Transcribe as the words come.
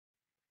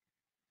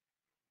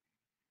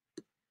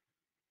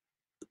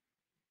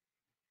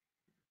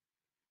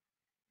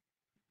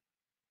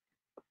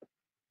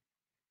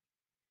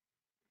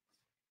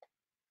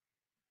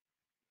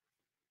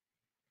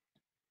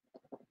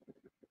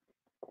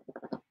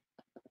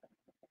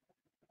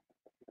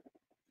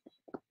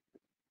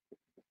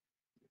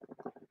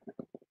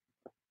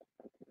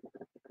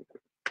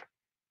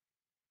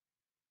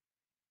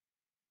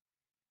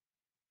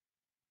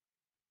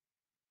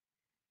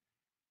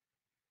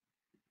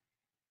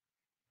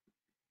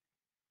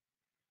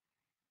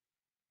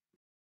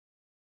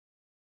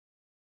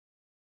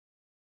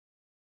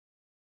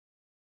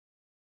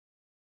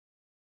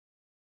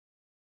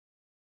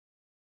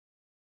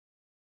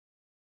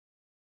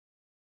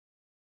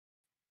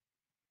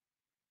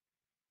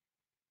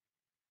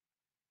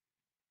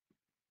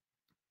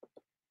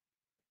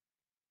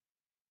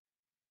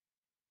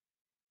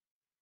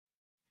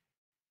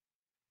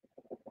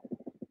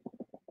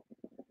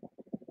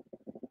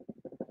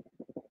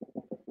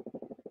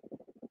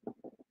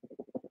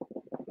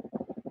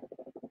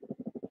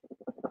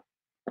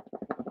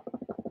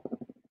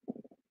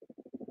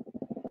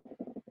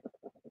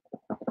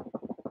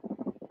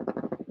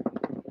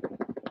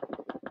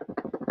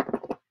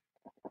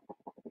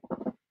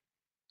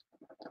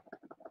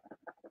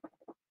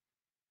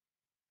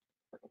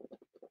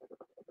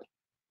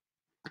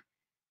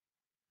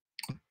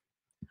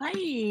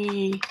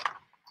Hi.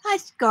 Hi,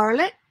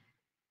 Scarlett.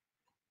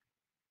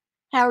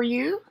 How are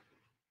you?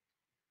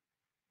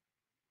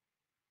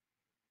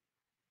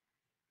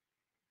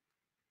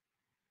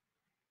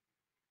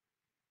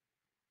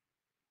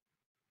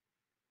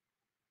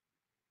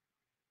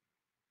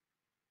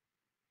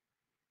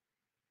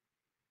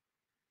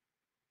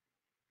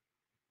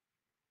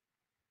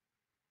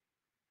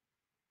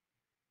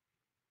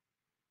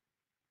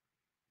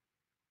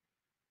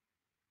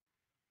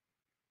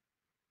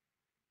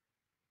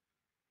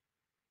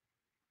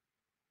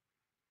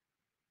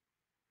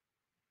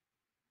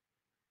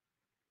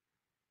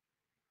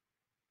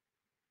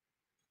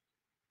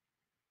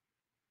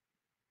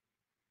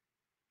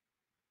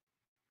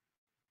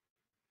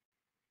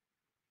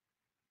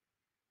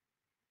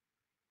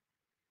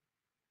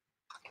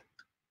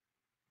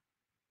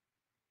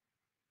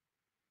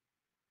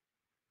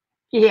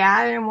 Yeah,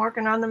 I am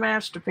working on the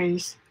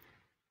masterpiece.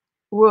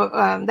 Well,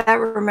 that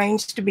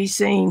remains to be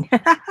seen.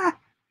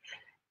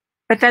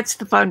 But that's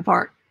the fun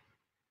part.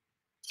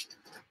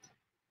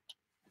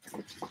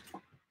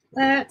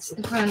 That's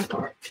the fun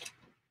part.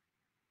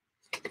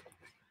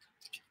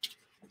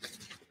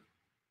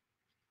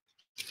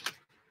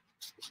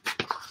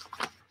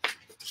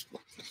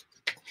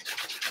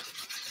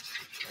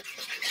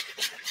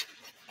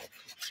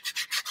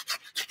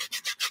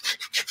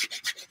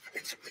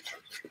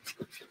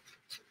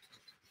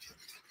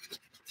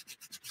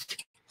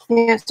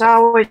 Yeah, it's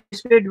always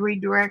good to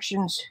read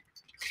directions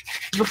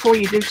before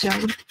you do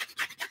something.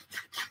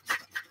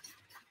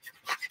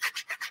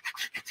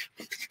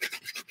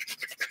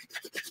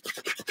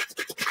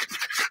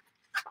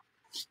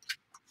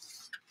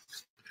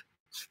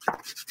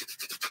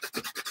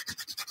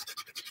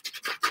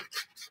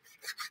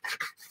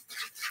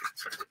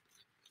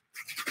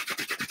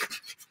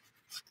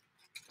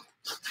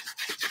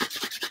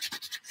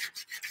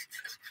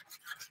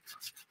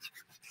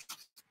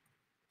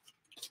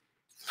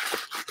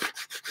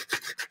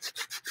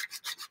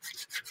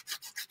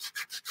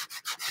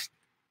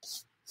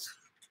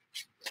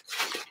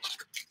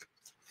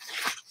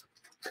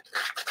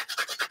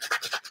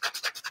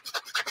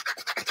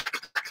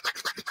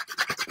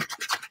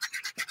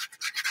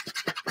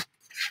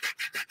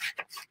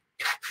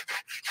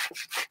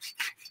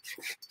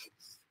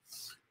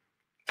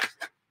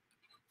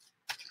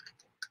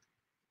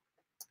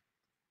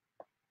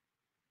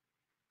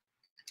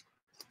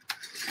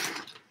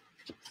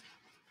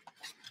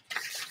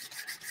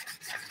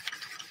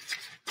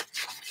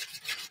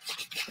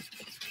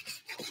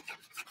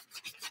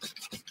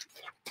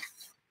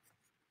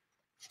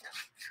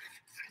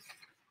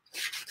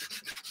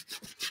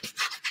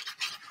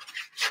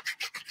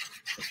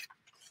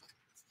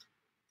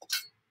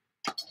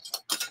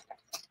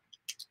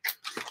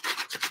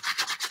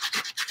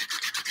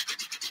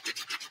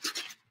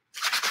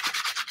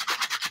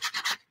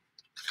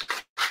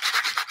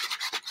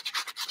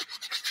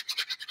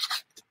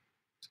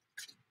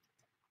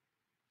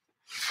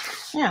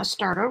 Yeah,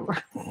 start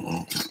over.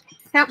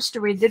 Helps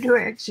to read the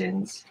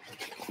directions.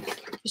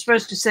 You're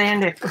supposed to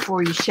sand it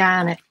before you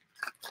shine it.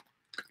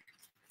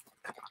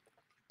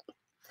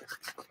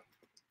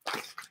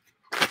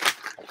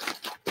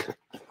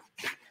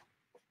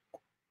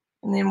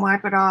 And then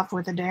wipe it off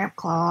with a damp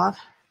cloth.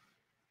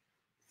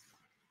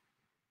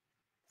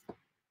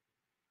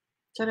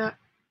 Ta-da.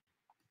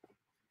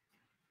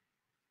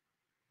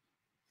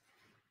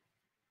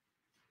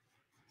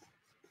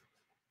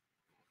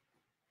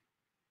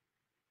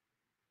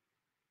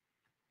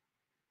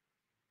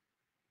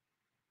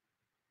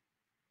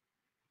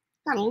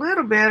 Got a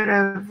little bit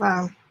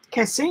of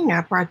casein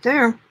up right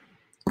there.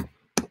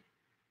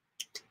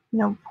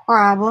 No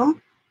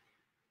problem.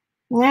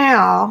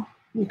 Now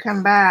you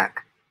come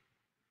back.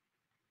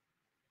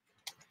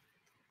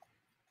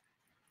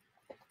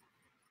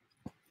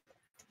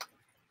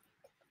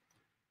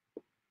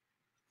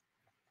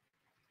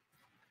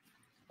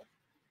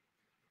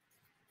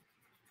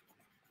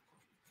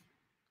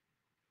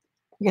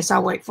 I guess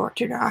I'll wait for it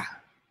to dry.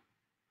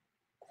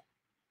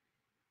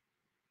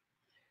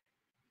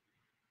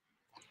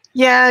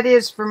 Yeah, it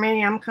is for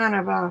me. I'm kind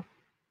of a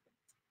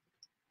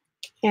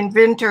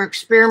inventor,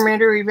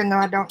 experimenter, even though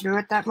I don't do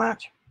it that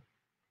much.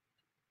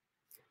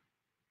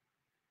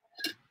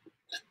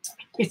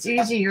 It's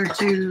easier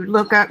to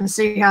look up and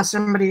see how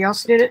somebody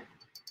else did it.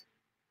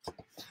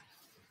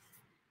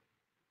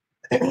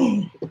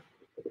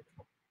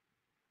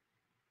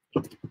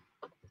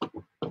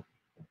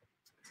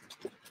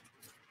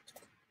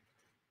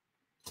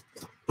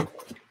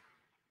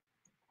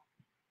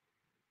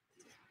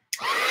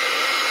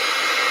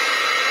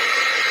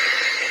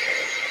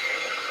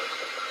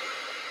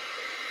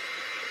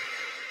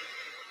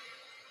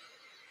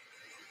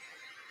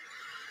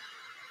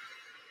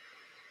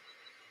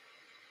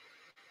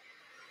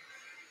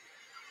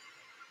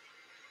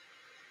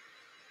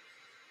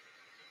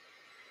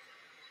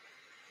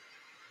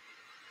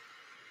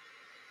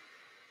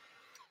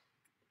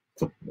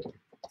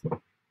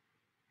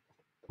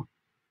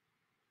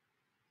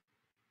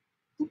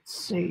 Let's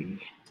see.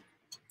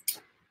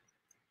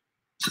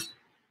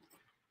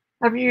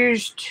 I've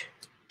used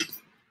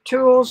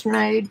tools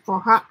made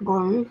for hot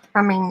glue.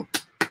 I mean,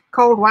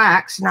 cold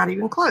wax, not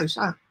even close.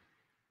 Huh?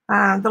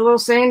 The little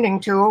sanding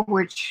tool,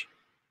 which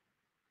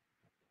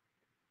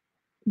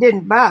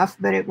didn't buff,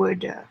 but it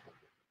would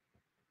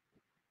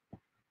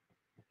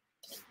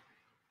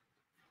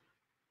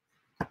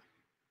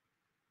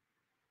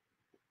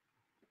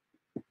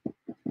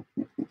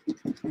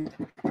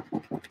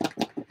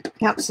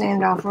help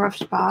sand off rough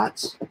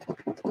spots.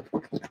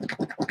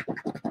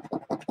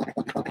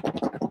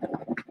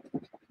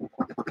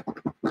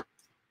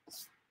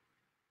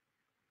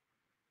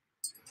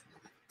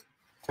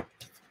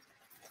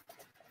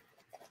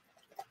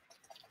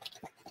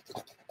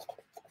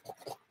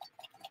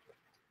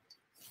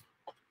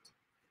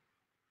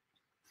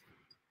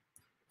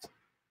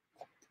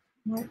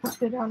 What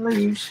did I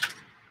lose?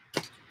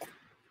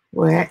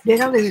 What did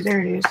I lose?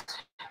 There it is.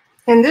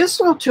 And this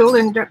little tool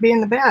ended up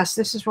being the best.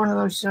 This is one of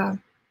those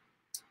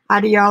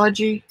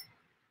ideology.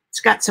 It's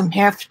got some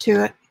heft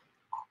to it.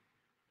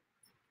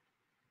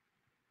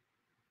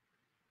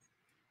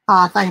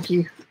 Ah, thank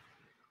you.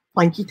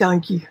 Thank you,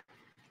 thank you.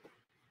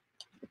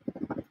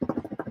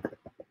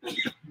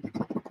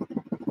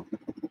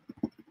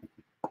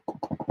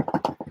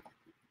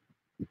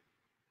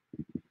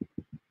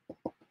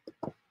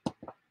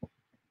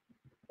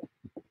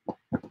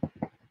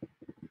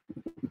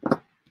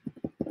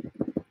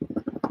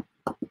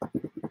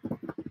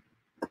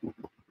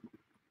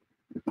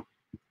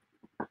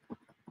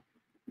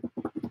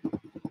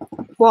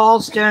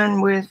 Walls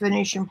done with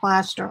Venetian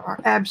plaster are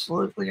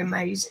absolutely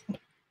amazing.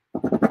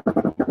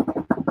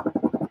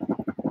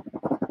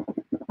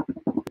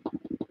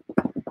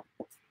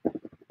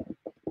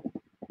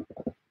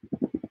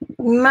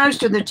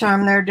 Most of the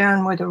time they're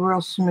done with a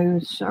real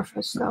smooth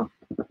surface though.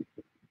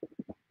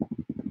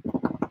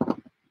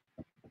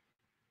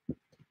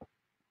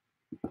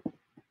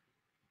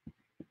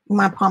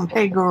 My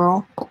Pompeii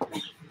girl.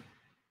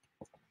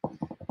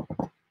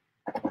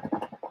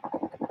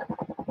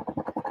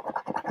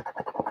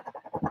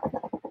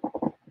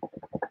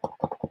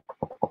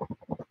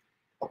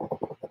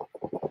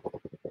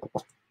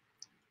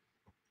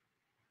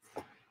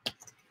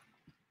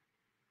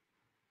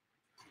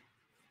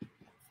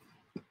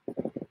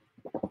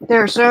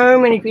 There are so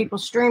many people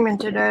streaming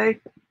today.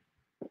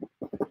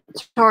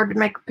 It's hard to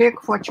make a pick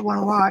of what you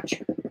want to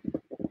watch.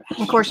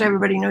 Of course,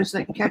 everybody knows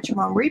they can catch them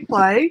on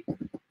replay.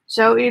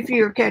 So if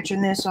you're catching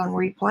this on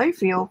replay,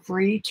 feel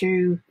free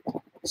to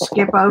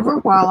skip over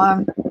while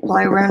I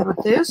play around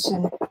with this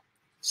and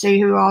see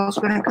who all's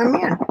going to come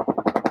in.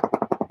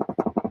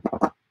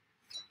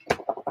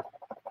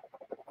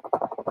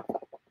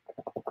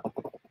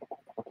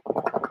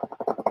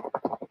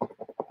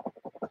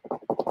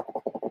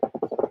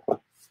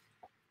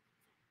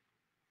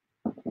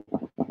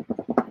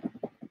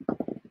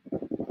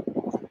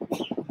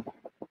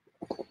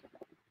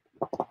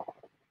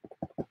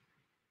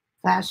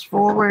 Fast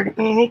forward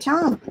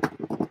anytime.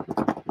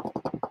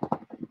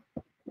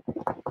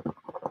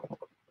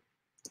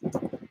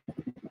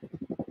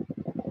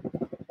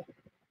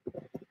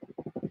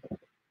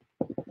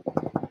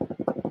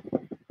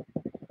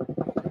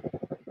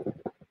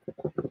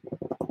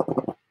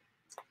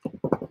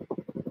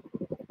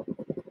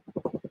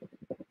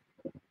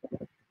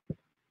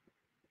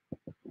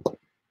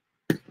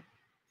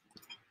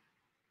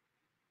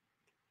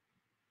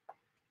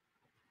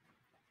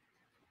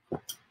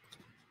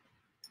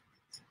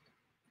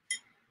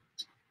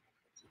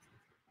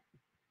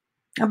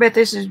 I bet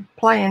this is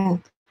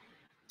playing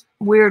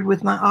weird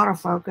with my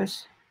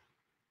autofocus.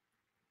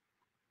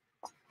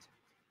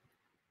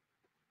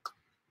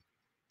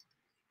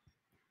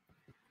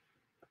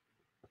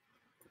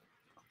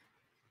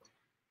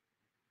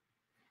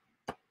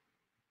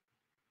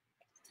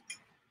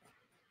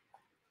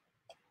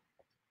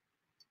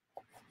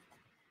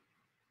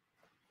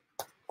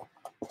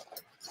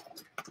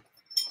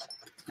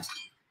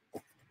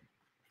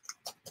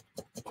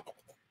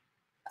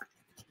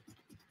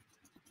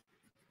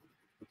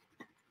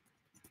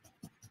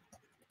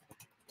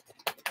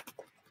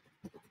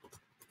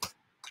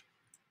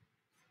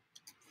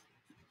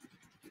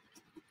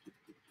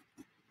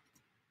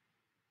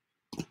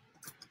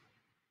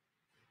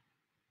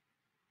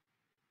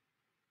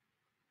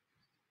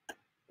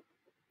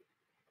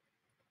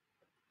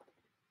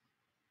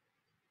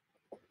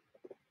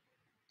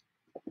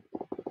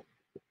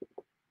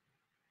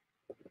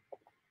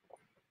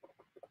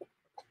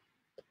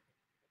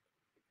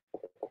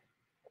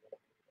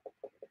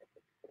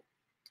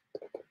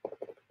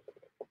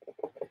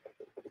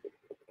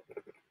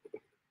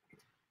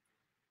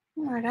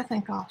 All right, I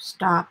think I'll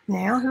stop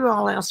now. Who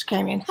all else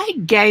came in? Hey,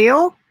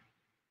 Gail.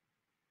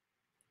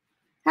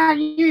 How are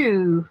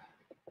you?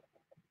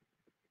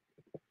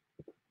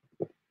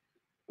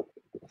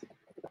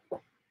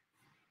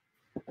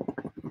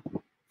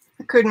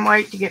 I couldn't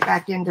wait to get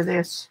back into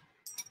this.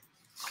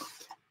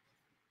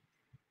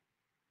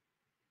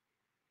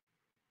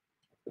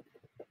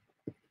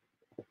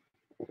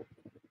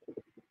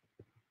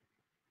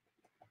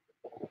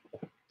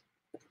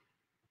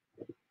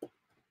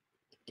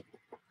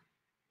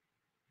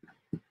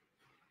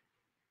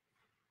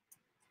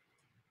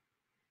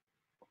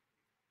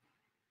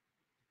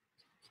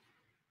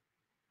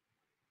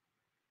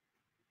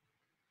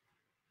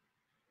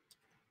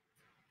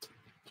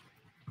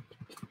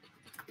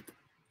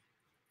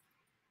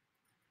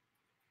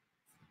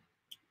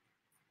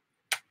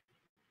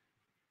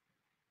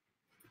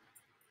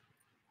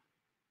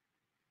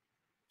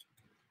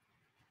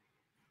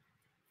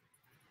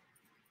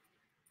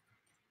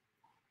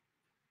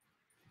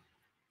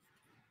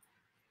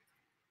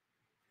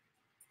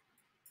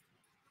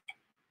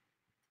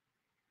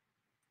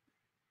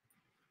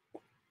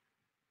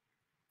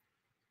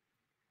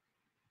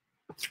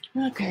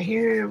 Okay,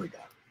 here we go.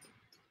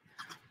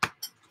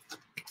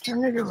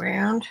 Turn it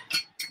around.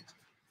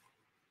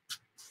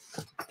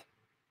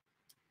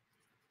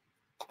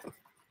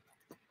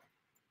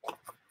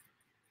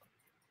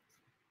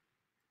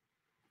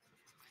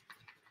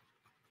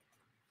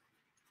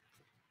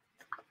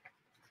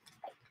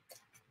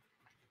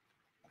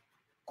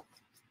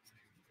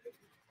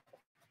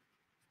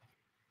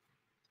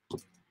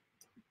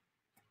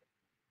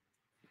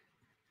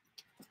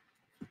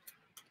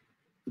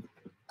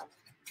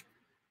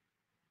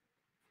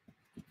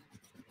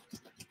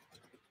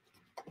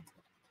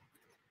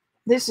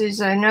 This is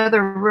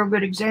another real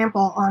good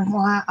example on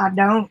why I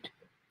don't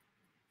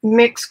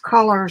mix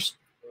colors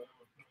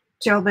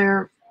till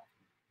they're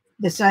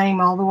the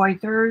same all the way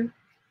through.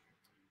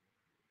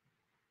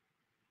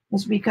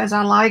 It's because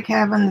I like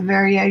having the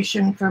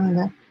variation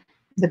from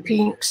the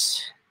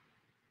pinks.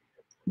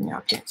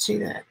 Y'all can't see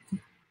that.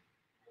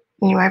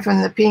 Anyway,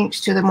 from the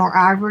pinks to the more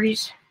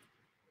ivories.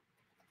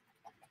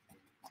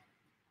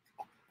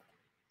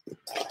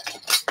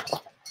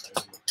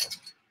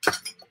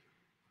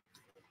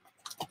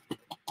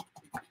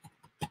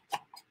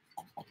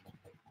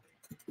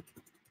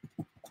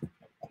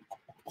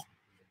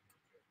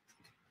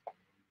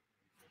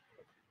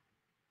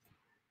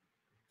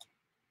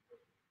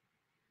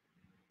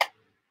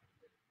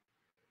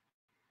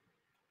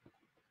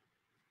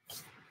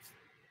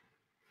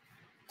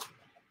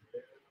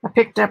 I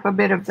picked up a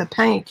bit of the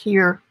paint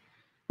here,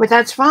 but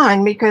that's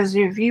fine because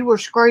if you were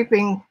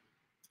scraping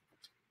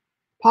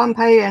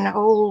Pompeian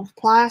old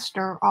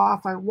plaster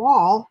off a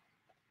wall,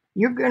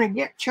 you're going to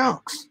get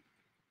chunks.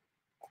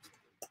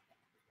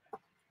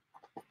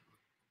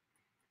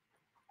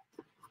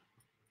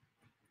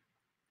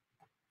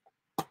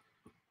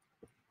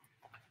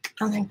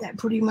 I think that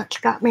pretty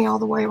much got me all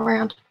the way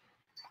around.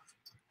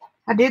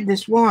 I did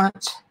this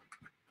once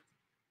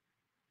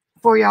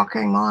before y'all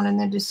came on and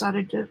then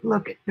decided to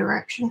look at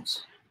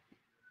directions.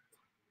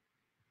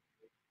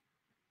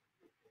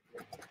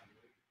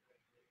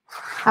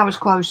 I was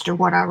close to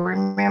what I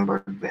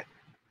remembered, but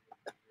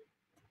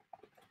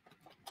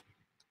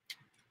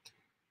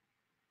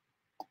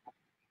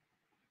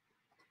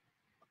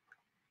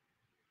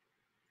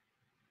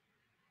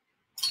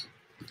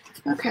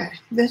okay,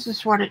 this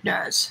is what it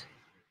does.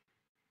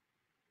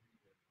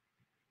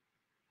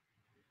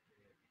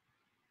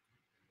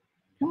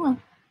 Come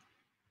on.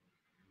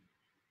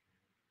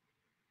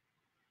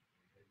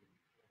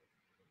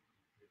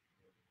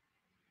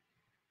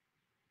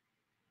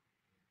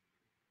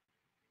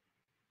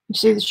 You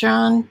see the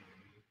shine?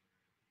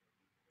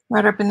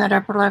 Right up in that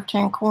upper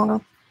left-hand corner.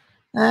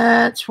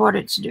 That's what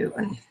it's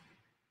doing.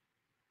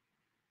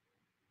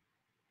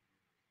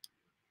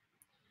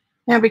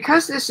 Now,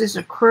 because this is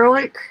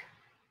acrylic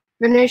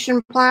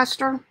Venetian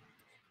plaster,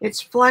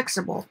 it's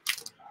flexible.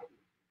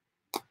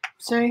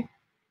 See?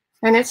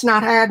 And it's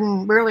not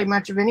adding really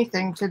much of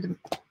anything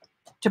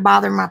to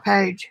bother my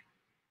page.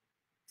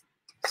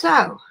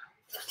 So,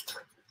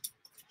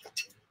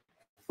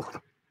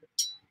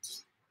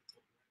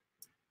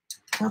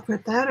 I'll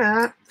put that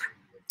up.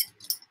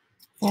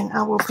 And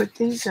I will put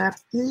these up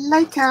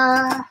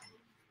later.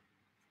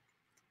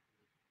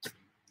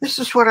 This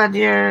is what I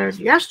did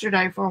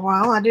yesterday for a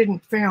while. I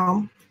didn't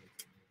film.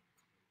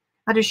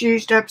 I just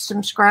used up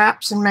some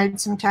scraps and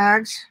made some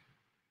tags.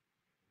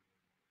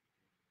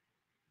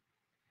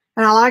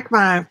 And I like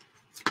my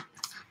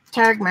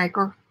tag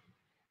maker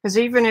because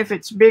even if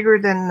it's bigger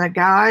than the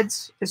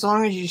guides, as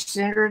long as you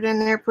center it in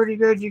there pretty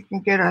good, you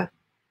can get a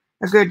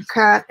good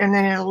cut, and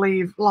then it'll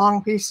leave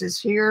long pieces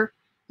here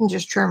and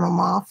just trim them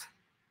off.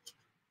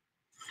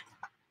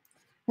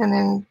 And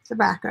then the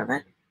back of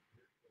it.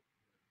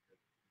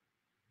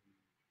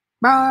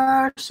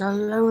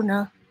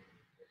 Barcelona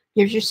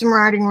gives you some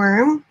writing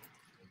room.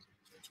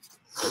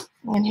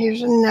 And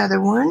here's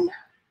another one.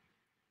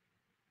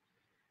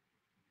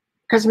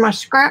 Because my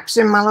scraps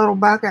in my little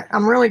bucket,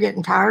 I'm really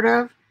getting tired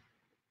of.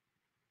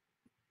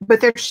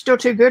 But they're still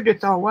too good to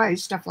throw away,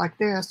 stuff like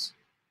this.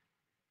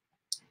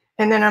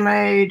 And then I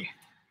made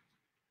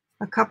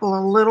a couple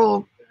of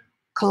little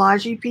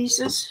collage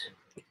pieces.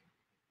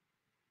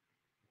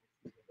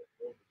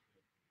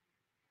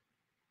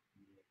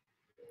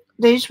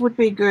 These would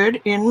be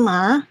good in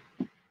my,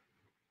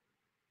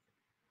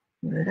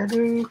 what did I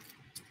do?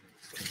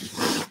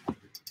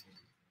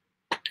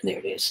 There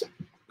it is.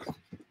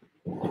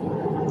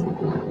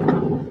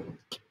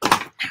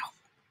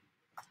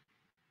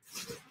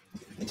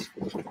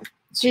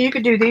 So you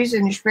could do these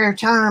in your spare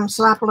time,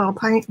 slap a little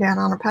paint down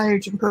on a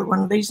page and put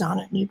one of these on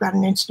it, and you've got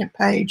an instant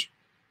page.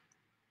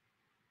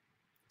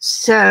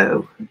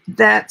 So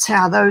that's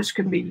how those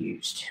can be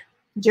used.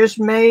 Just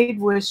made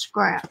with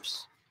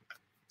scraps.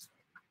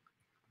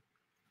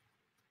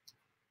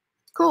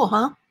 Cool,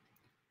 huh?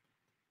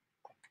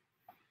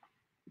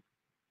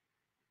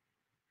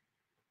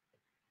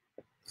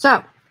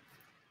 So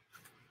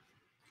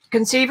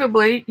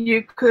conceivably,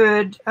 you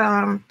could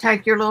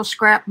take your little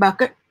scrap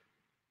bucket.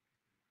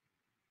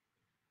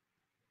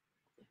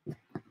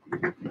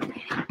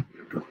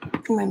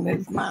 Let me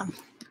move mine.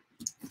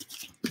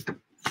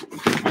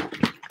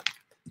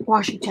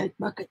 washi tape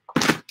bucket.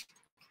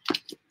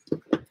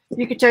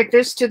 You could take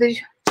this to the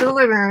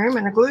living room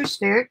and a glue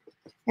stick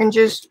and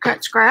just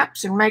cut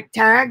scraps and make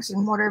tags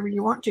and whatever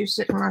you want to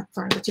sitting right in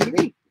front of the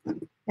TV.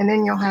 And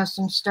then you'll have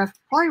some stuff to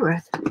play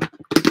with.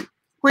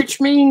 Which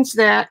means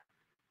that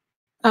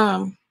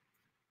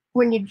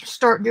when you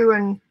start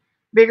doing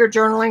bigger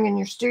journaling in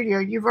your studio,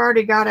 you've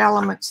already got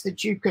elements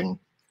that you can,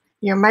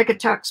 you know, make a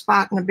tuck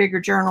spot in a bigger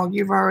journal.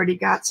 You've already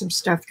got some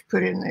stuff to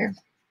put in there.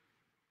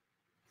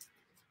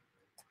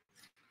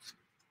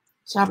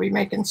 So I'll be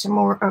making some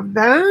more of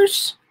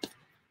those.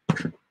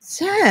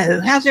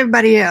 So how's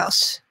everybody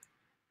else?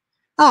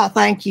 Oh,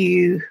 thank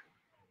you.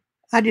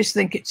 I just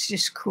think it's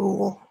just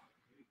cool.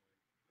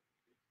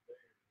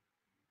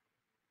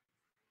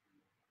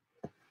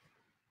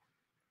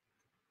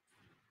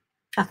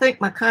 I think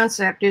my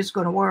concept is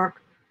going to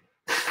work.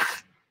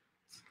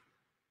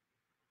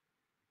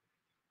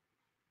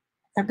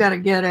 I've got to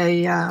get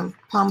a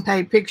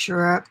Pompeii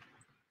picture up.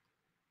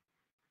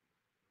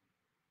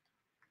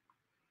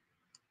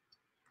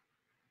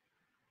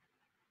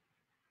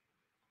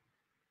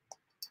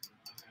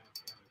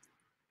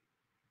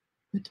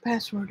 Put the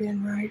password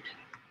in right.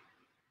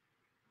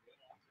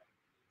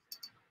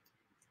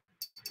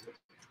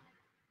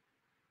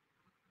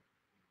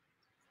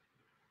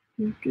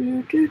 Let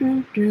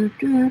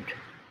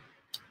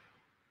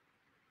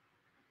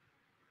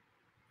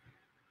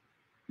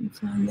me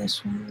find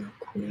this one real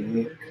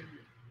quick.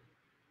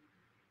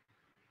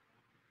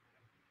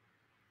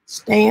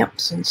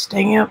 Stamps and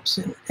stamps,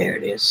 and there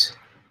it is.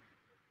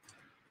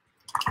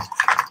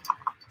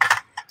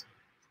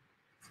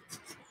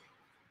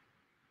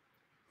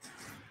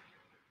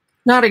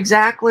 Not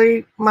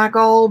exactly my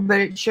goal, but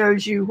it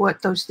shows you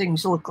what those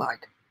things look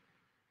like.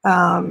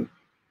 The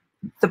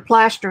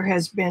plaster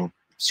has been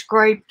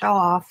scraped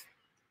off,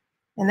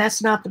 and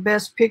that's not the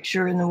best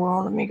picture in the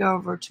world. Let me go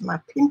over to my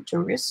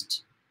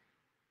Pinterest.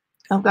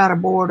 I've got a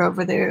board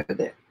over there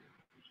that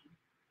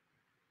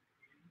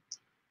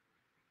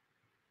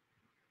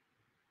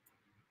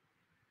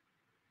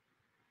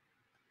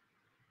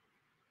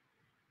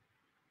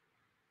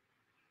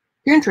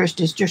Pinterest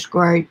is just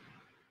great.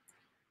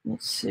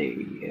 Let's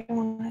see. I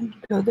want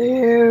to go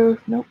there.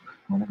 Nope.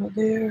 I want to go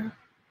there.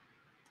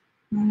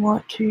 I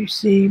want to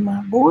see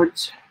my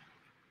boards.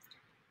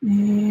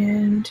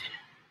 And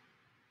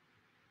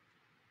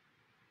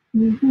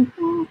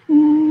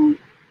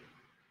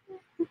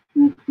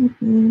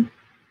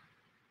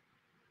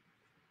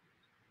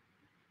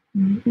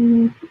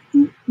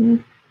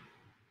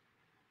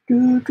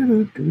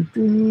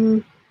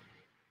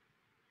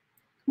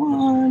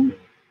one.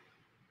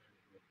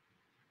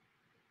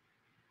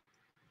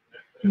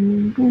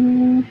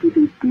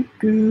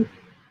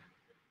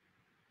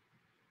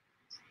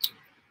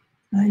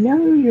 I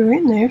know you're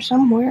in there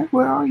somewhere.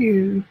 Where are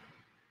you?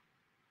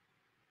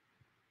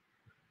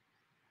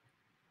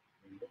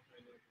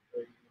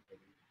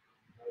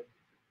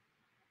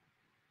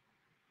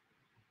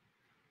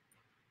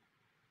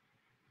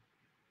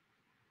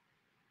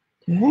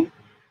 Okay.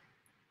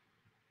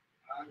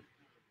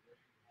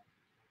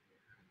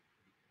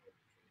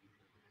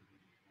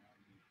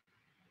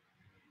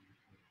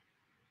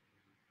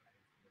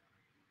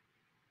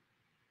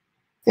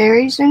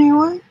 Fairies,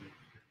 anyone?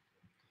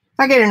 If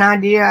I get an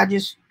idea, I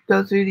just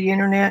go through the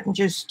internet and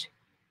just,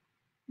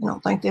 I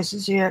don't think this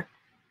is it.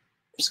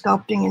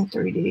 Sculpting in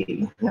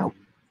 3D. Nope.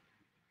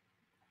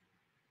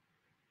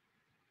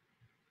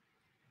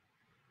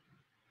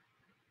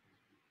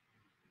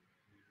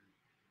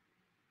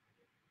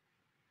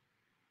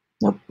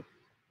 Nope.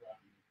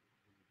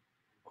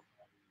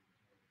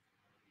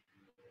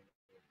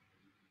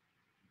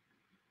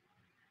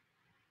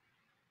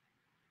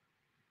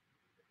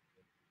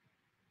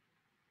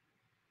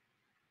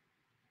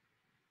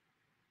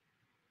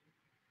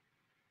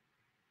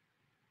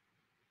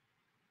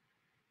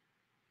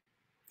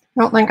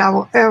 I don't think I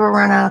will ever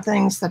run out of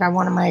things that I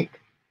want to make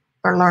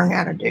or learn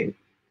how to do.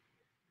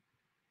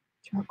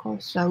 Charcoal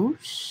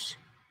sauce.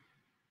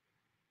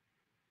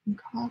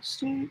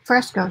 Encaustic.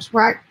 Frescoes.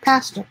 Right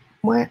past it.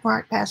 Went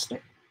right past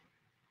it.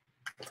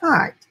 All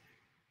right.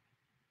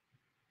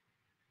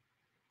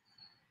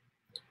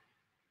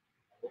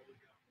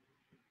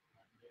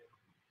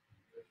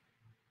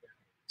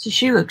 See,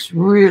 she looks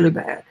really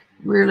bad.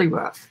 Really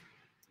rough.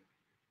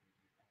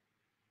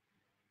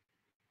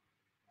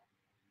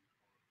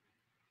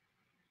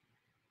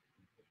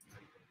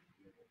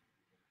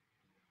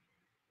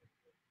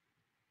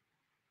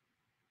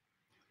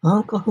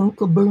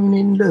 Hunka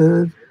burning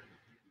love.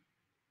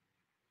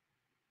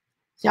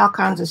 See all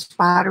kinds of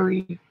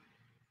spidery.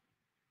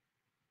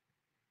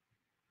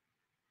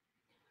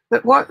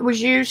 But what was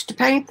used to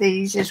paint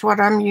these is what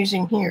I'm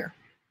using here.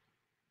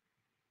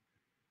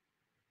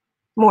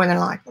 More than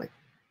likely.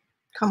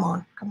 Come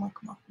on, come on,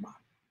 come on, come on.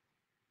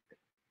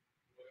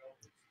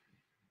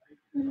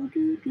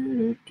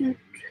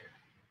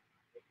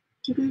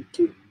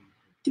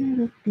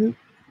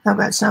 I've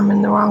got some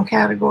in the wrong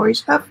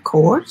categories, of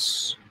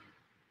course.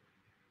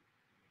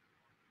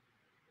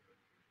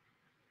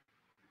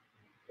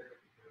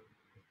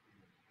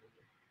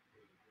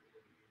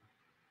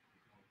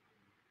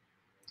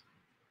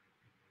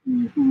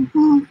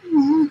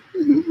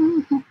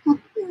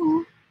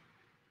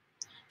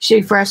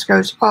 See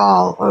frescoes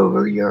all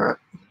over Europe.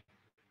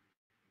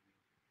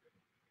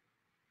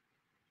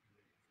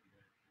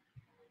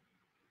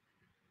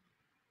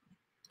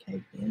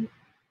 Okay, Ben.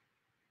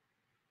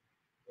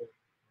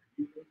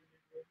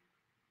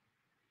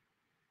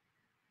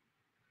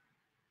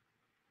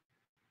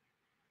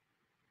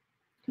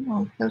 Come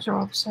on, those are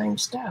all the same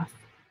stuff.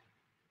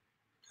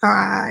 All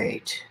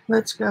right,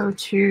 let's go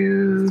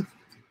to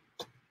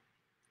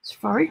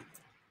Safari.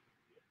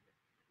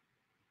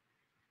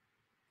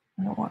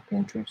 I don't want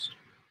Pinterest.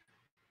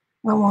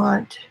 I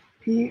want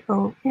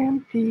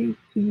Pompei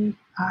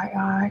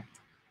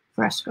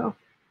fresco.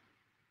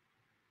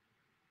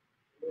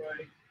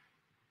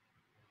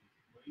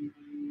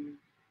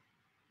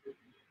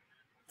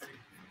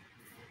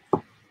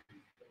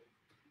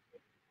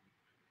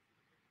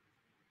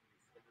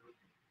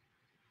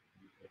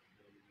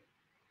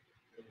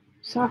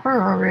 Saw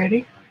her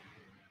already.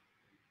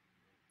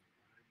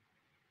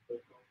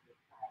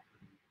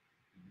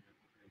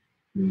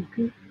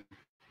 Inky.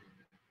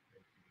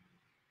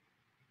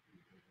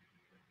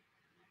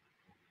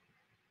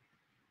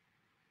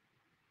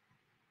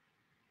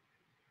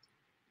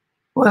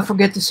 Well,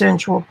 forget the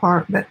sensual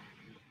part, but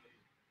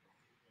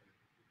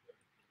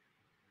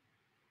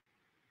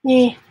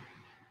yeah,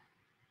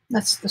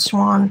 that's the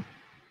swan.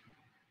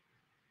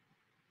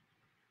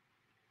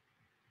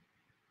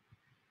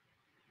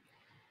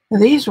 Now,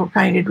 these were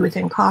painted with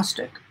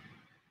encaustic,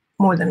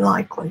 more than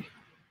likely.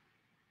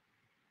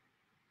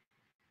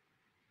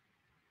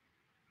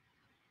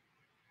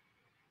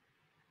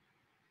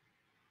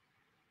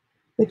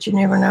 But you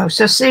never know.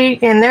 So see,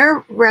 in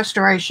their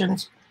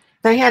restorations,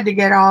 they had to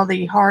get all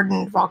the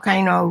hardened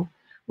volcano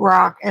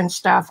rock and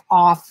stuff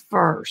off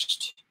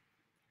first.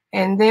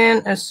 And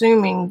then,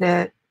 assuming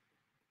that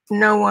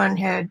no one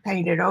had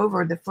painted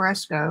over the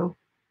fresco,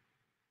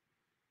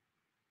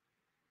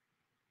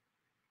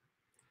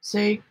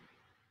 see,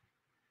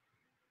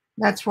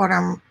 that's what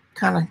I'm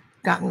kind of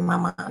got in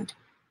my mind.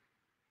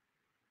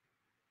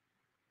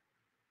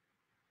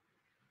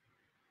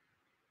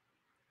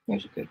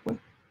 Here's a good one.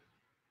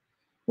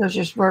 There's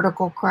just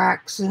vertical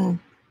cracks. And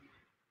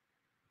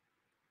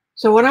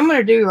so what I'm going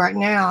to do right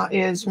now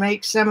is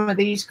make some of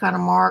these kind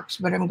of marks,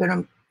 but I'm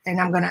going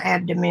to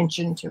add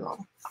dimension to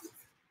them.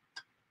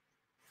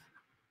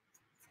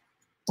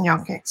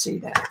 Y'all can't see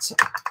that, so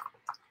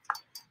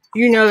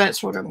you know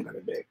that's what I'm going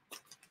to do.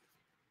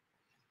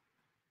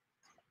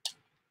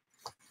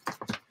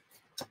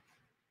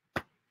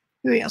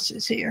 Who else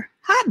is here?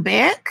 Hi,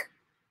 Beck.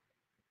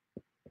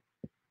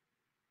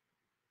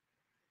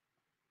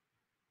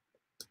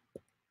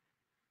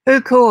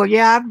 Oh, cool.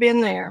 Yeah, I've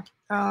been there.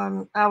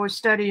 I was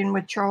studying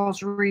with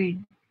Charles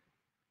Reed,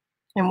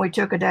 and we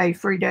took a day,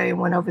 free day, and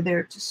went over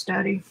there to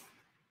study.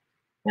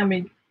 I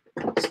mean,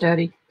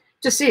 study,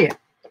 to see it.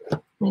 I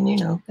mean, you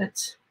know,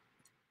 it's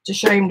a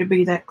shame to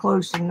be that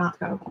close and not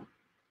go.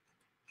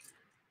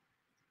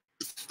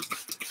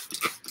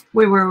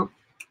 We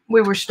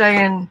were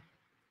staying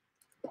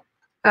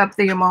up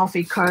the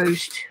Amalfi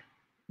Coast,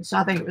 so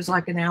I think it was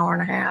like an hour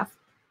and a half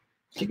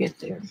to get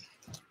there.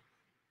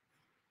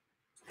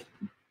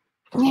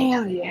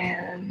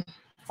 Yeah.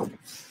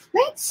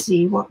 Let's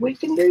see what we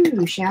can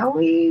do, shall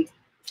we?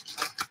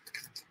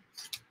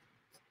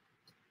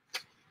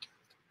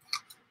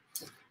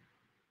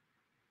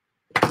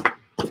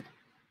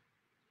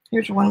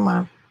 Here's one of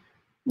my,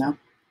 no,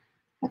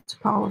 that's a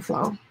power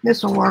flow.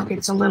 This will work.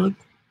 It's a little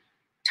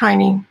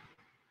tiny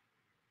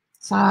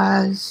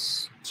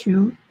size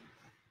 2.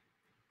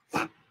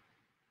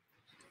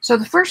 So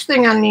the first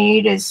thing I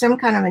need is some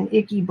kind of an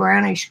icky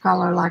brownish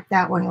color like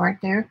that one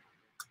right there.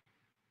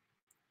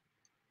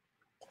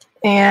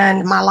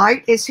 And my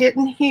light is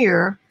hitting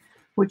here,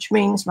 which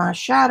means my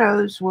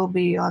shadows will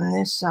be on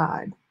this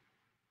side,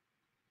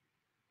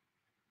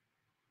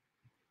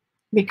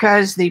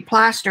 because the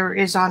plaster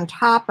is on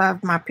top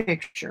of my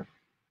picture,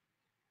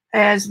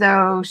 as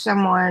though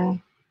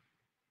some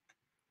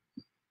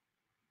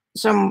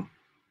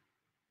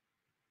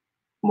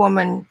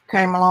woman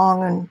came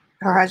along and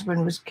her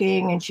husband was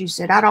king, and she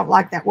said, "I don't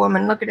like that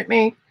woman looking at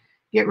me,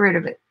 get rid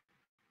of it."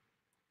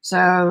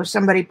 So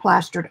somebody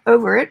plastered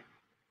over it.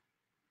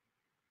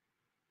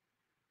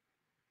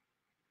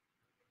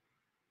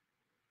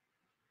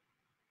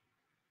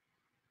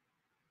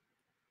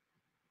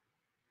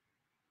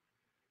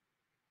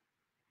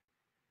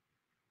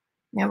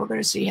 Now we're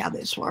going to see how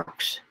this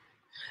works.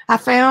 I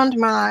found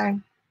my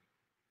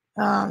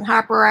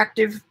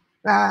hyperactive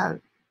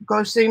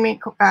glycemic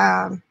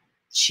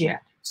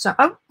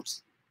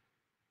oops,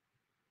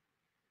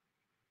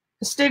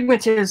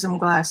 astigmatism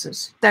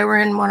glasses. They were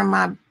in one of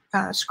my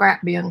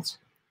scrap bins.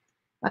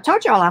 I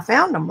told y'all I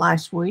found them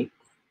last week.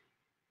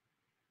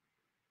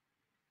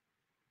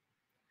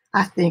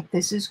 I think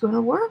this is going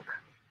to work.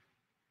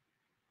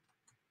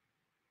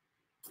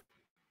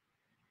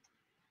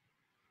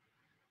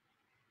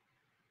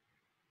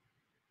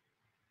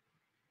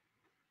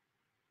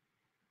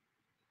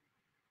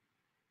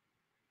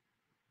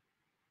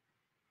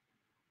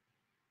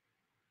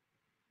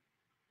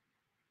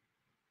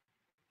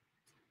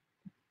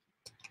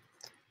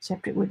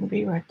 Except it wouldn't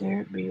be right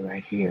there, it'd be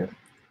right here.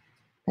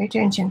 Pay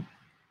attention.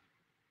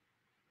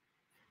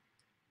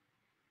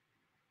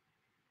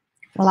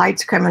 The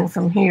light's coming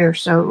from here,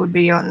 so it would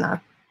be on the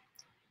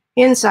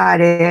inside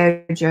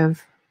edge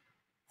of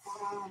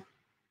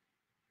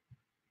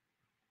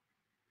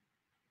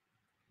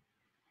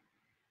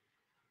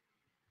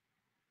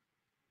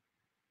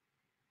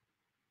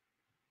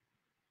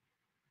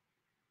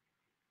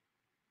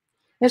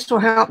this will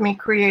help me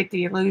create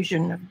the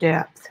illusion of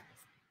depth.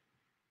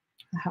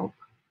 I hope.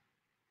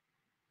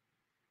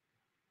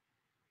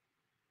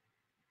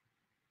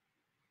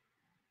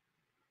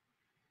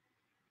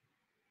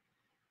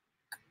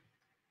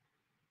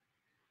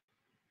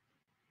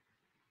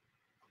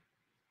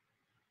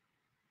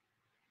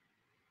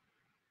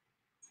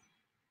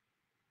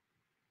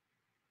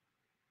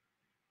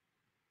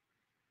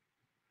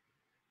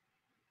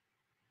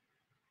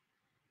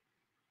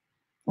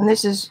 And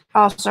this is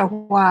also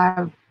why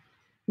I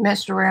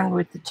messed around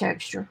with the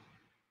texture.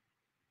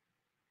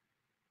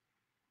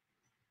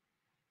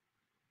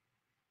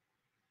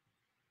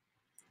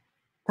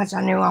 Because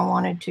I knew I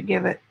wanted to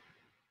give it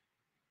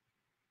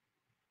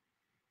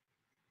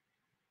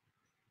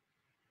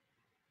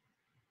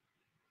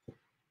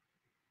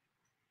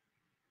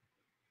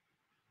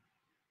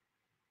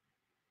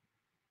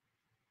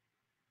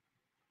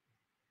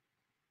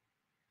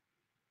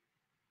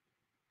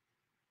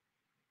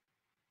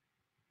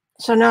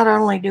so not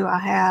only do I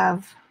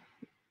have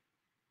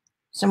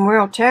some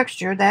real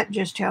texture, that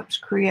just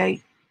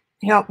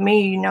help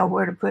me know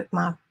where to put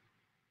my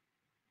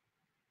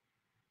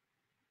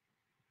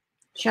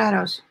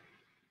shadows.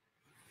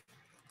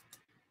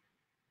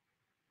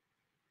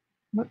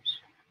 Whoops.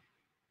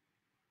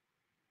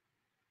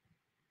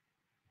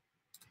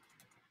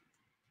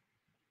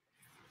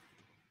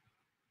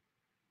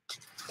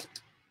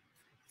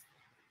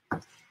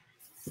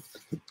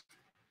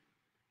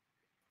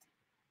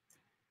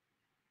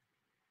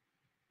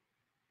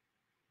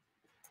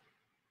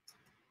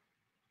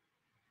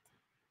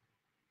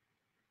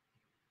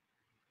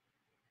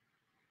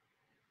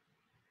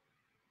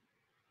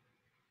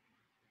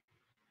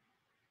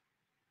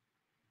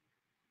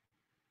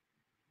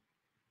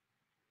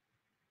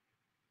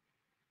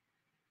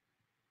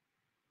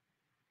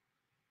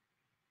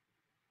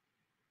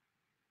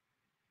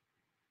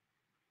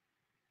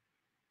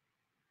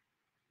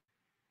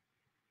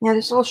 Now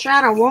this little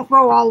shadow won't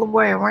go all the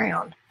way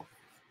around.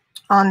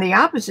 On the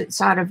opposite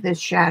side of this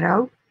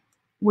shadow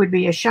would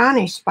be a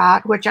shiny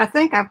spot, which I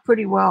think I've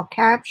pretty well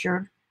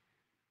captured.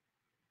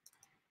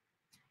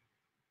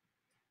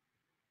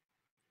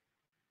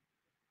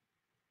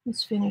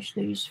 Let's finish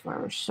these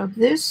first. So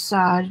this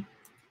side,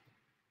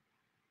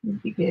 you'll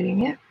be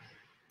getting it.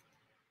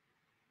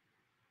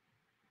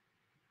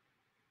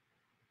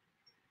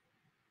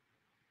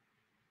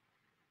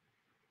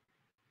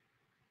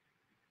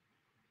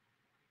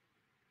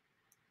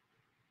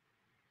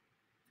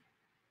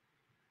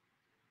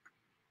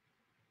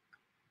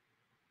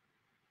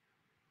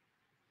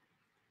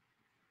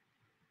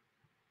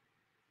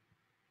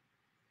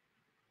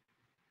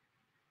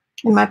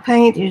 And my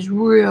paint is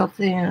real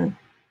thin,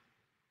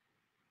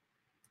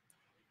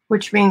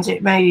 which means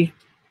it may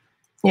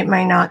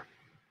not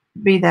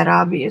be that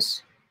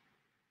obvious.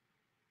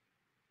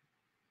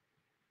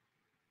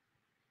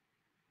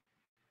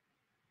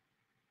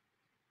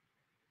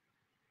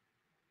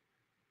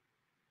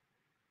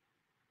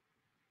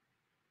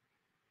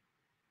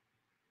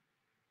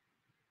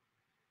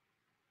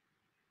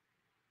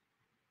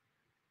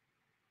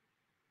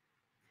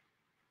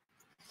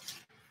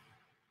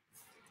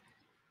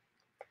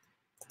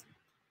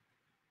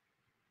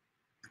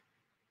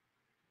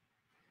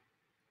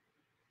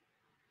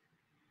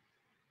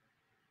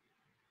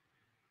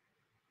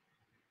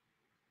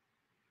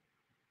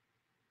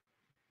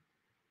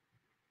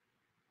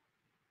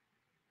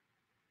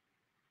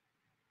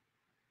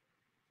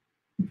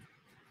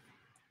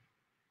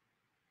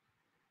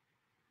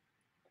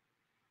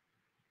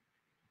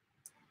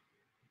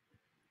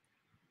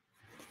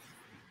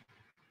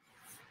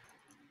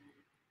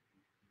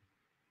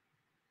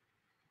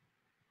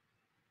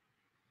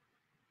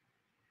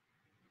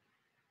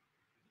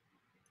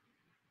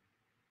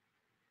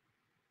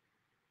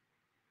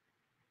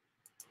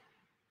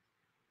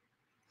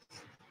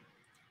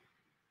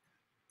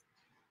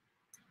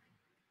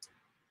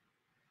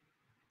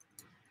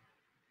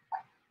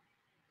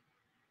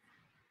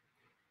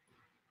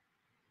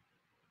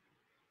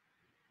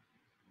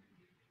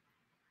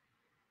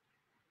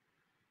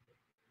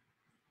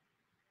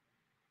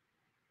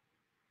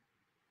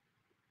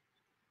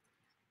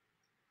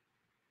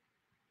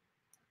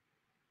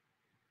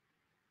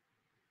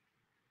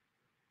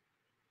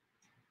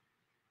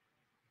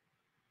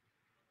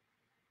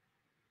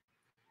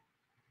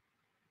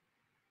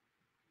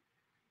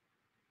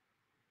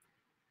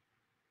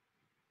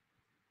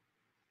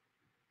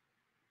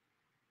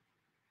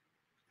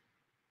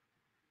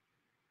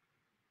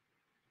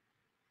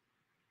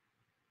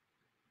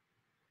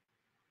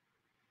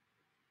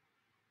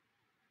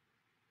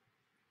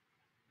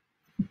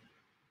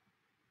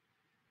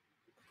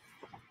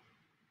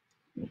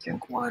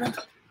 Drink water.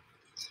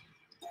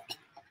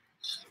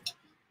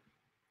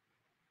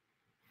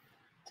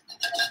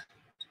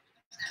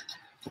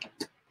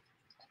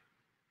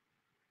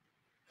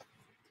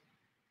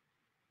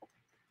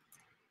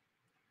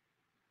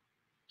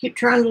 Keep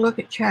trying to look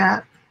at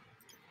chat.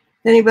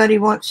 If anybody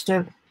wants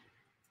to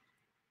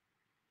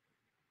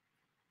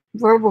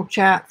verbal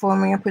chat for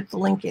me, I put the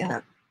link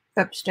in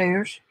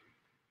upstairs.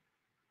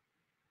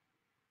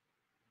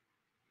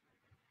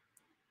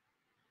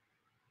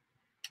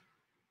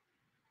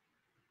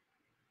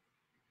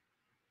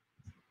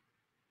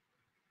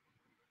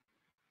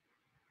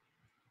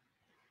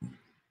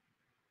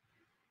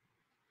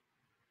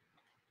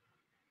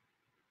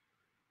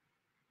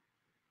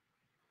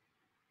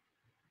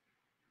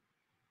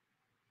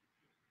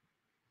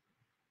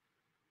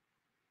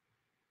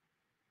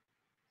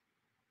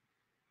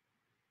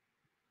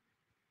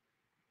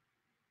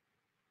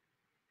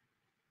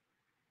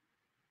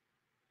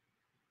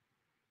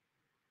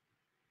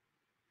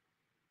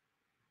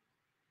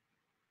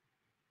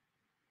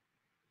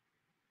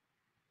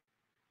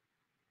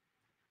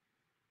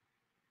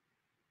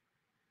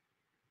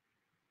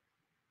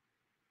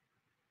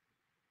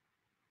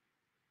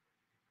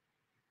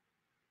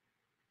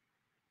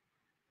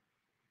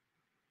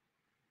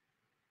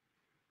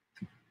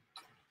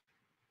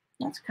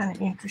 That's kind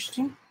of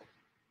interesting.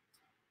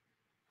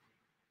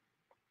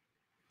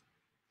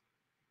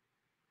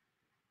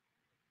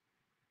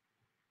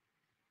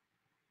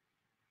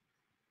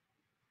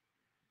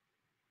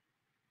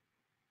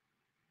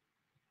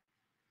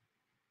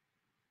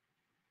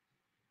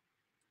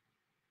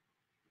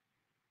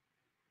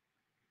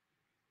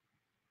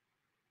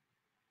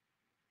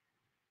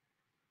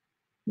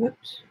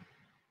 Whoops.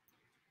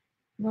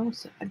 Wrong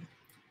side.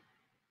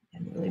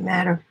 Doesn't really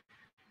matter.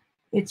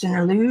 It's an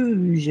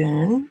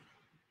illusion.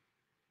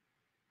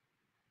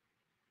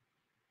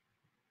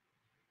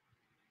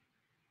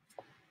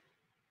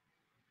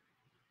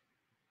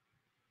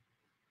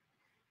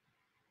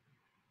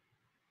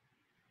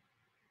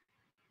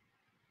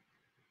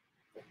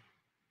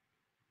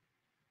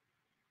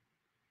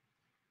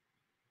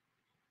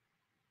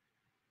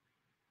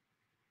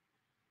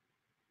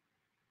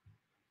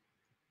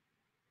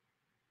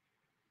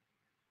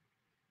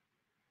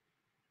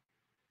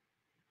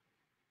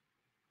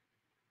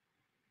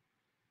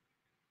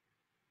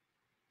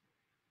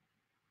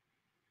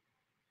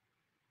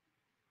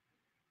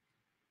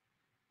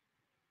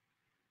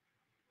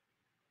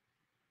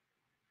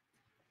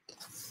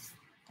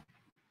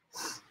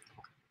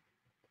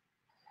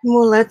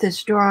 We'll let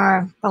this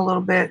dry a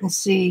little bit and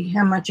see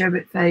how much of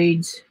it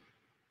fades.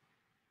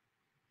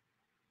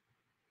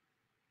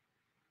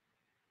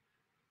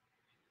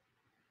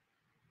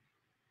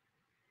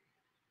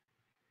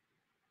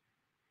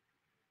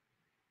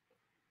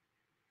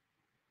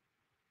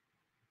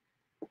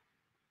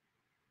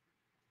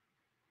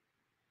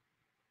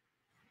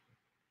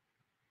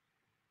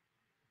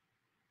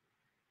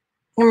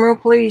 I'm real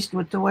pleased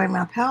with the way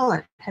my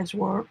palette has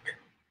worked.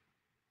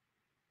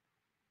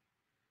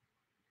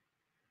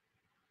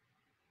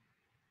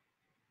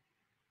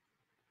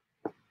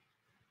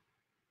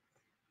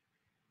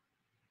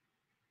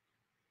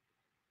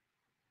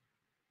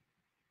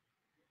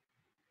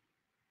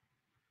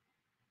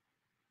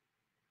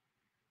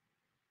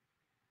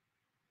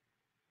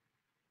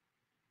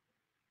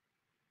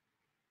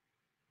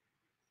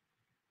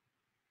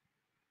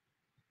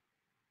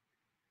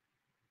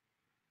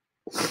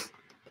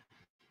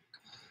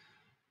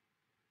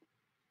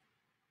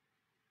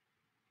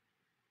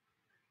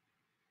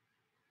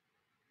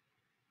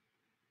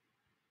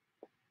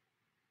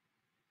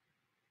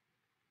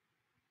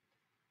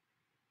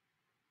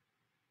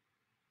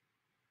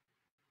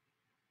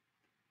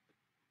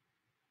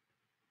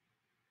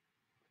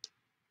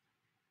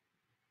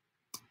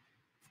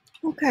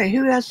 Okay,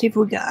 who else have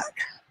we got?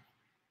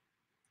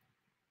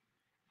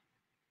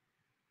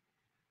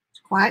 It's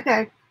a quiet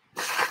day.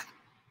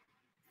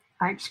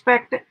 I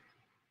expect it.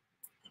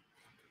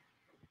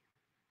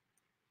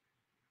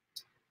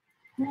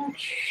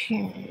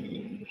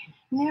 Okay,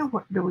 now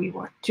what do we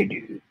want to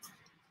do?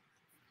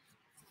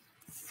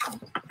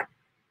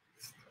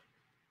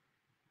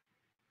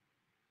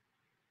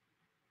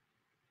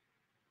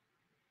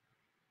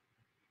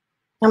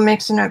 I'm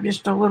mixing up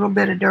just a little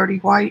bit of dirty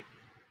white.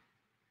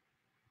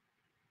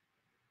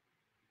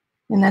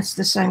 And that's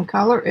the same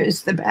color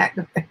as the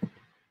background.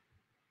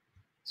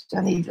 So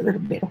I need a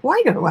little bit of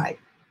whiter white.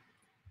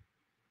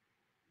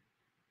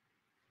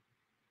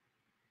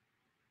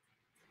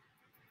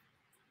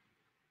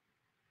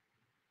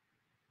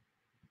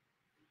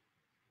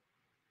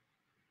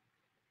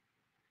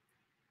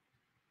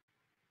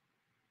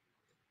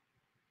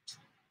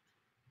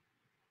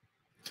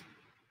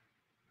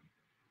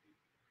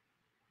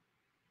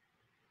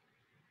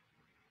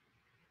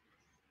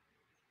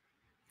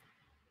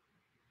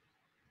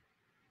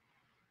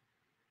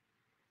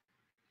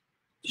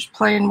 Just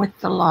playing with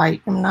the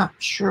light. I'm not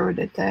sure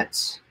that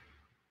that's...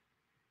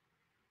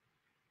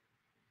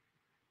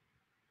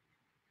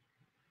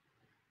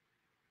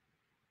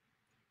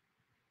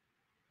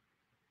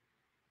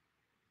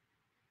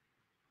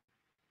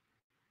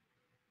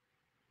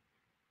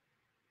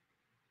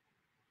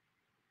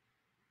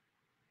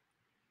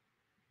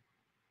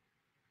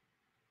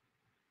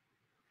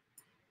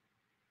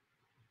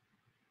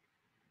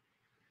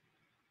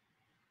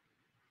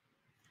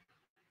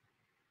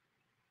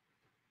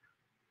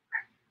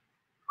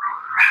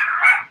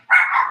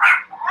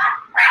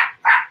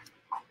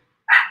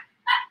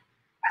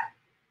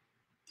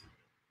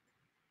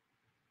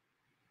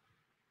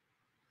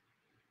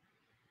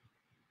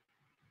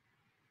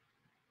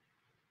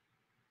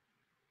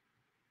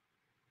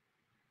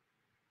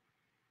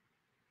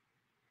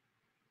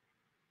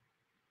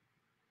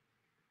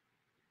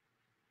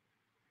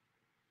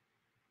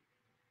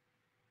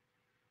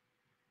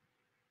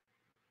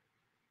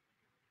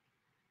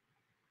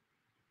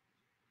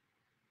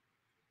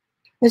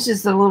 This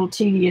is the little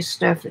tedious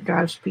stuff that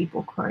drives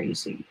people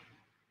crazy.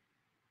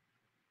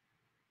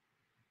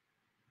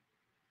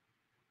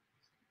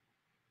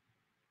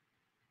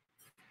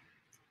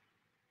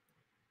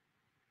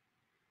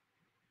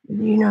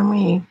 You know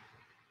me.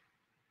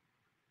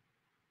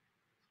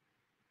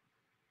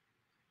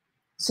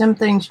 Some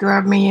things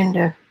drive me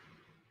into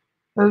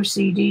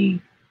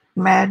OCD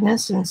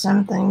madness, and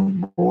some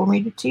things bore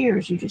me to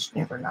tears. You just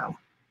never know.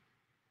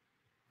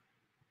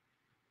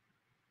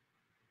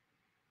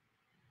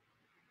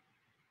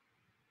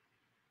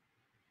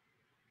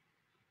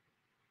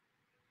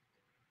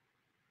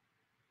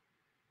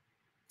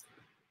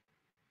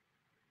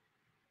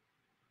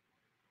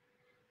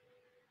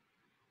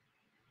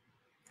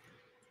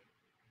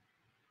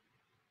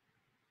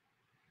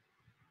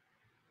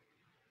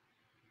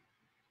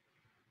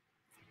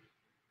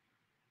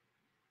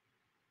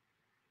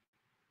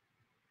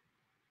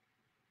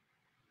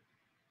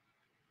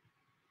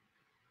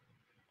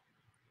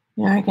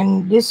 You know, I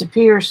can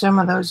disappear some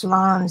of those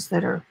lines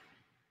that are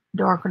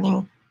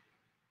darkening.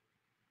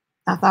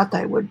 I thought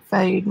they would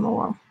fade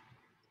more.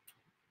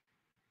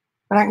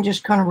 But I can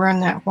just kind of run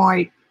that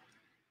white,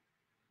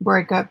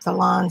 break up the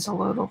lines a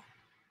little.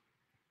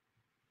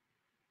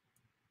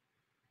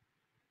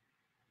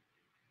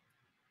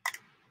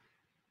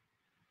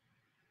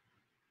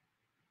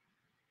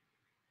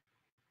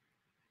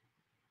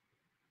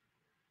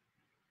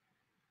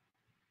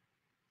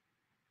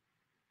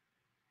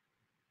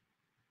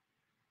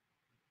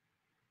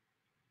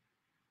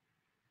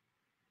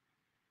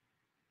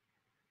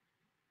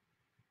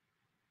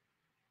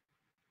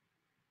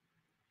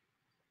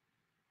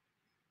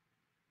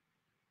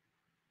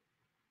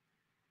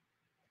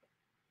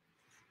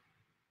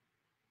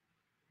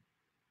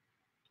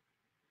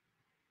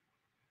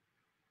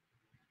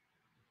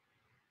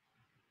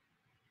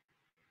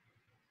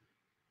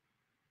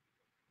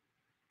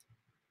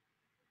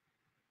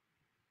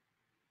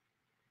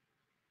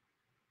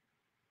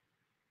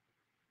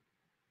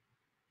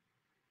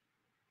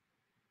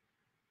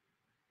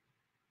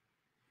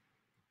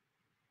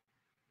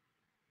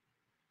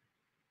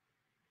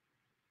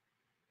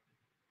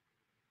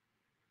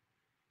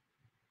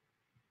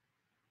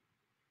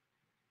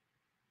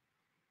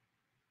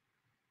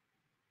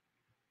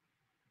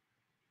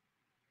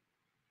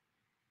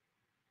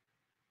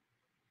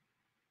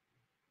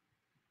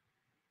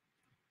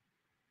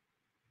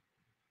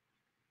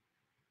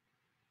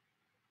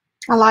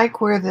 I like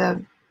where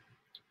the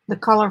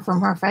color from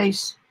her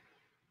face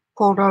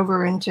pulled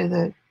over into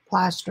the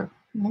plaster.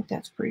 I think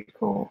that's pretty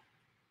cool.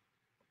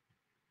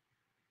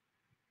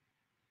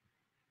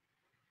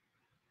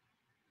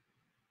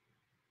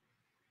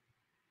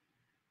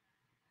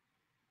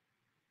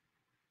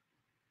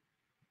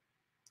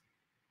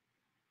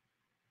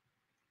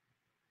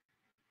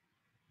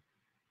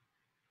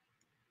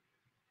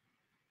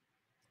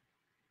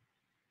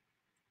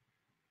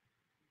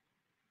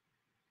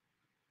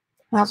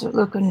 How's it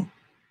looking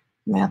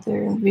out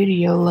there in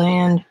video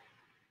land?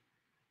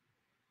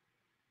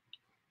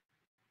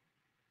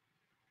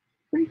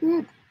 Pretty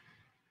good.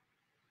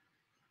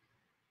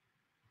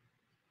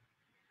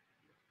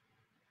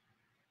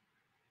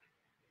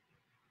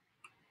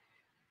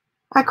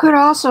 I could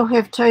also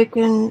have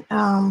taken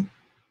a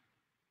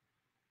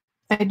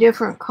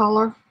different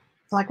color,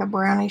 like a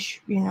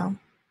brownish, you know,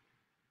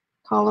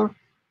 color.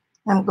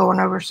 I'm going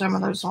over some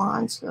of those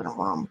lines that I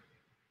want to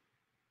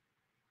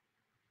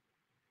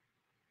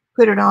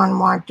put it on,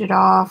 wiped it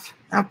off.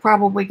 I've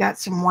probably got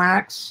some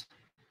wax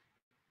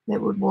that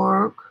would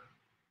work.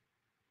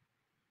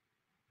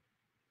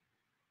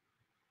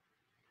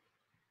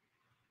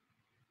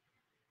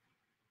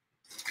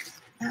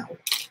 Ow.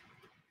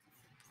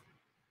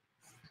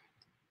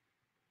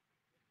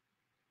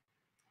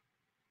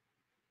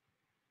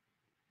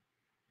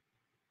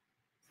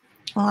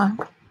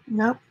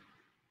 Nope.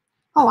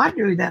 Oh, I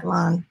drew that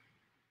line.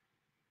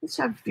 Let's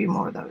have a few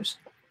more of those.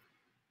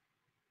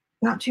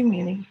 Not too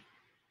many.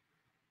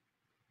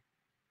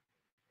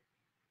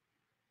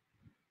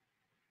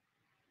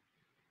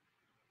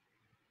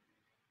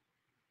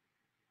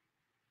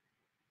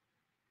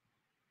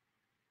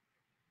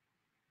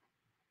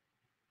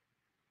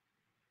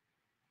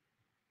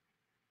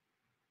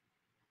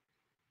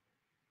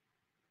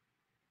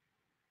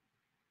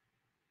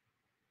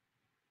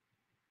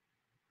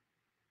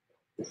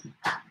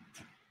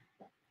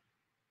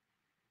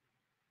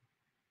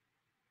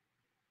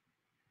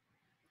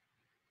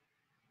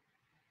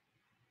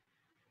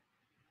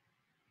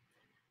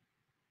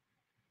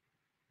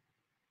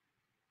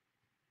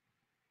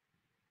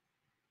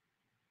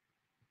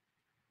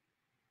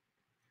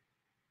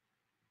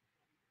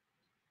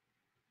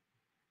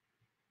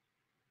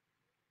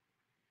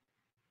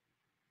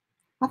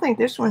 I think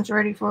this one's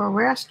ready for a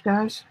rest,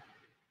 guys.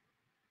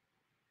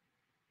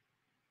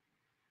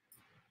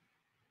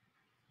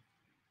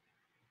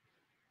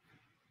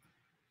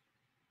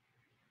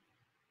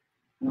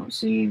 I don't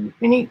see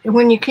any,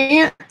 when you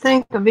can't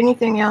think of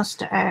anything else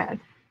to add,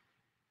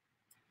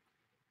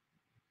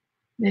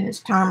 then it's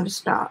time to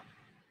stop.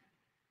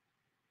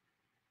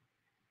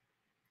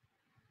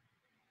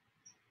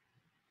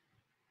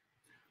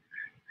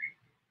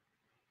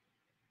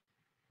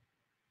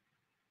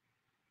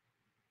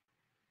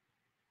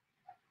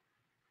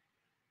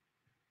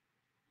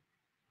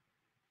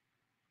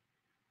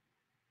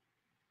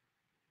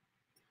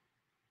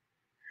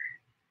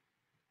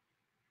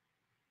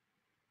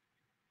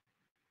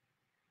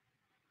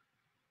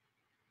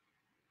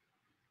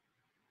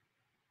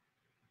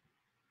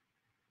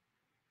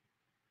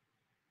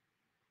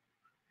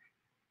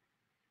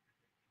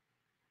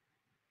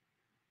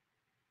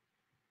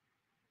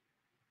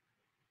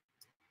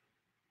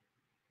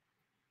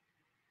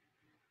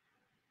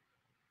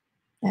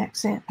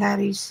 Accent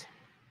Patti's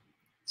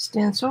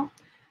stencil.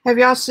 Have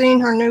y'all seen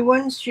her new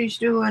ones? She's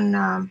doing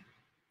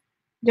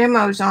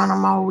demos on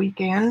them all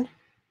weekend.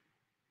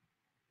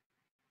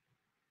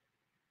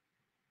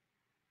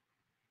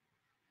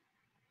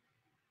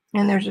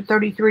 And there's a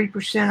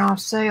 33% off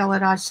sale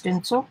at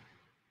iStencil.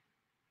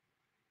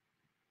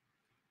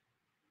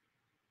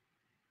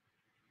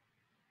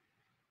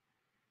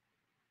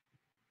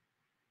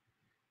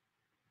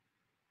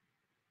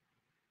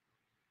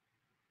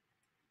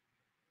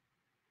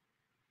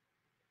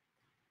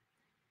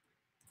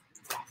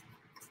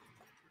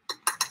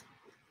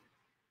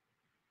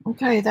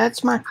 Okay,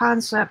 that's my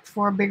concept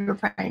for a bigger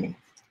painting.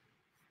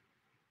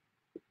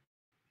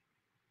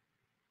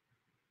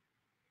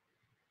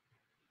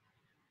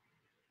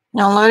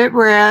 Now let it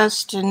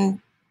rest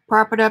and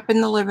prop it up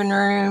in the living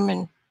room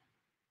and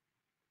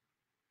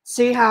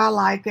see how I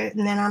like it,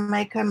 and then I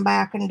may come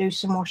back and do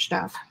some more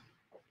stuff.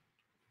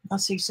 I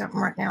see something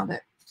right now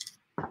that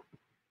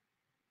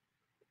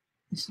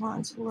this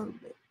line's a little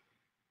bit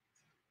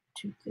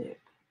too thick.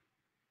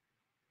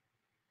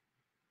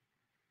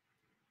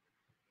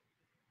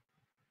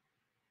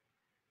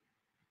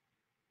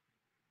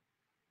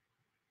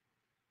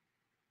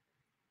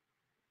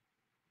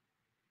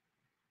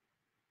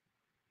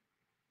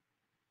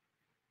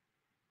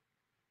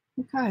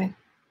 Okay.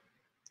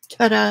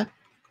 Ta-da.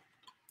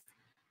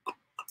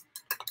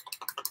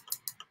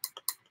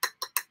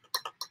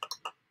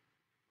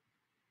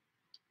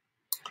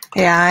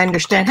 Yeah, I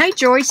understand. Hey,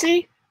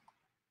 Joycey.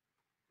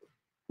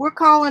 We're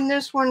calling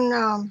this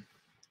one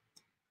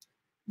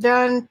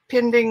done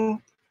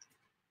pending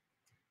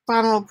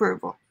final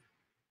approval.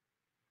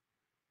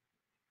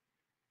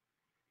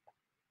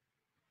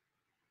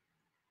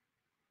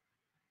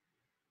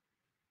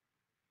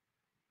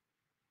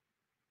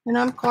 And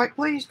I'm quite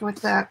pleased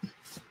with that.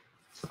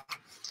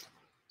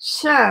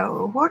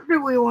 So, what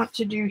do we want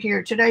to do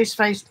here? Today's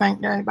face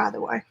paint day, by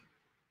the way.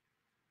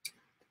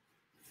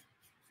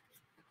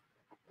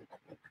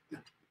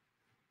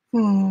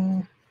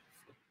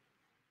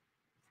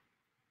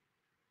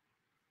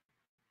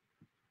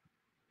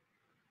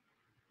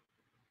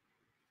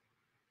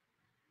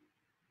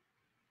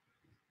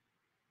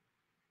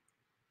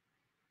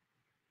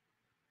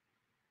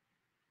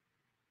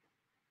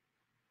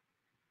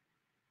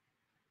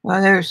 Well,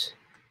 there's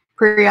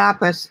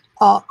Priapus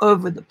all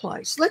over the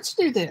place. Let's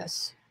do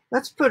this.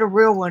 Let's put a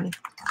real one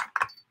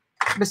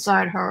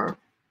beside her.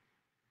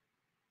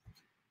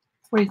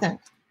 What do you think?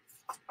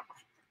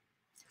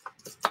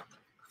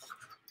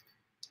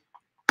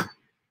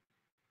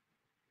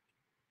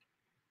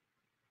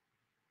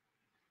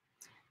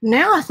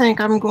 Now I think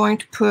I'm going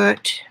to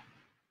put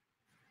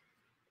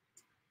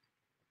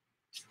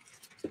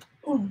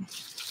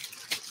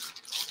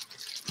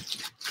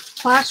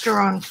plaster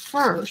on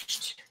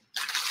first,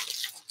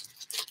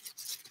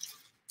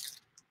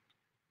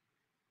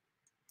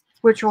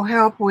 which will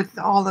help with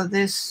all of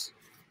this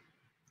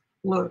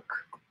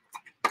look.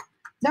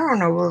 There are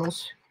no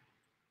rules.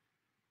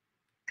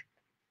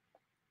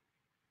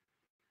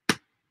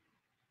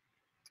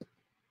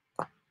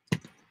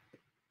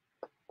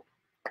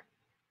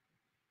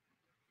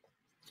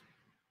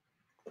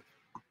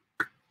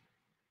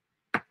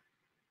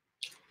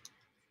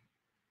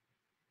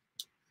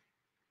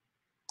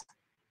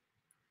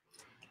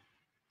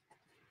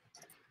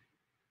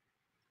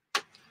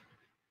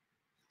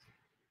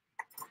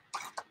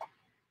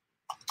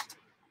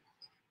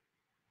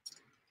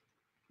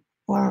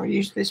 Well, I'll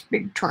use this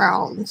big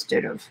trowel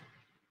instead of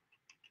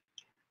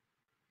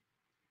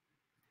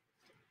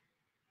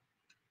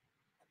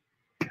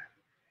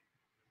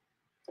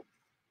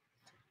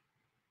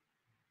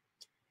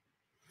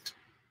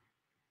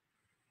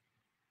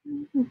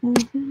a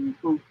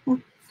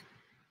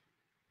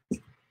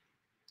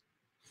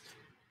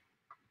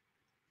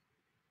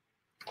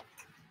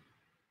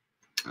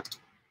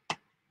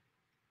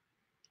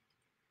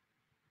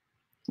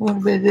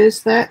little bit of this,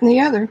 that, and the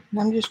other.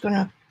 I'm just going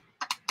to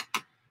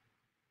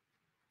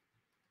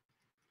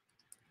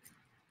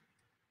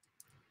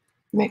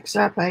mix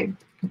up a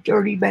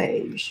dirty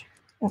beige.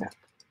 Okay.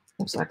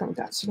 Looks like I've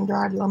got some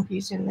dried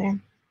lumpies in there.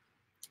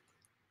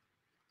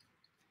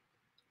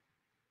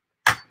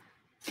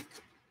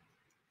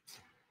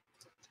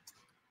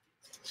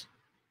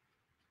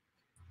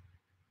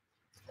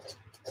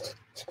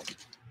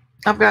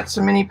 I've got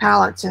so many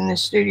palettes in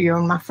this studio,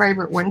 and my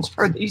favorite ones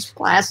are these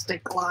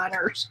plastic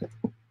liners.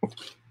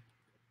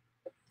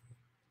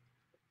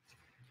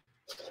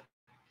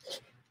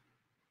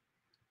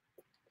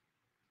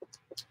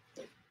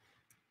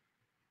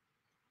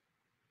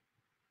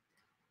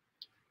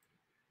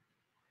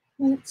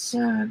 Let's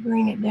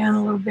bring it down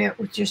a little bit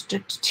with just a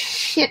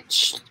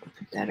titch.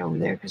 Put that over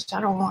there because I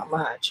don't want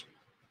much.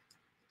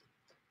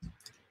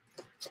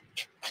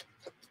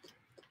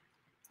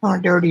 I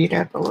want to dirty it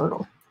up a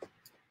little.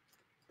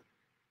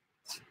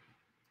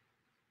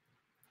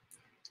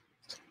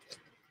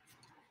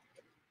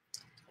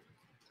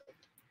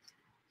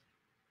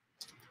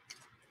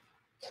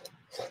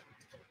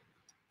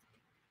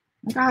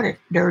 I got it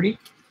dirty.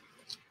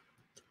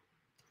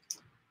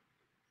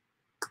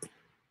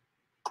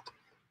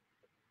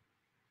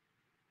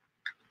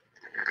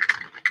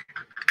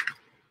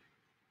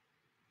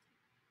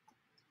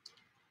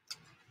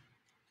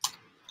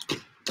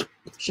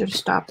 Should have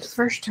stopped the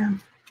first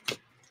time.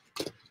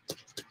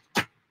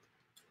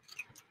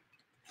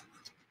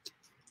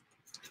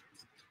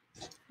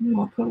 I'm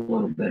going to put a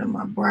little bit of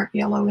my bright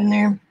yellow in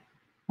there.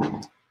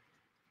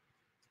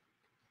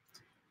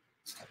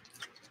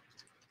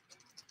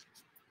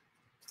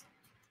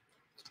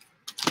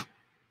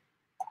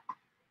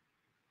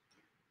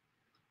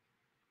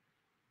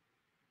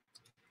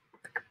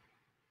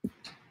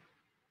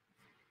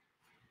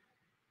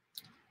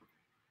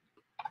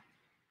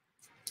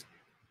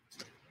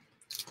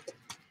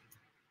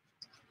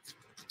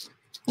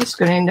 It's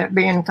going to end up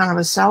being kind of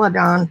a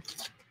celadon.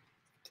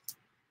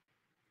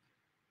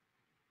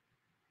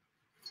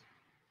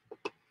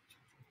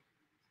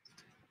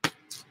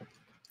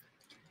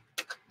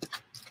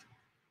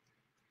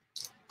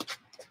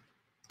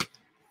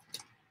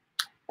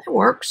 That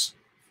works.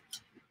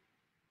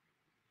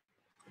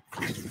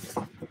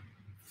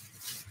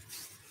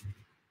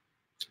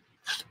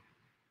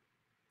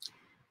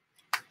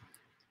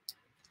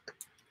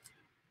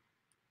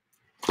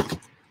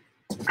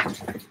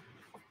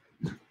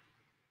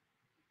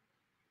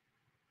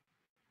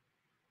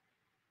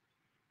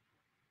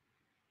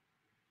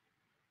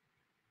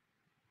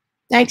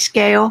 Thanks,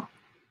 Gail.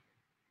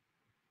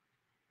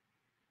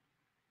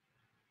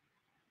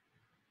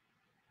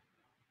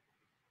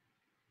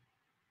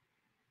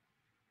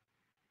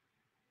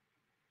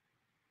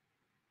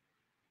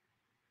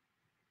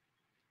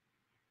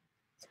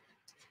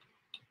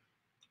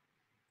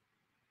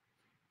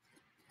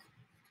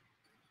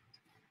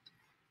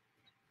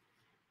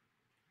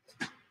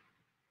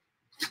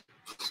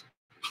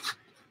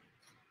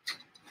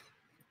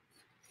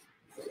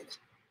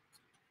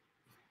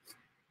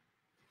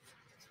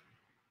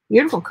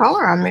 Beautiful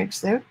color I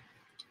mixed there.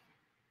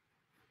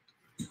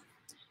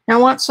 Now I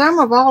want some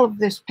of all of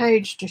this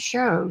page to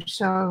show.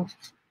 So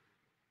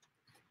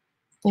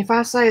if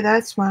I say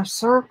that's my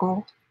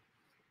circle,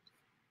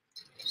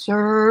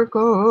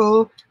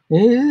 circle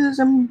is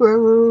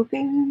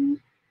unbroken.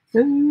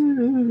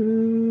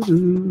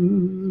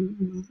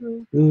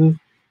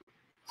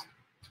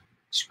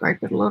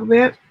 Scrape it a little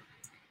bit.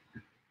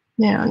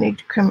 Now I need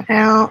to come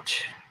out,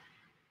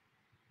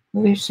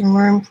 leave some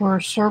room for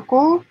a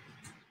circle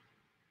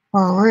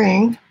or a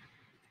ring.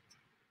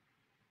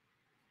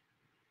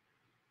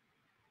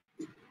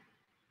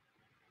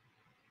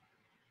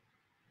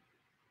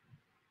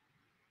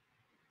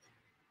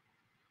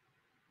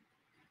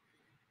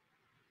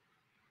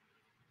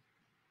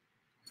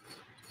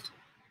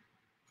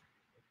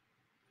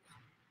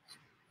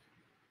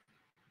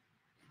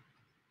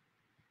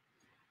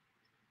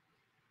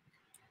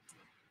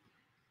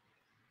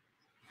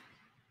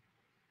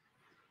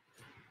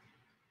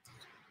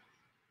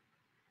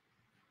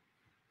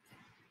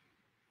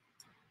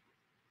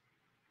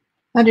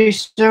 I do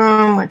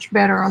so much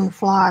better on the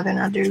fly than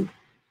I do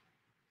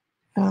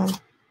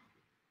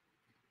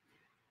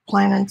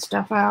planning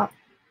stuff out.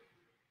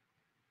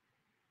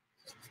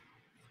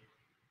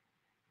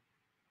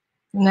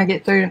 And I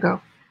get through and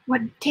go,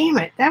 well, damn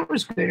it, that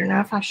was good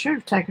enough. I should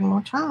have taken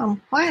more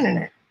time planning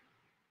it.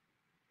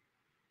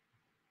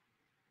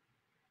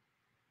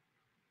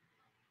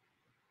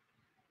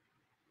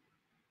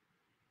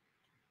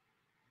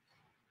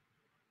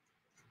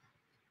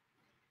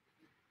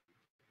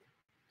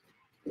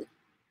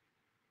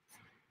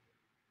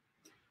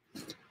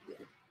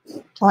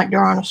 I like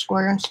drawing a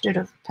square instead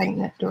of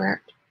painting it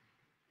direct.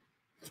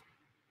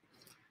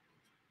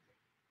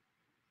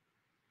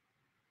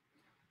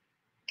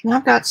 And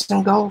I've got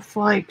some gold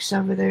flakes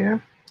over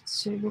there. Let's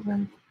see, we're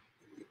going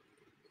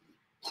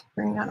to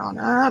bring that on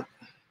up.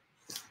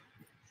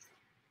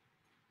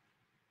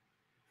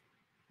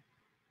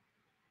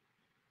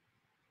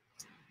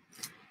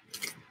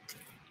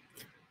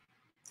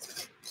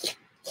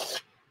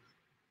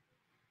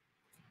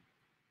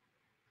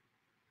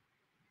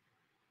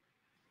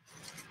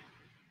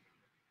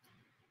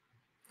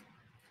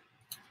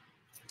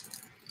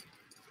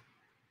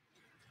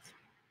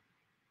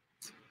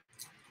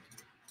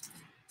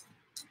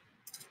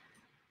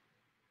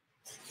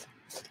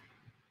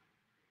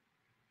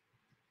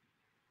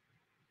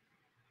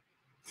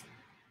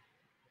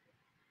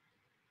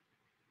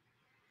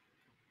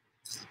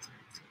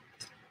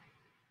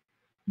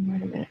 Wait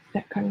a minute,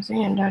 that comes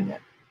in, doesn't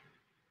it?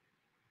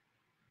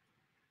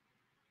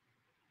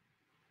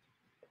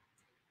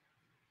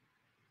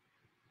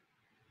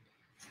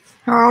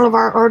 Are all of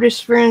our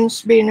artist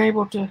friends being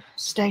able to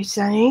stay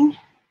sane?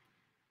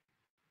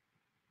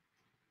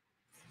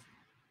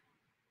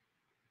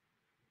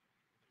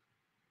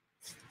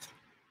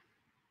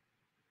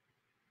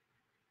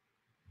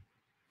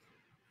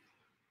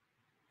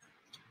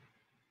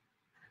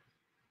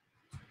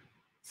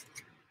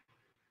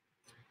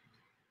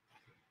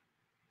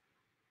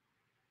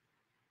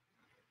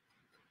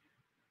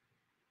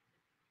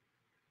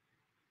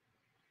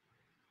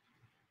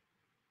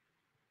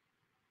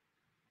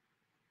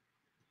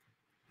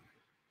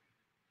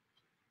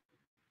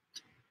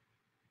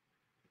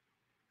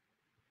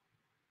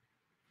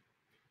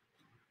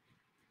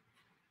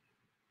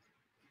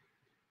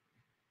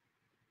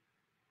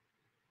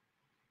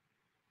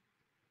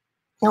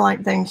 I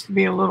like things to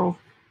be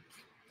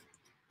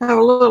have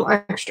a little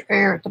extra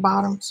air at the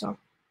bottom. So,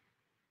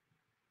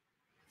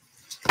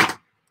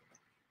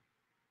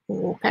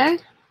 okay.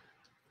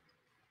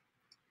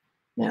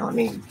 Now let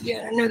me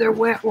get another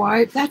wet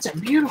wipe. That's a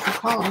beautiful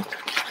color.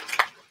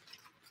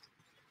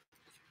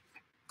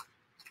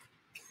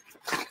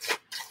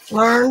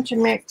 Learn to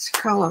mix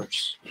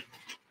colors.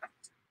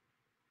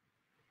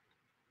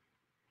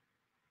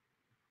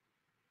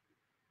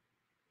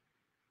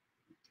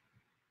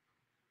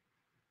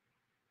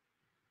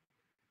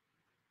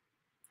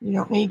 You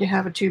don't need to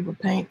have a tube of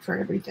paint for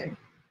everything.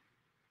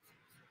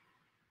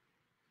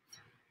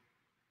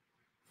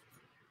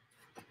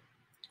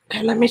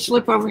 Okay, let me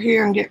slip over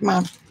here and get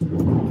my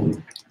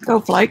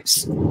Go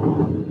Flakes.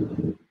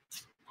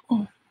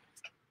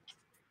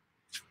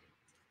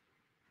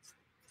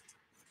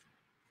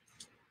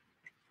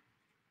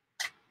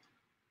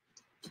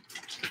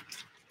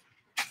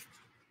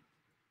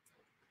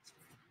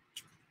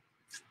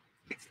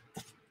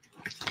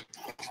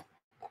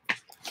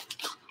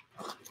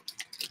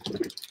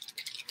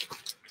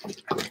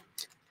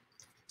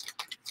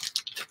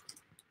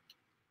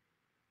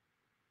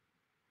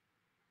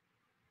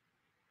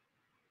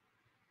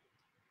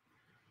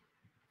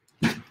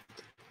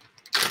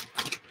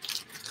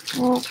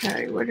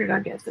 Okay, where did I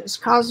get this?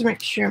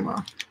 Cosmic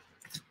Shimmer.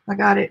 I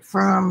got it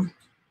from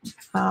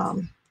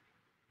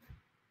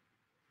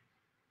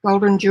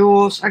Golden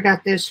Jewels. I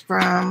got this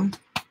from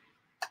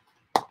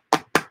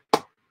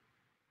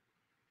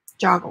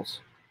Joggles.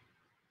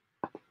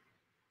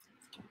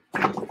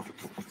 Put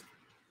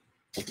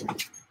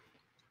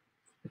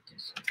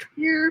this over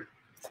here.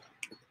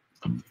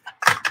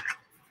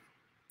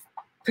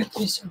 Put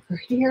this over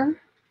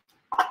here.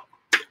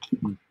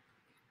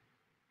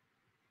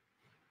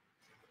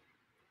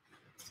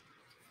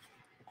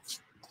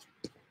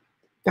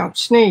 Don't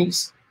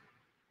sneeze.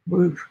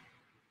 Woo.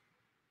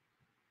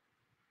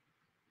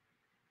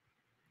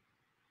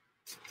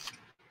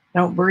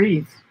 Don't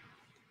breathe.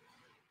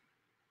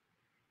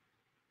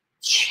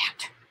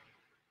 Shit.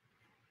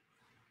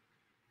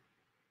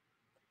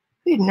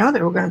 I didn't know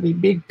there were going to be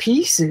big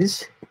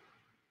pieces.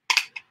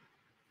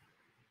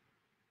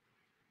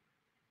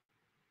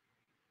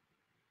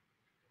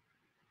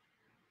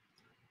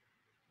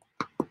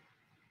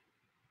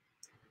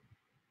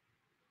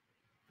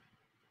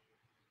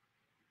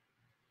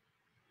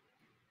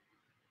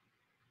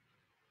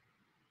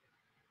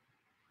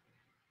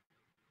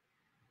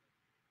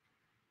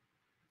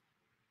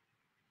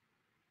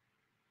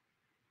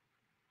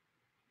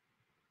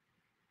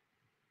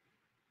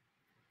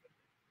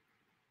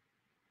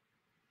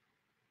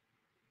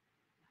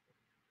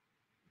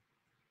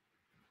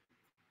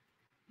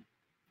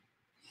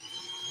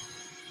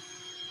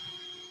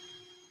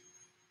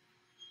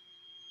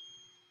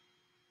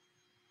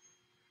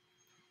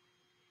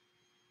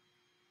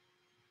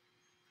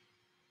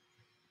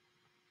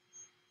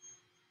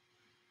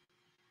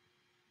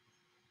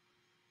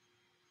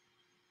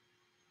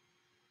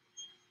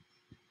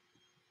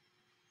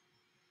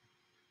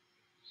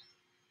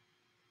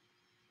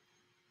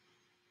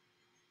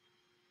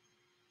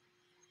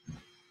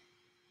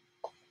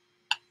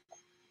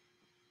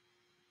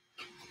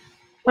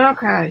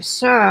 Okay,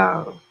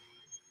 so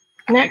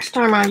next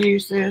time I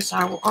use this,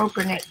 I will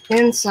open it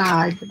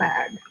inside the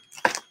bag.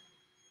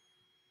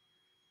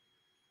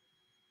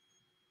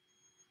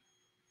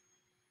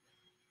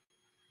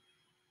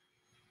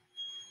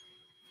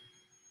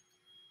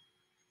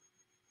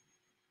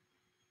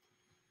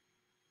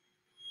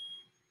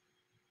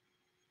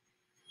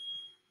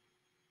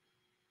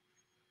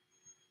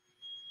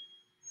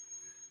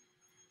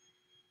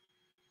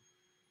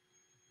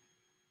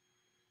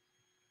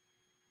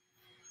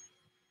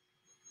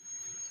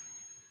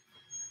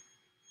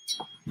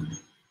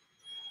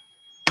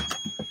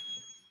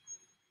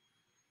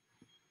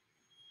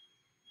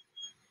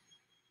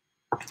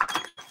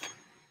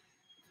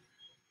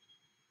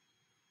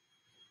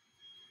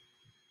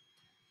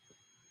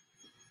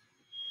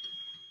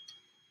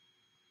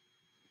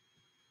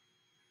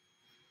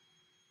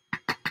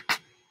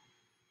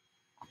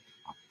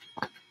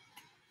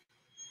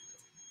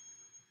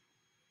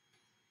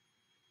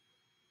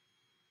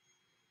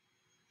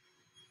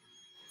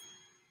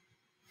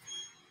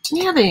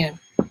 Yeah, then.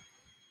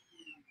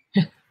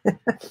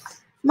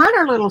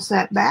 Minor little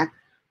setback.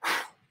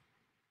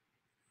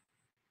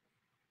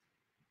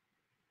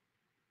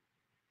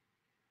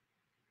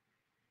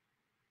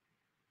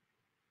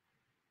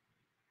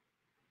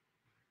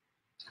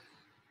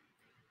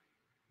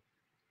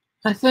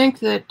 I think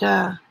that,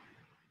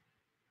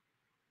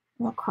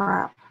 oh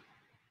crap.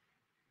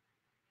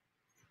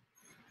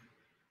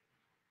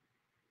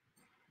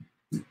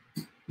 I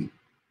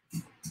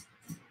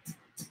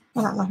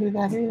don't know who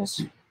that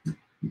is.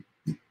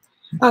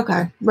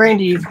 Okay,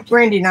 Brandy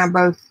and I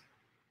both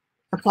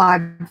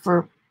applied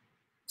for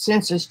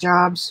census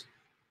jobs,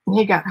 and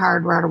he got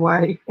hired right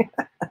away.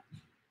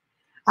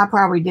 I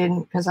probably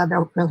didn't because I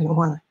don't really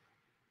want to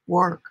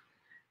work,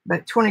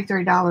 but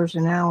 $23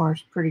 an hour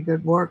is pretty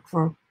good work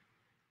for a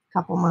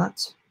couple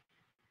months.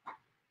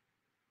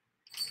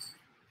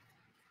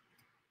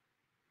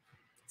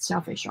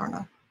 Selfish, aren't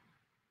I?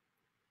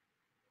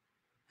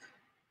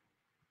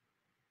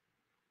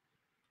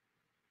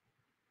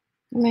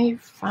 Let me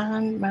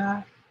find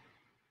my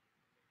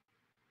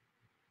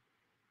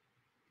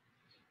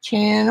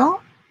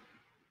channel.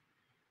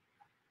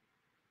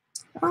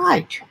 All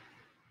right.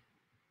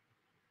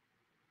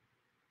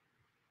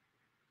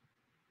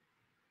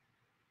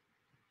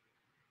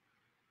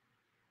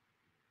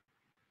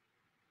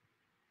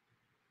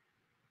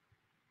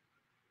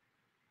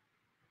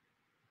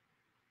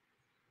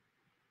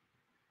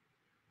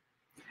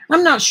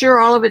 I'm not sure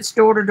all of it's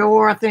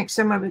door-to-door. I think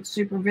some of it's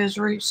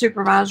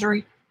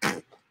supervisory.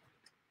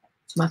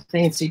 It's my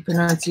fancy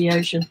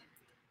pronunciation.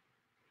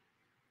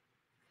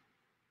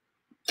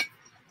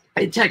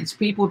 It takes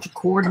people to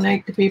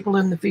coordinate the people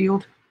in the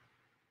field.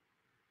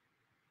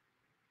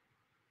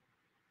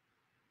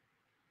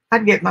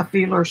 I'd get my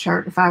feelers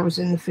hurt if I was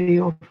in the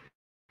field.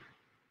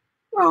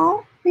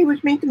 Oh, he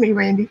was mean to me,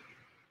 Randy.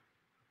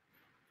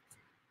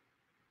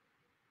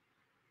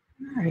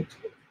 All right.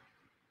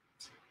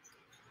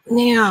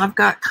 Now I've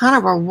got kind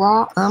of a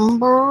raw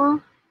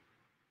umber.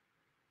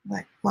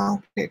 Like,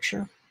 wrong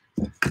picture.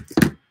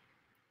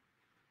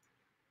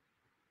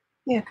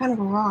 Yeah, kind of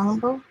a raw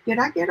umber. Did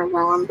I get a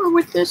raw umber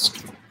with this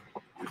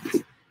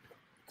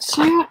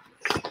set?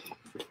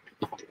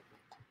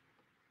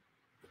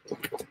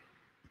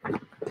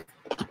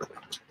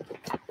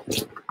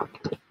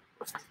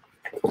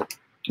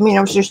 I mean,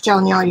 I was just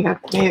telling y'all you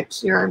have to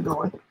mix. Here I'm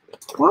going.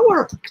 What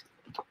work?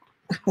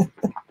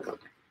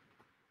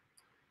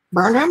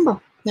 Burnt umber.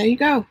 There you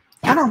go.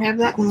 I don't have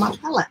that in my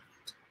palette.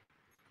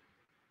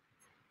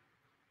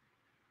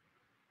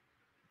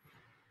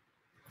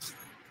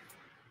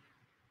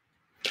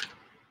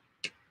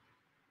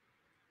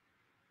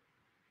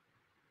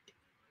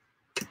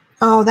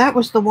 Oh, that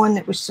was the one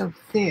that was so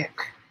thick.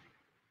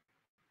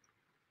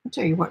 I'll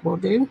tell you what we'll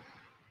do.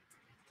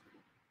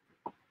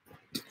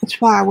 That's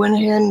why I went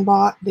ahead and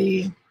bought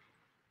the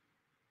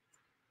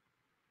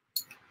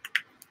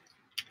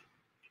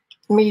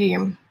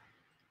medium.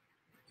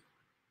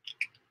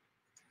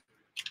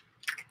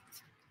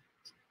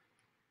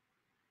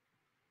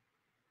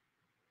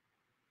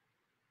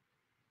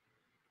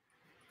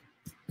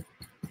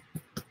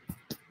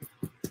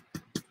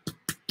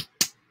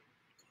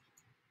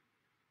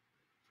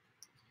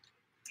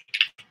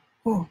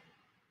 Oh.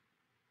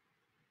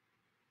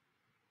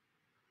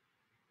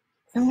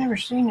 I've never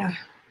seen a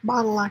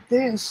bottle like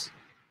this.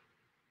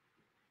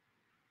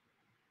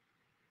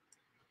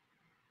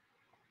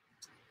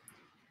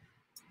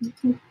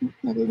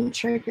 I didn't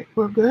shake it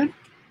real good.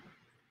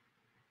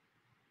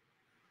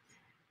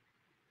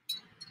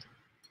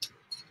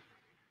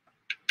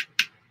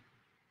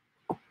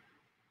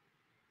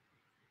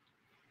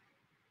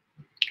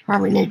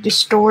 Probably need to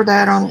store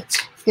that on its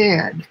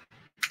head.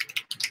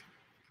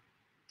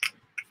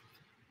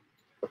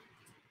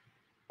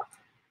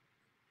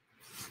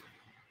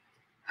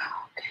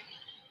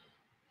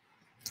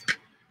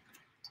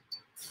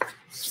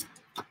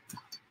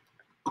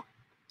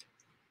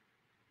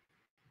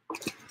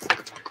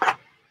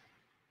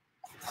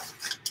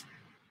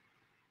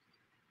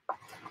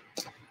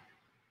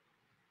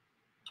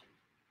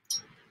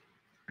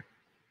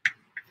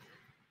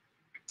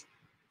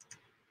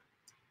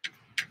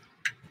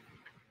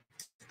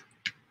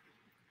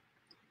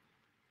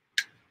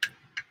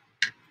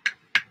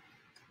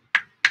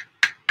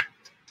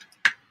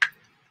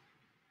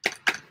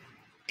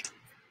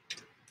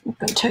 It's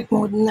going to take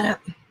more than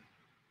that.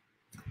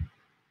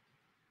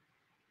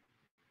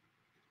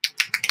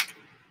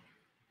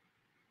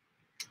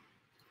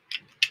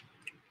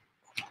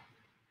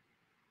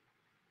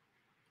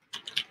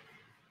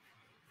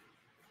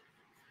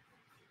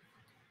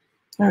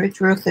 Oh,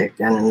 it's real thick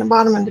down in the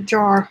bottom of the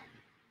jar.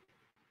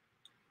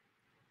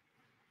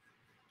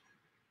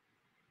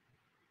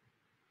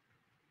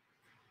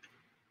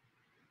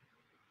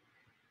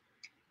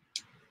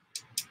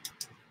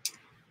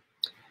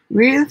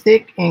 Real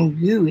thick and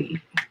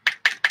gooey.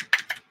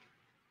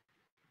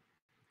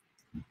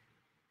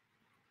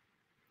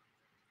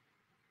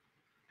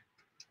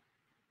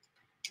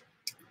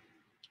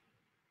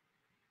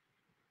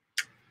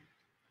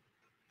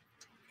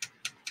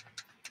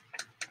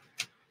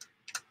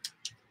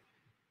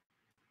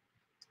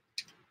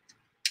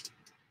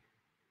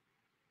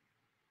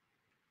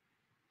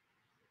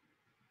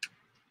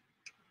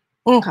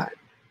 Okay,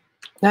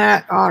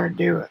 that ought to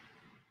do it.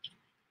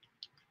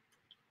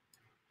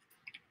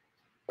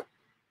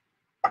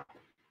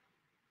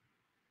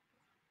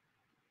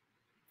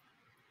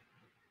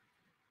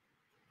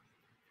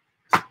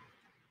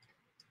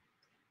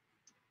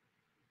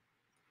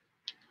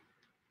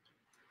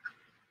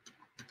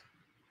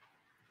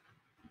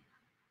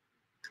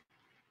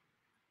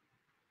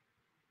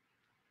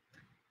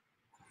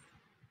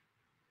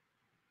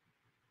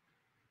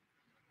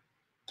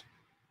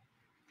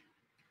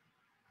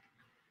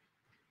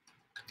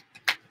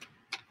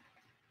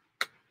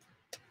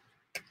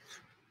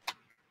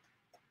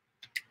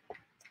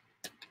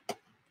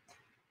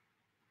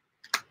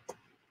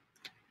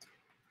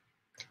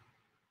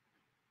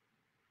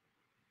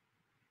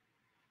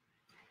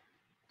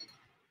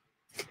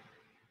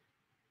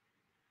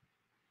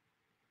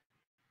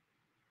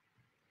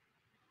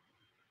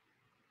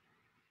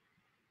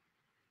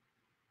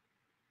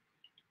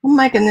 I'm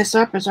making this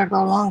up as I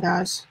go along,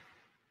 guys.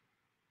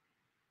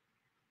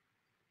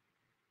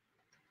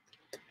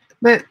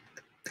 But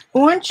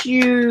once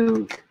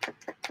you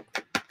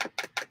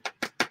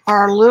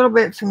are a little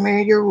bit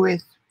familiar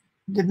with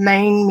the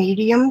main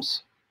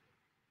mediums,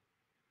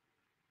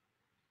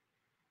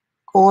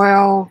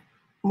 oil,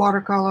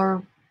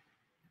 watercolor,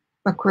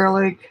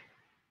 acrylic,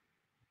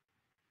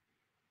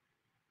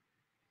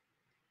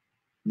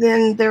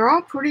 then they're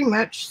all pretty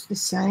much the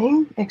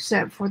same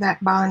except for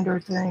that binder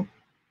thing.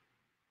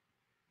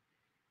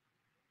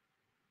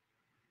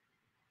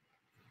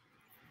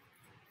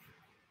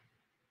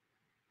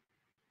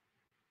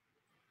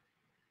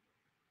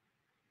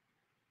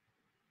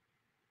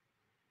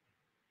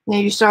 Now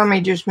you saw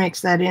me just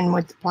mix that in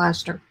with the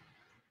plaster.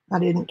 I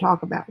didn't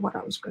talk about what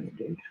I was going to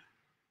do.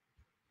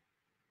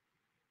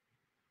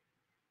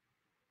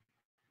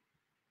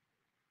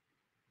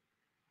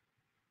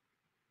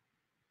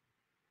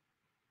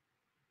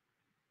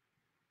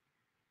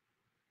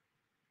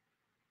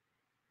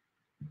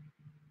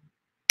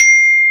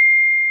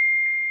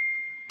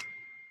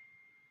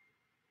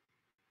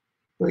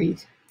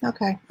 Breathe.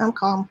 Okay, I'm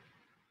calm.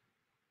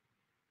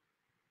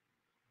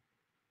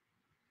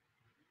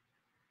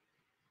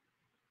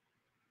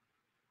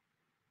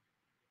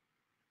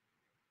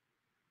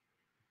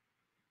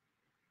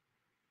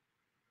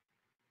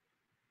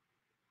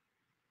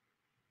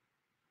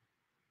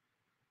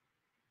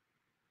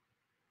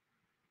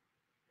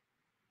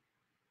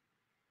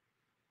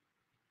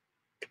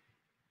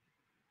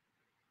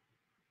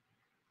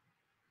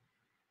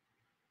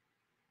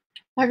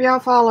 Have y'all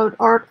followed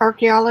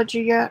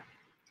Archaeology yet?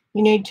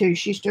 You need to.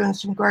 She's doing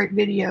some great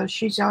videos.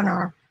 She's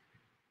on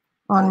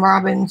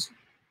Robyn's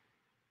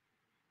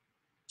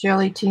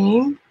Jelly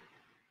team.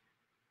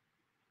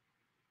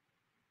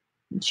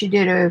 She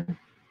did a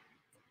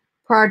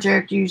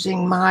project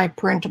using my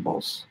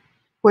printables,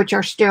 which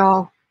are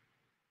still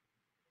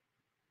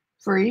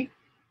free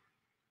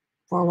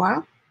for a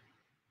while.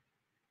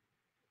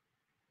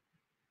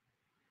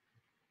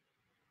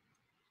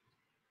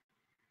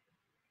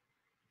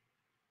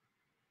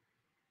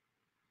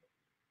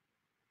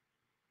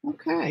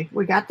 Okay,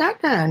 we got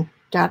that done.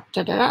 Da,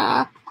 da, da,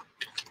 da.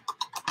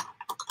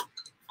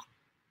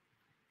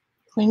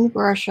 Clean the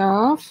brush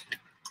off.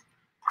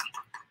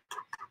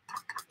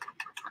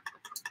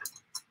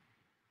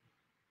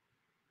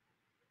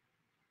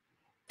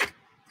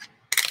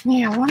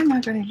 Yeah, what am I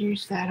going to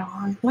use that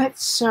on?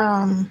 Let's,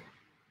 let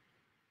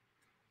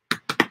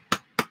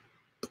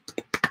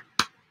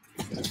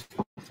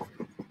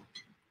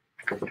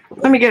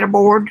me get a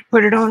board to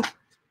put it on.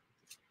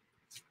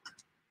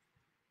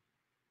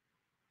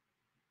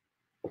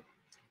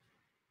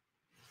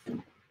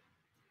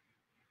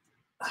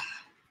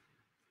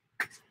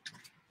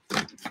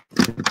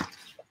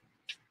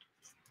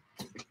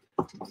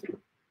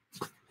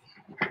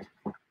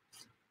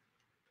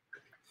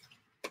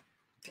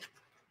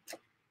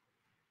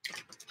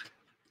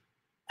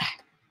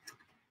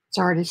 It's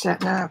already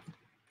setting up.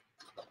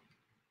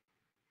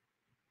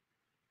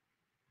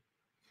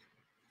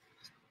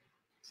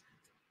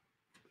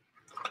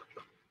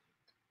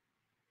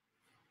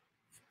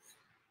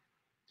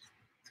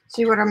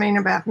 See what I mean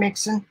about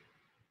mixing?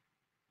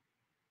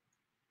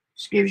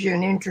 Just gives you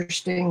an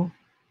interesting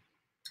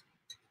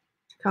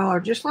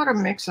color. Just let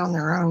them mix on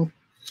their own.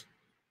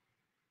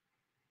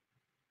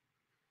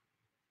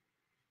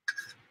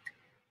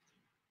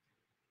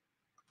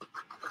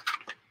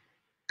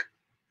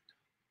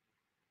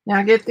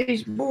 Now get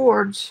these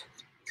boards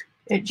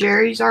at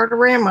Jerry's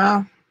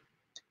Artorama.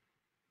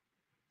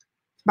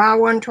 Buy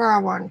one, try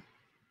one.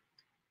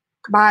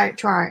 Buy it,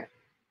 try it.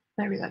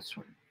 Maybe that's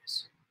what it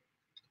is.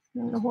 I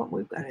don't know what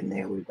we've got in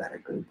there. We've got a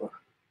goober.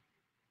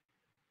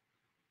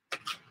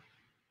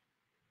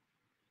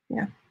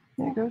 Yeah,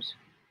 there it goes.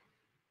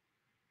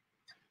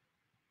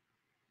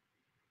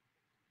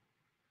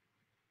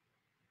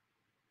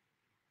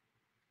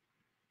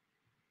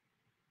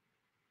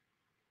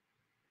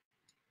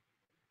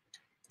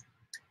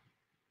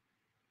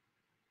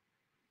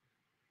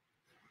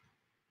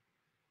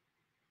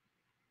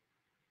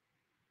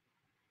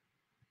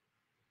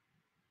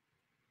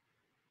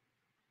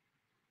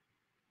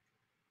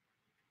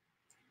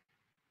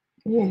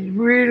 It's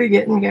really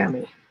getting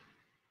gummy.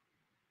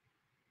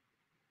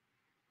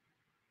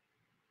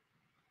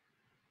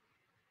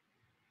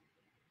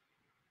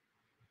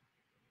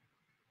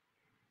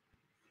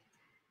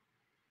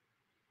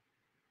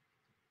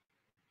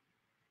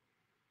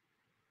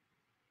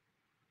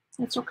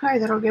 It's okay.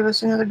 That'll give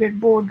us another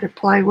good board to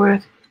play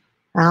with.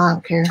 I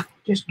don't care.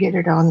 Just get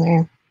it on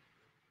there.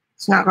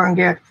 It's not going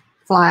to get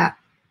flat.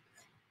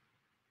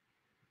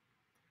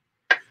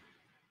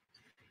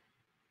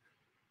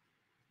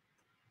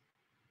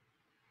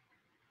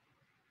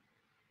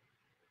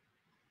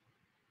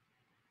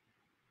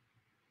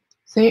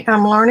 See,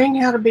 I'm learning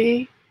how to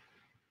be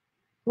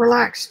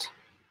relaxed.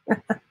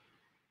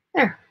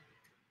 There.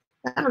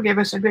 That'll give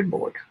us a good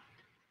board.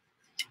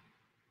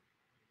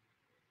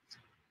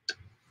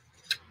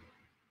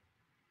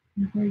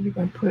 Where are you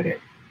going to put it?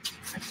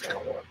 That's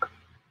going to work.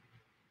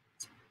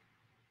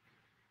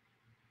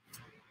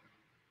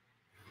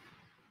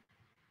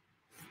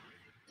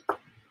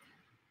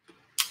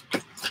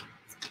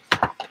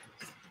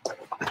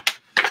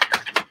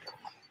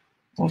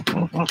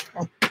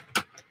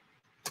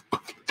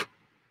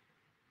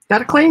 Got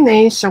to clean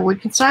these so we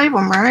can save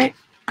them, right?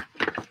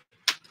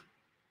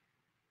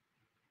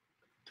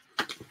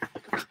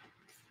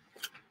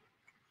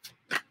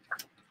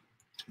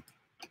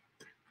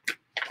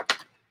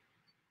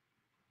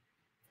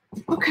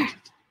 Okay.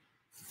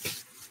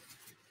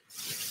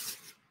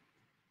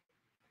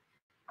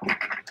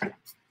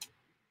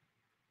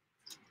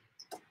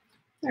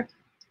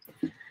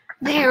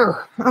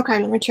 There. Okay,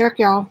 let me check,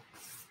 y'all.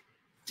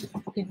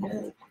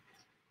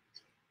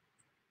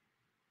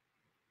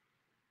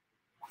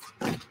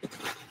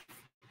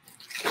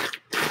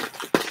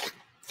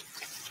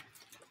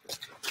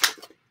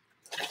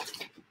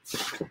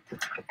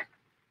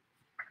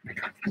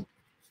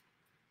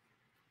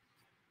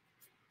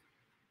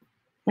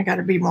 I got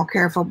to be more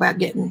careful about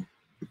getting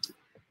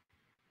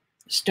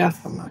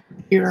stuff on my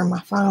computer and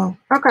my phone.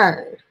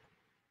 Okay.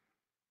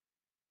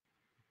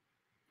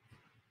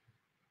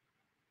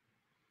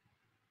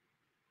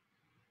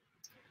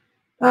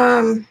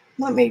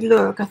 Let me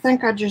look. I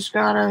think I just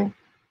got a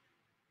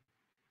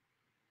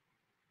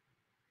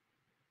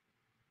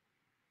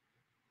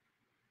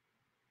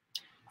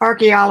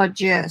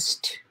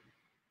archaeologist.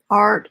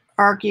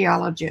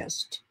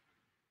 Archaeologist.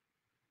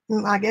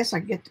 I guess I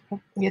get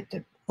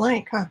the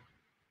link, huh?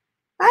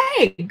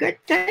 Hey, good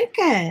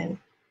thinking.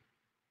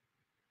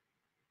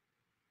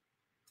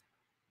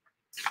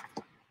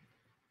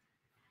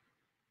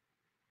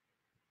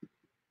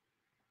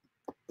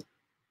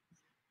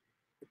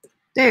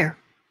 There.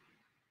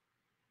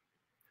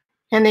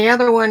 And the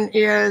other one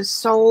is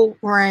Soul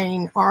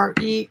Reign,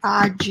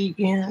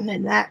 R-E-I-G-N,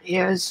 and that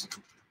is,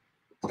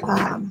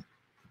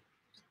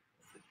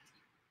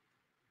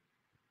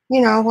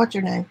 you know, what's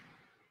your name?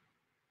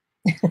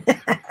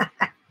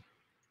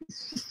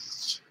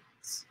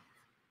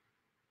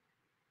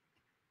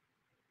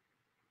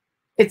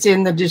 It's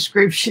in the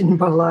description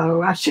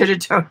below. I should have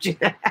told you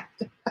that.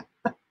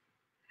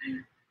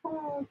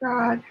 Oh,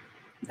 God.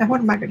 Now,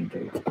 what am I going to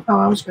do? Oh,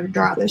 I was going to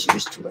draw this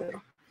just a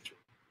little.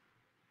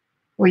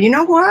 Well, you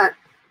know what?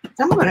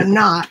 I'm going to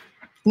not.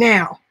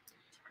 Now,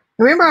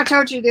 remember I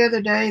told you the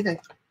other day that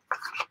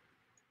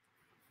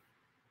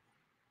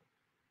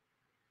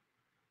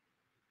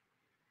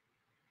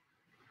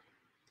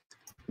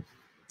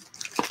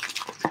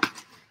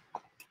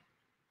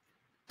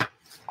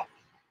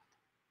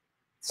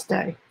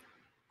stay.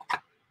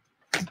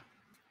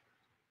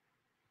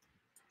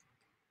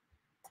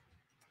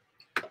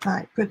 All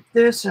right, put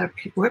this up.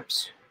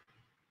 Whoops.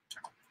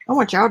 I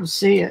want y'all to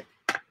see it.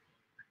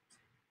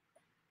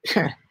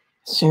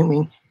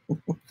 Assuming.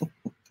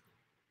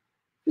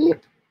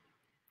 Yep.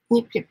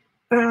 Yep, yep.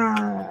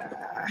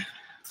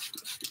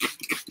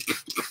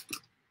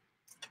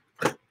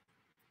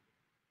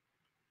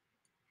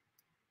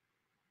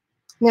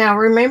 Now,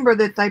 remember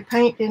that they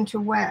paint into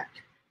wet.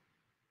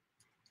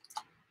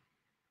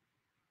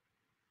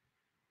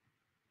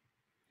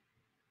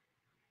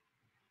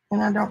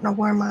 And I don't know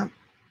where my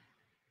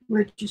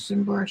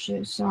Richardson brush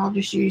is, so I'll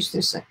just use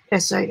this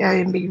SAA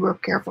and be real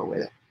careful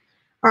with it.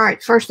 All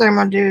right, first thing I'm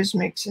going to do is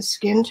mix a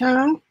skin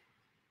tone.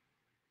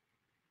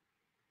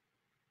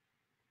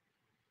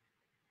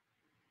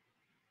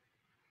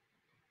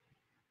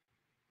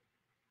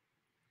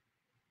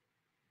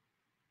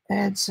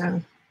 Add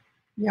some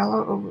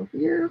yellow over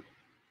here.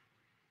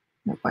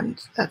 That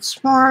one's that's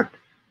smart.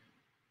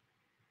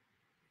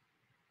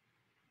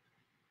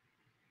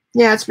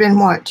 Yeah, it's been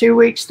what, 2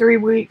 weeks, 3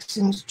 weeks,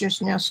 and it's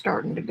just now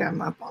starting to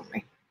gum up on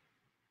me.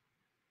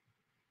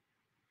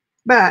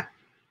 But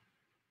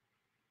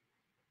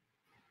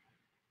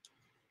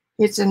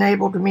it's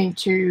enabled me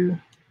to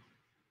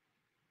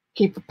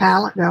keep a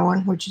palette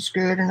going, which is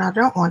good, and I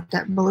don't want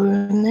that blue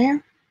in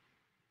there.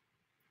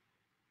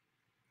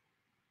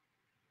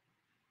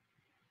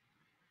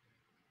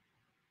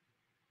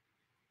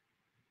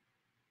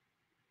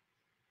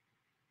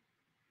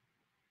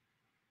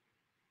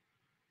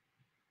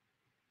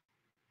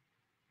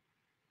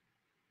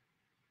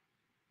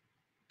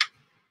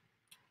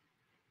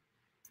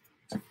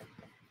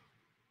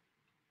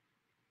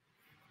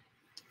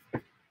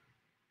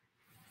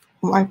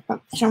 Wipe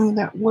up some of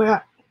that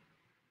wet.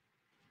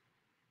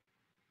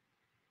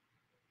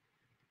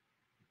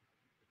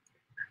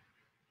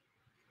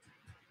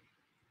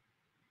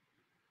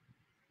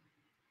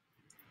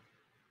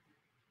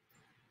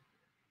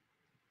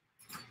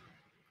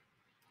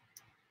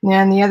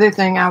 Now, and the other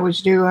thing I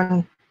was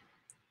doing,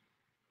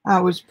 I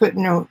was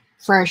putting a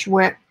fresh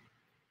wet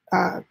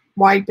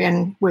wipe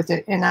in with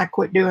it, and I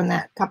quit doing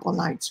that a couple of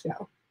nights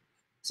ago.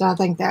 So I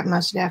think that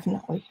must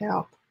definitely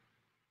help.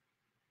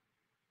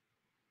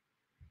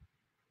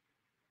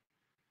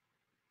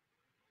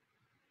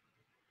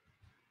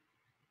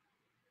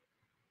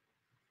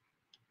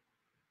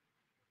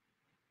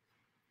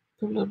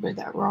 Put a little bit of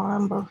that raw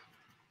umber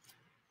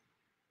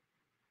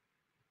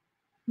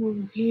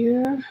over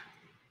here.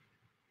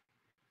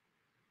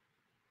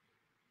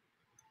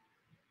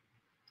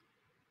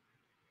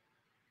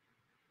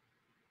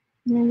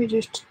 Maybe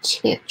just a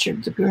titch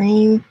of the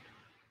green.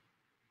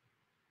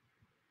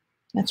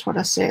 That's what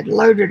I said,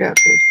 load it up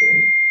with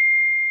green.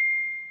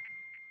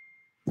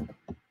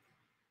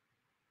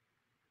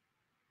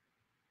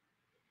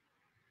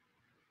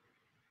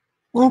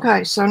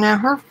 Okay, so now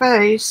her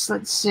face,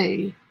 let's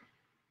see.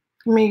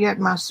 Let me get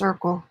my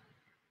circle.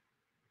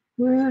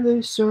 Will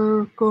the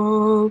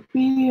circle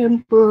be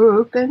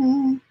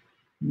unbroken?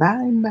 By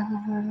and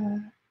by,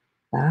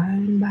 by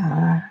and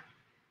by.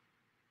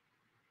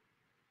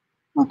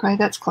 Okay,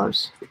 that's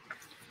close.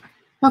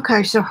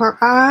 Okay, so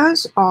her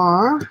eyes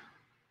are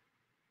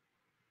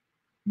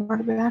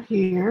right about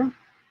here.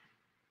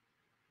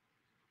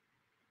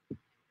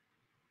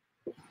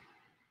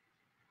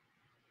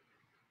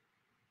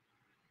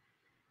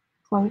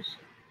 Close.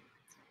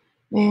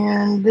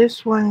 And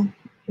this one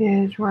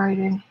is right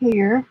in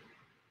here.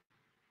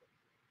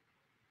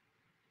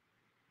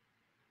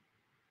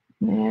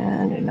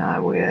 And an eye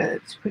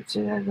width puts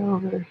it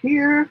over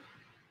here.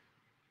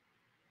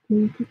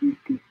 And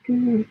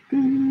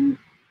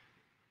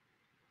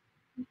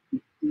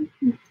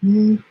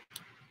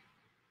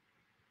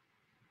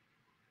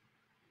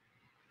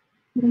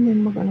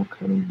then we're going to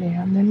come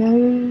down the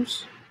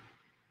nose.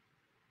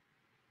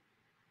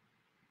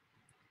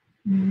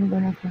 And we're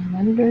going to come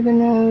under the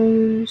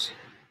nose.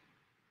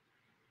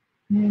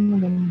 And we're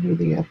going to do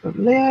the upper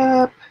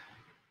lip.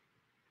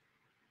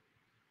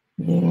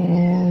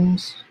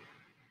 And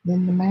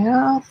then the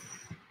mouth.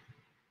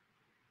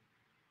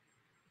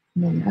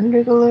 And then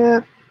under the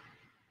lip.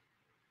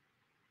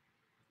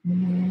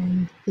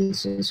 And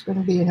this is going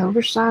to be an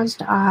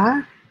oversized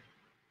eye.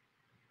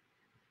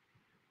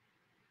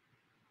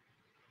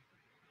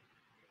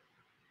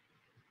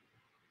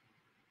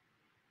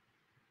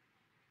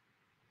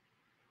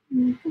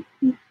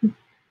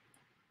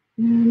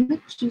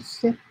 Let's just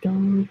set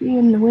over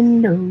in the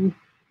window.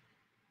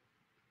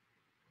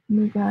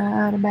 We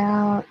got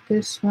about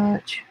this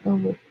much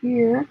over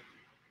here.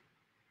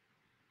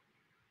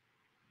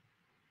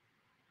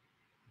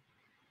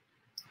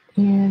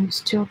 And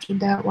it's tilted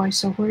that way,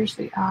 so where's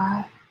the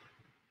eye?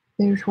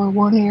 There's where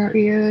one ear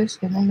is,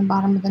 and then the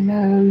bottom of the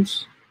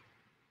nose.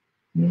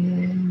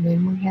 And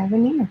then we have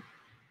an ear.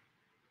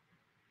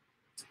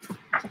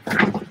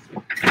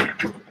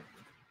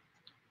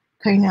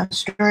 Okay, now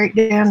straight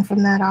down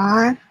from that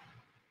eye,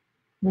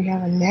 we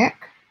have a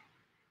neck.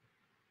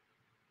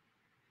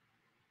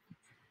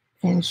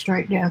 And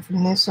straight down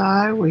from this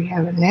eye, we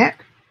have a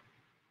neck.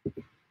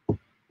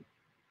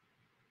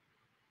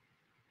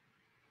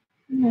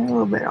 And a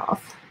little bit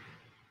off.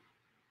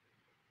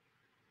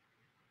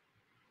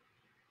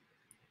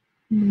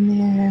 And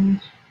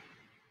then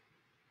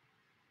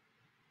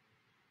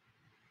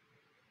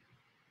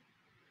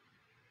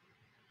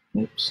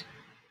oops.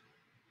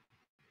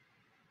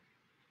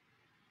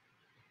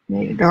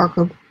 Made it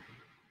darker.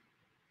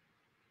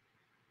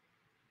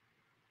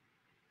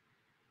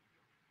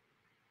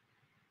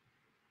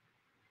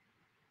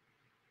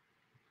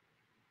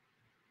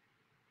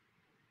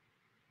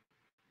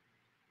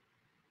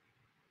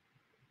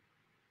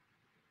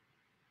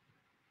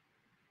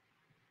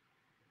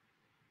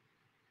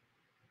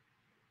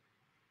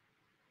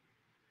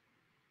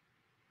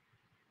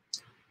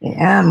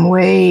 Yeah, I'm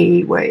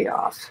way, way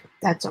off.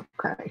 That's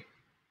okay.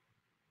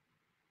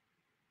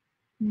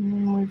 And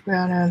then we've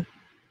got a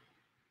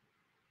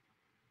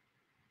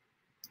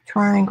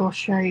triangle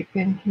shape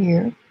in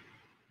here.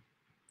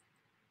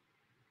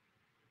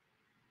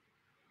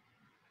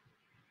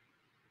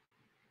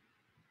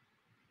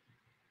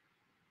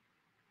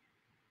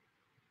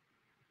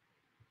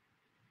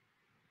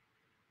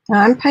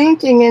 I'm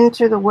painting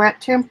into the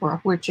wet tempera,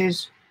 which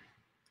is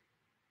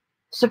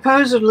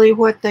supposedly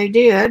what they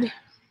did.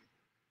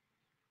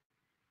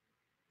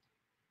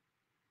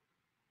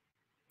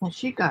 And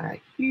she got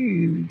a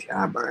huge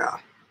eyebrow.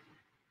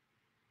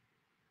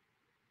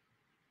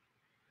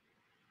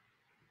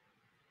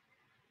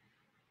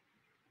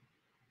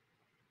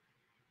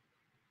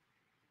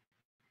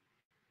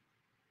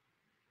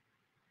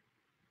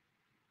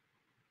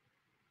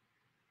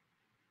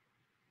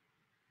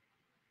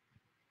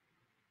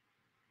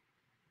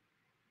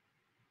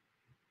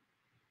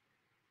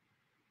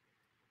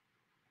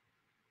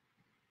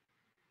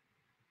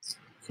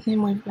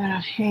 Then we've got a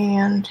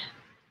hand.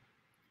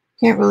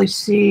 Can't really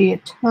see a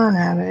ton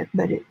of it,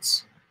 but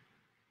it's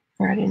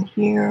right in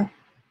here.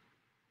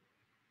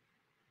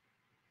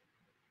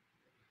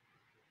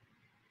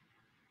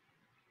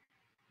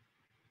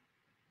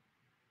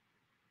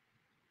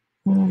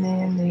 And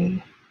then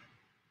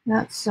the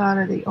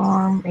outside of the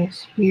arm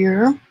is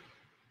here.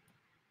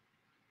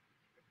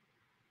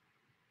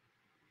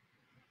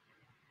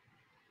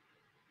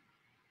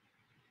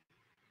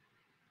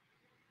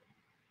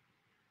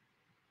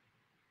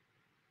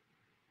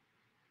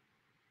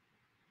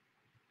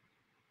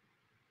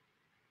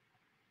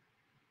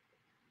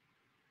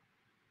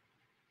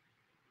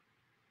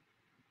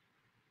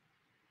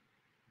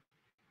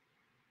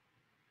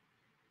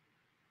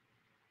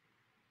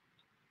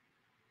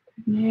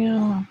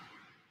 Now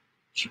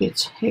she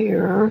gets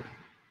hair.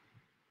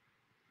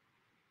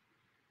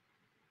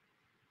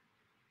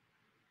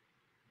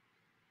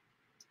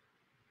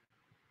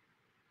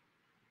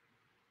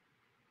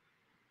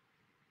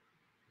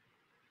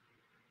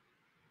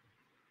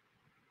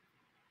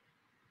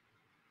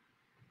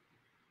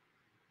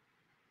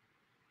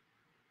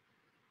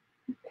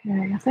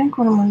 Okay, I think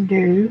what I'm going to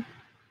do,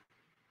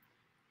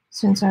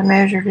 since I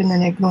measured and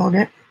then ignored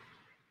it,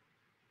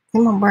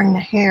 I'm going to bring the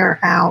hair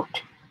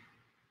out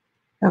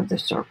of the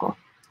circle.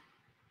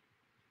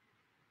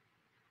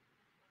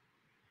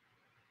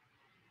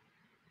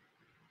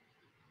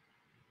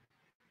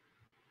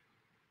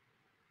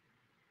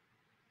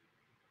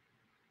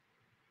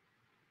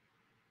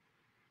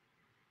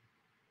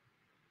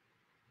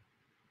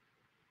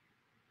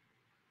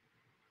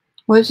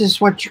 Well, this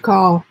is what you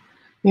call,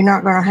 you're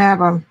not going to have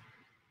them.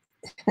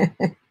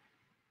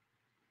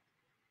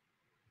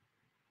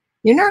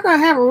 You're not going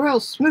to have a real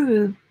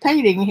smooth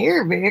painting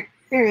here, Vic.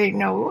 There ain't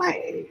no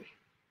way.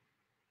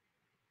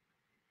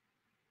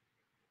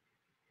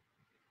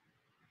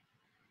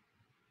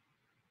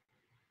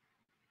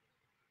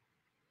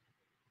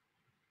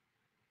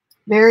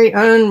 Very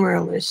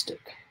unrealistic.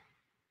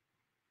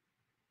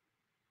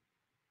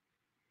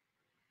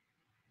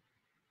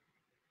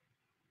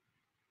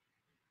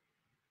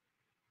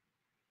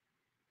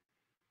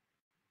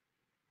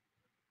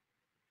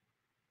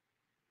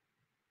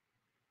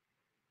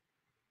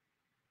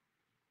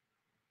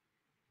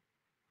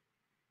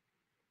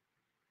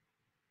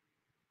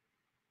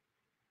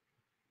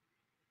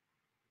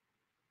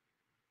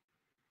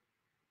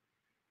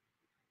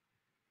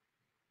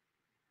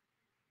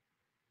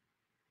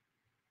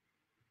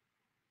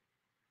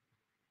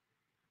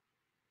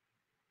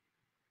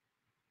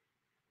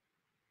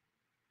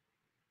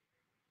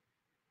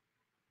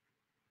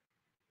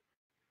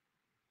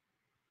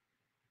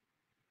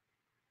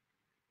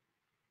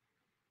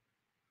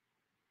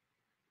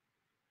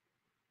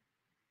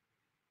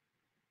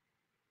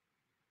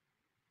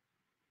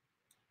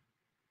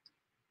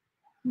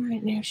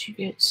 Right now she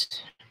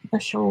gets a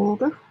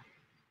shoulder.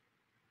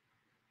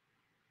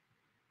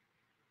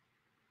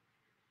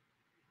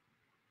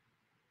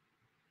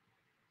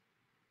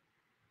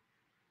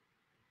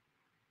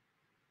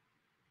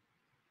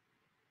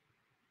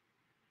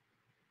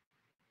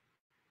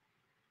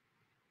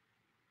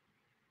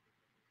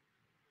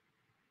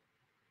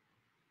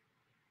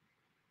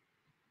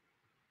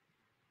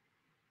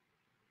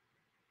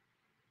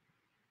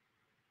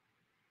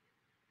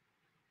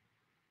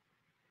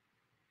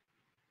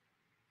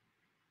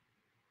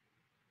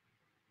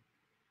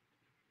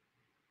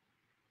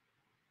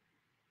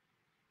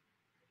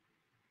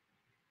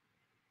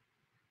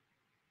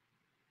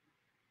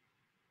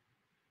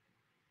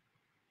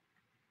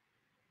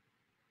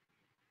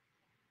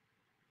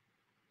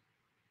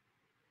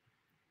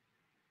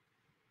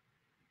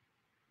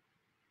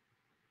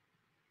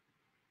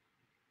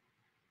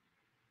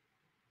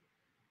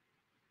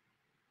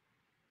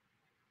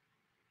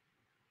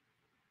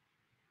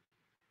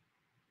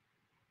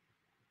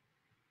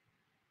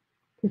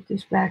 Put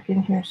this back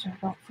in here so I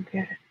don't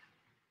forget it.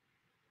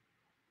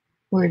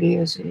 Where it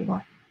is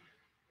anyway.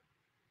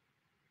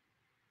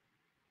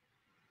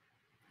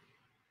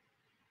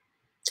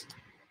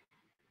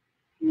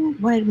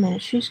 Wait a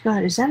minute, she's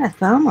got, is that a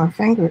thumb or a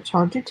finger? It's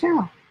hard to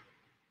tell.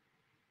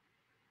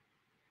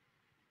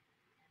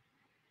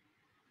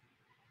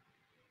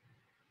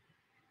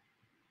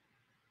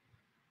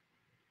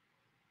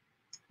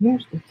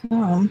 Here's the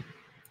thumb.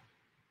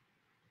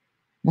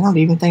 I don't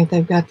even think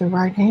they've got the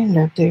right hand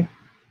up there.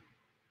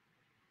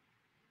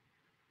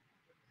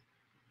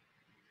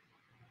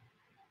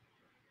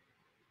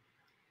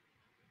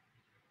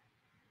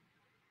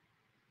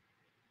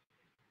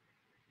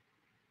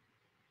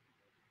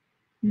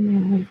 And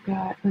then we've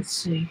got, let's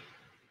see.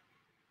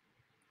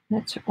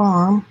 That's her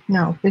arm.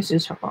 No, this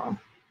is her arm.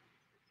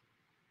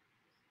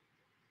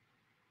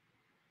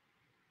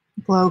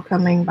 Glow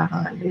coming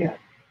behind it.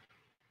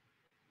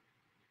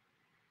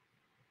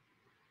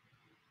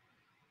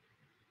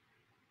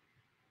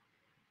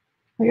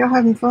 Are y'all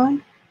having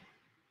fun?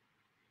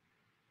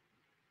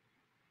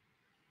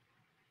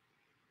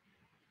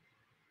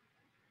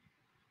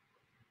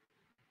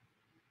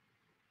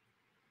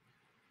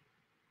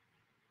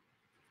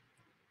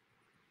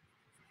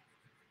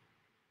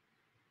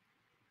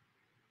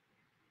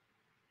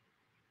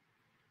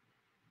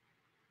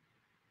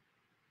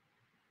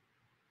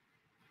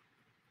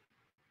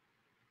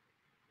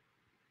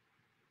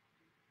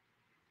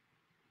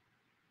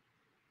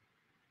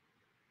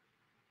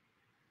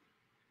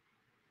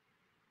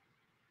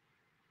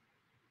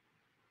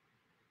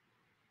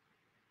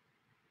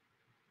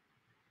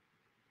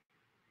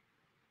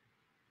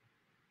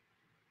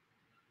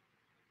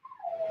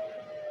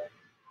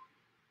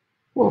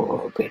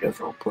 Oh,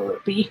 pitiful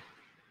puppy.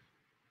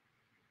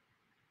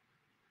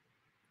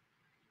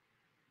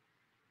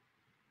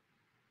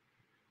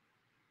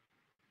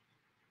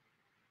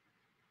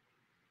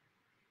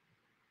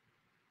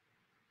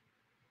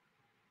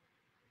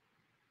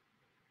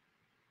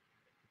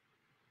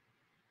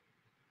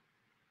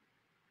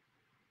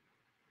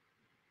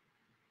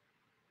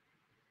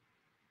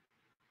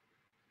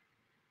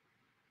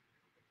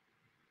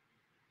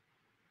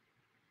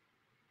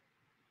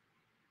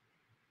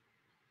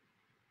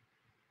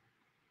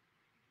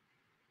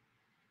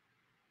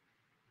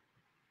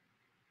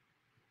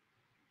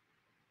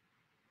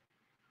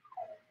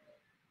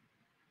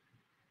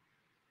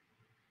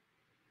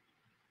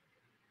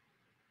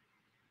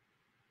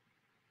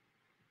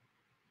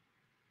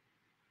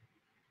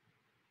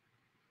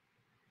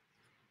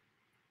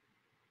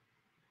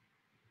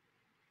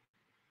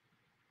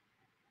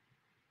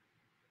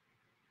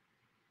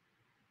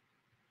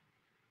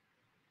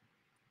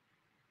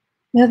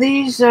 Now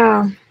these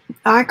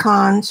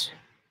icons,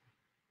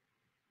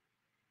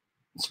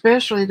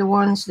 especially the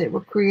ones that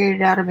were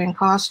created out of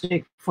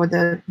encaustic for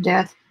the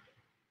death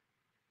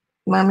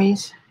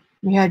mummies,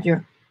 you had your,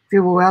 if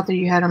you were wealthy,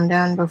 you had them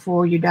done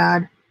before you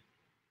died.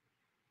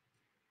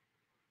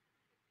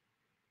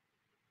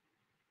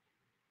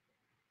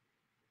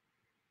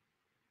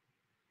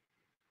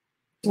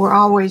 Were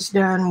always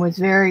done with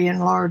very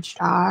enlarged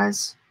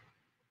eyes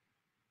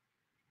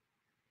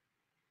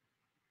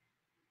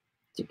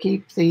to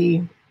keep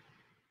the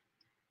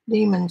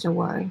demons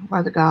away,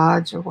 or the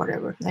gods, or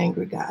whatever,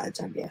 angry gods,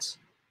 I guess.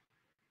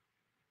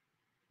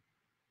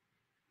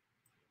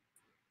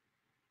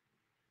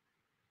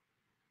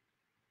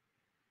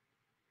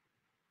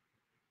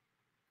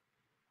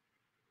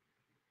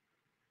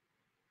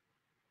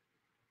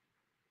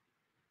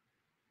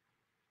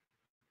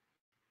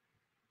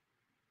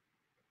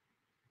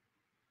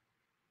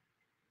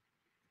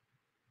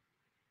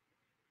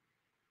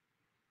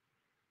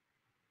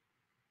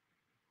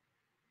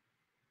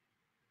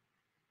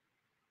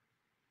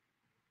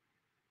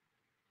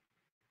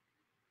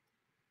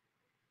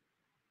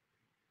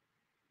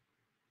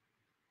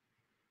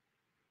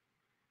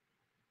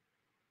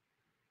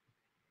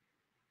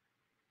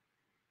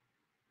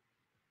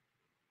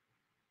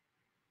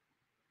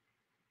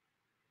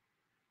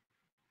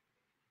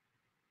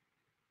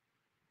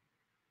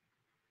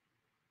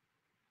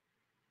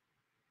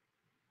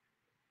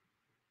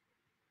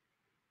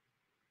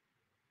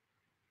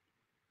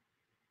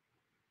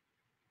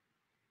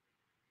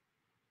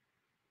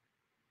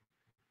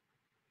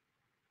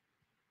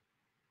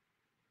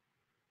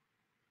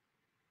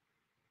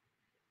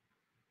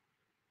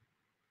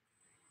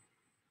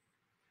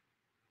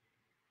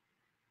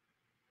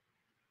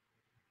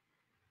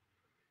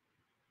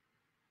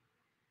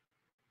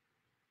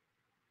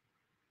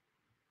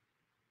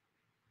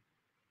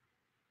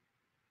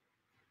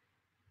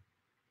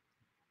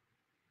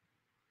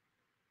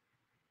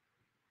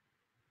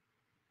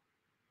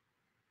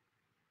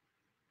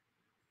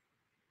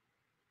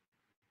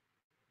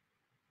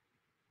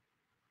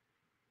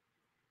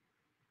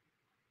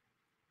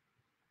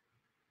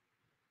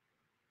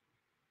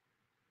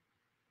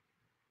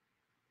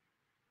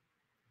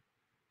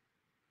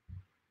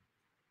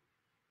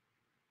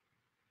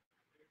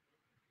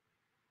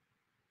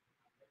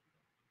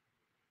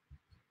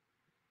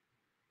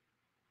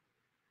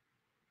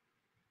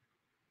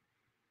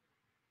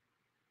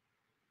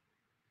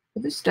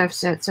 But this stuff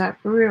sets up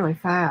really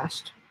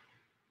fast.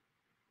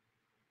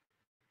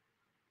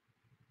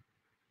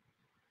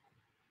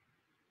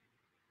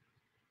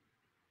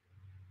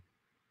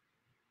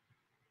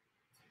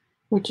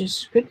 Which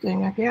is a good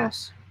thing, I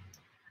guess.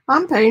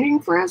 I'm painting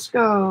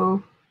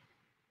fresco.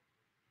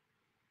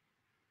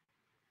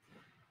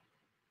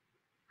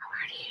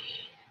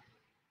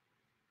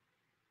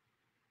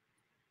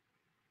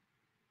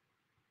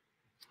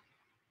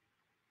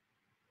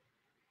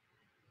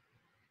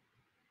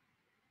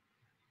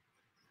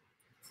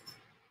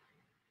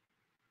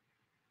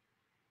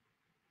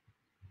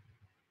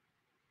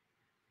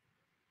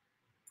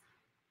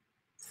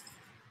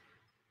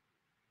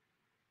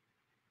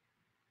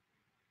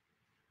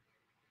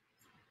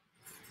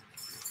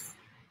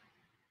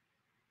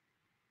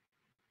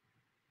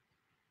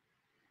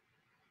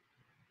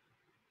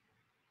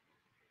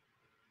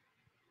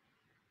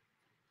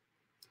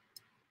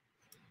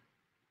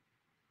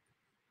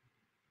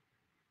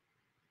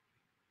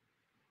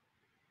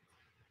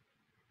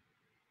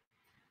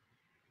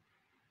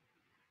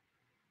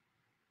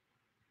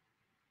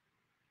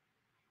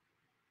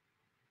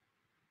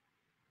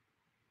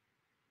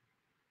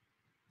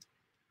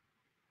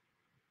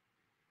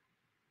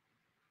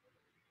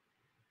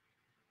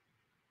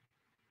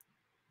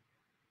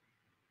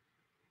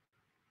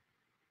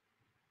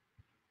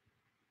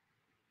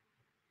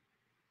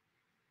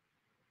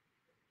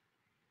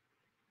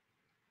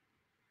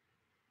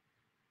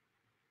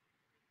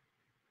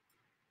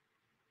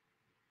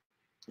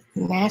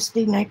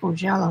 Nasty maple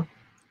jello.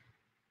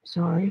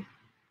 Sorry.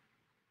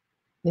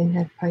 Didn't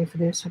have to pay for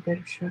this. I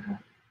better shut up.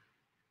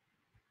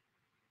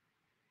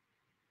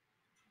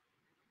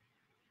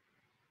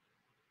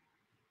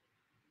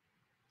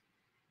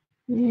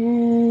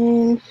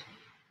 And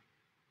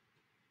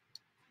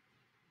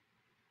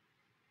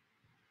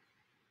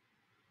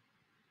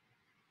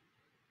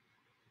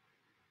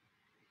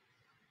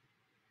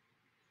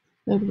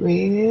the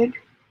red.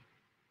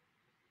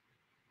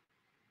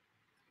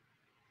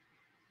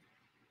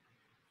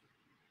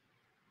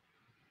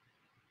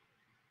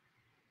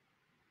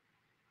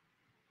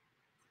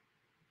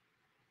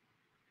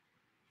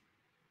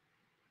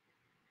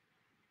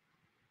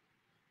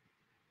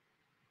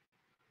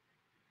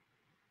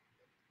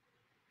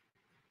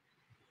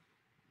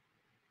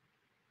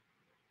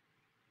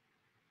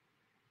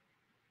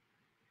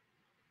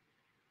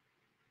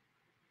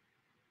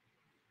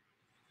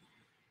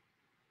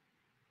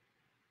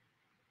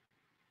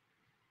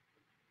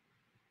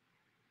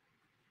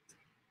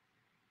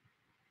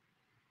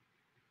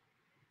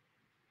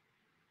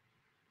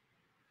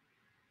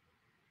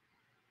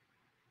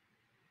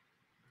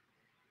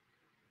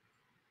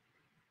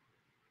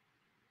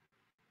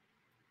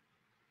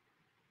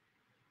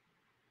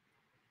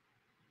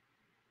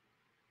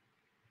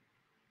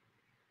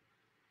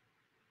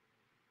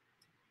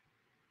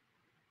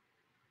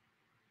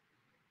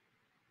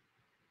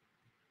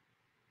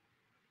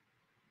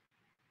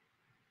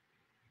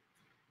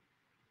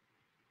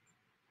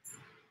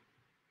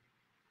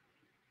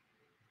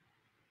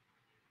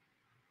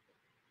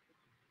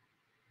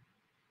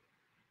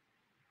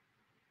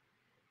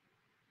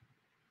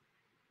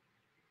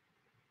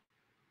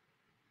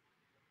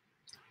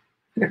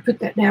 I'm going to put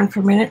that down for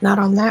a minute, not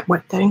on that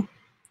wet thing.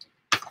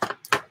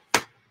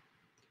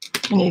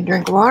 I need to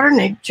drink water,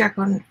 need to check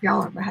on if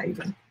y'all are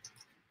behaving.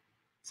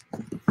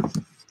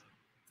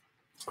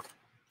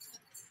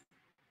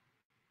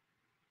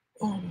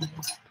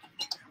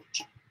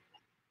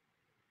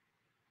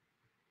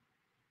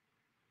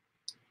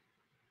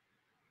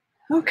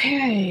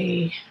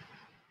 Okay.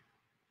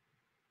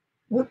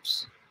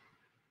 Whoops.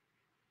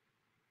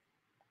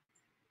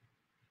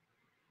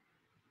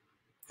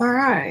 All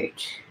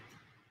right.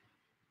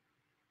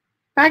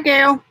 Bye,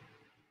 Gail.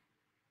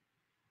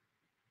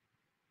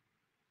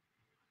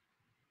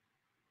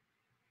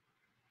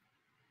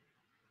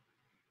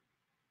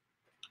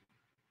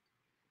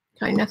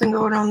 Okay, nothing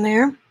going on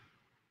there.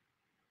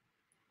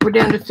 We're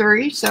down to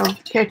 3, so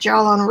catch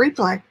y'all on a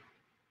replay.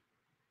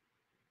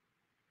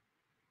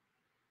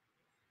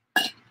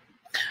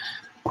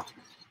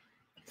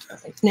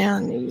 Right, now I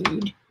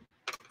need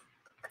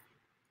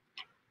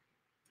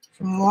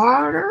some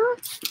water.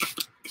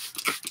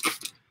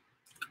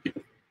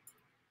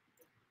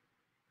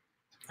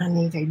 I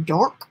need a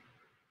dark.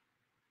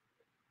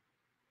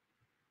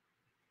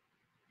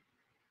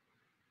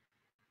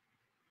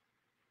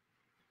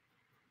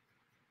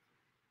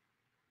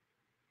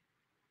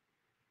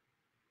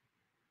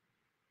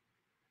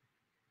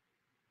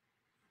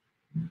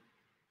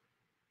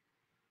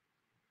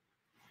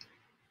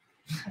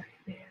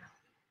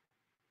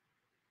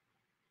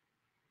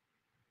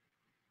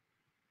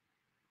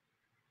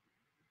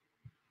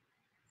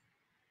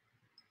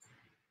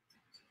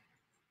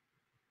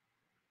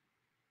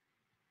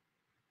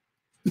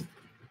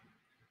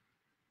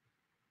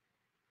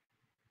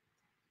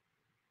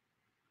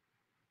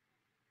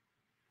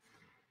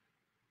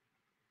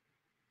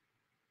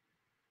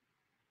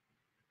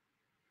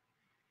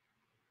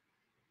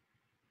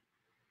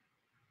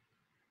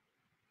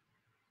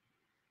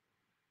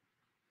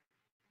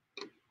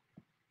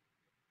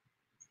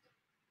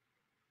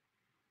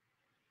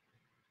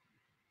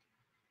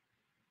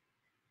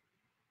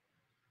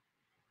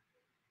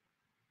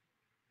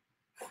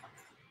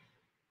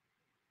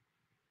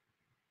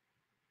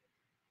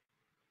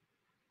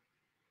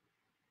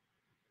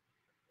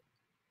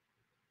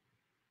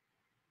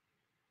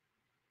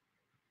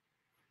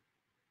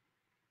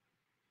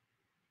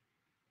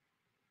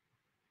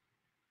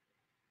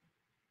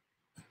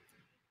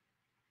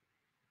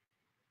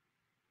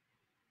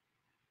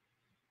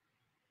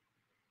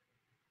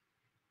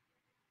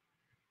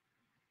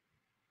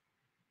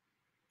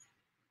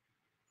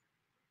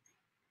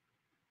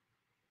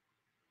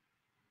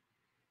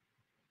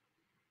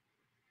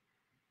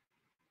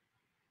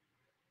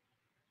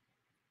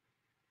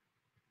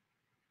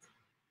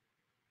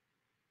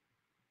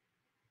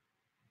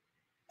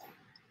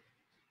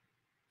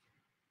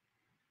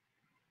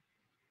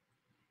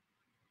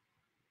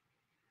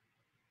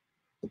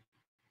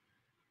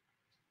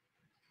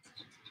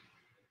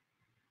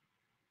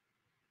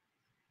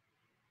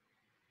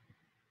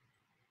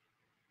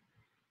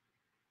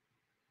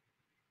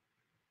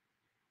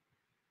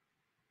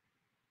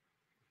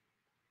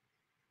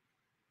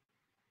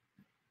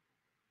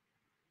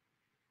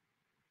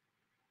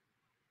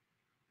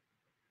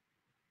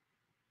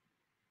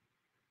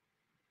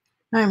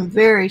 I'm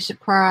very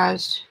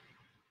surprised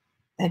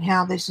at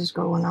how this is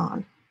going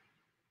on.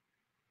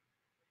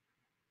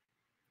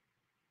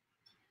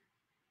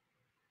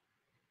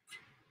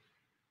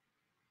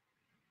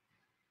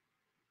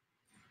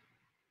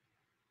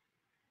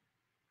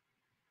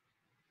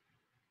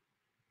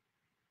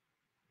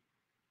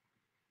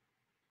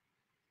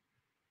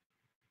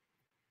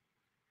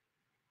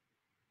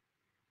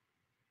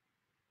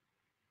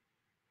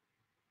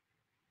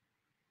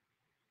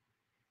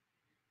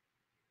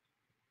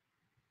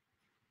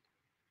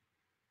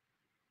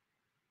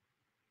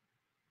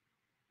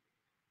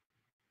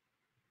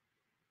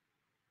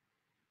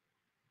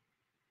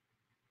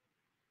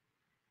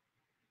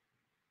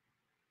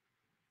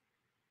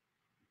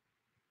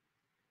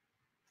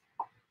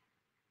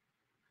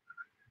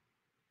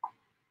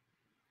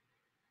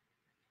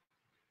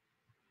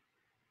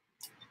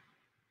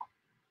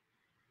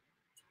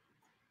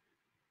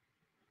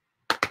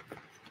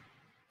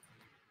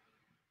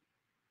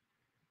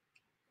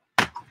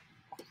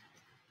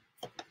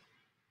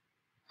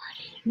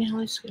 Now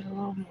let's get a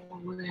little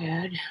more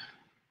red.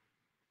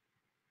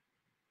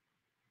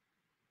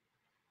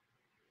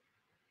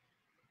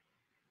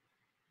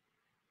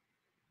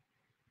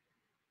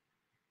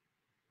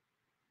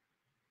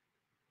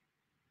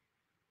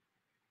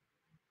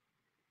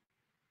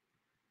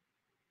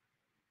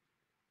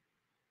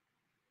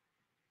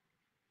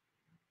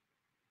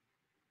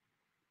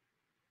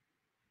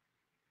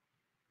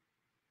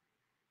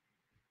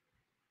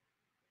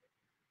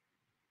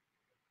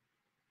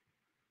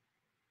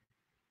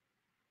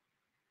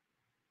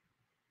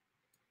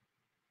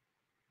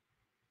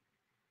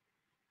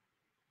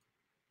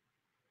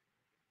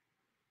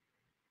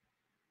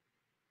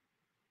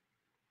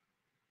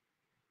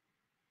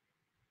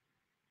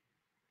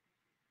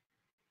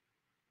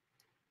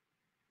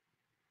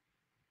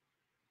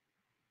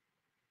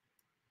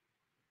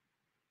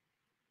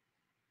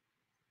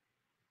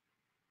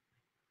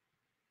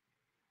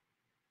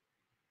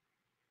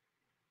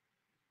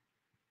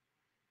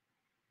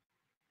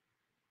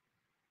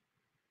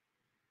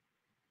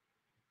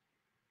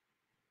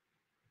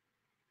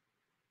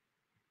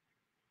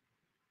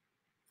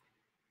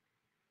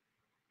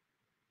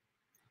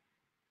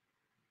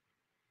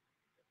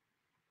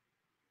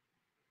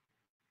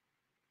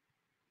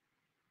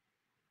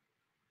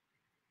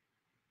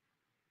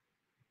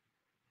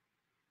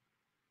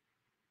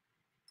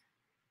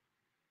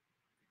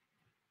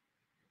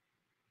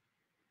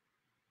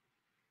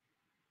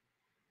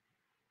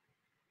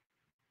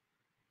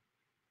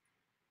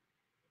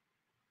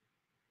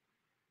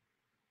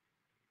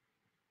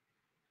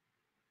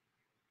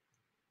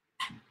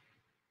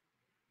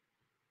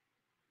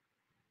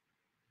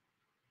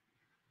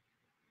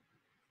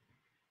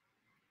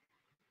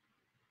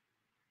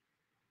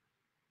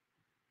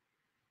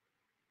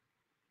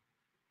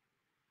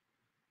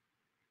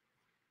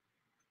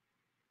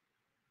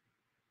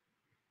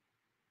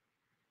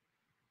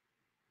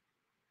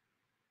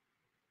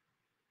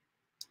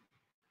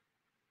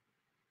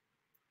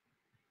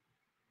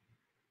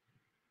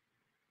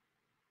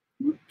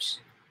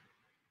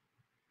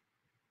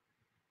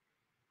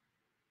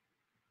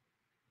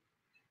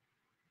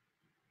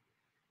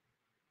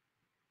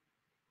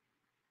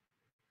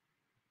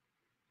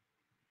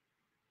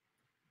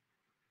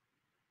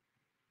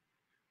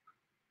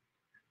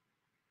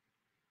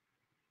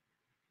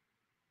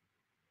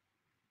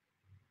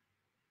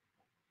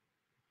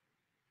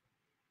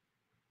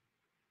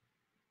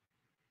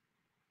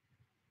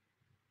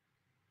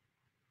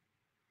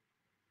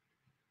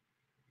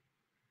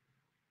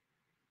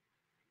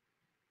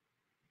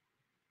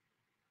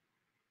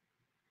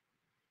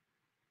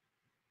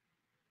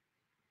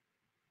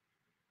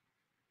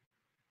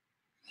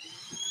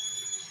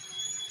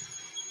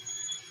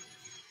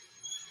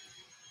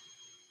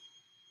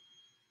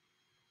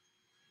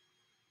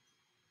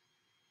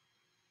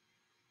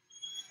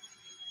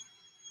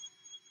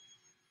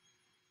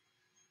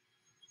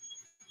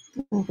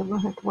 I think I'm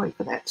going to have to wait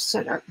for that to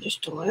set up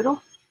just a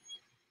little.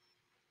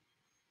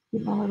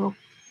 Get my little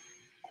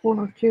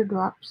corner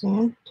teardrops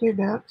in, tear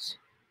ducts.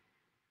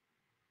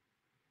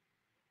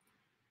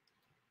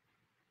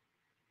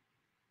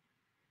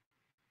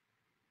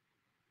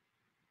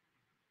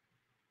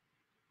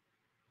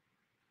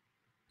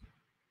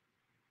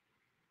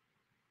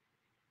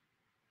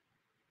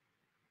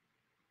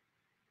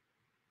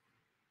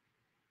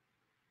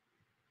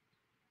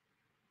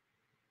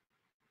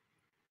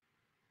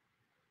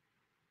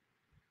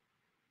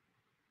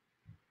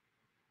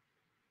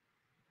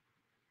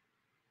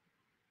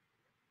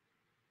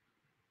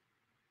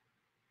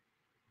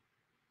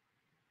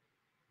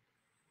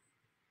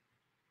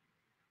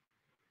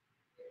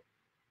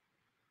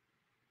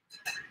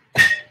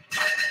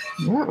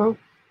 Uh-oh.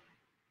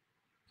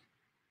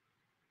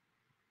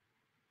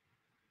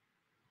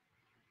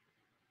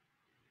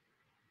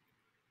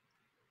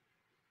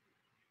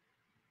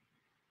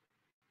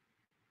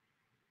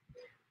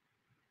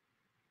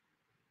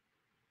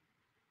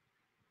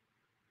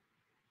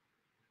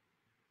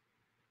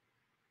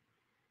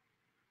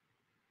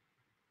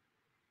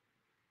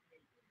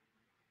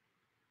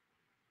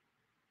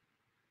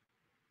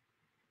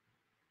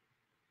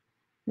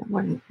 That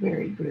wasn't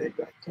very good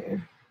right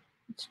there.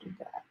 Let's do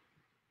that.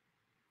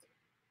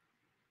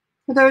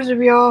 For those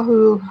of y'all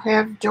who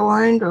have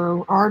joined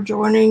or are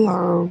joining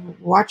or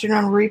watching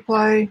on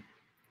replay,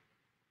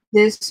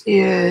 this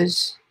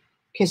is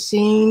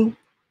casein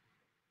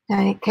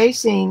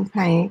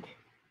paint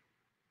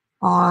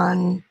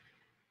on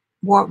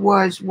what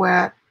was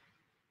wet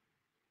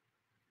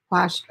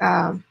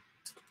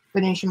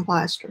Venetian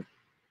plaster.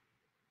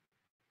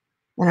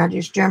 And I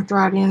just jumped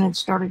right in and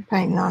started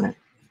painting on it.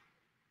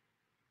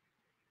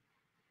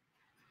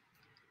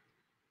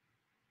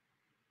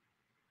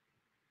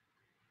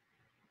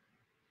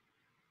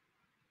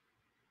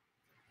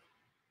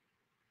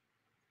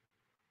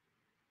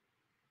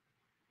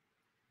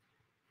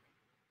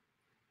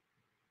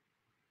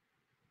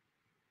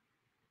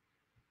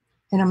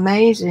 And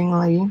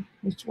amazingly,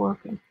 it's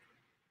working.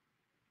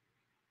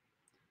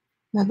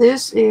 Now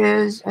this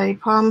is a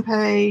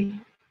Pompeii,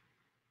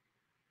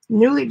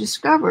 newly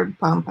discovered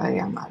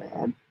Pompeii, I might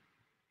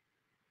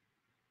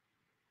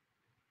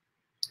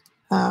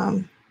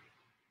add,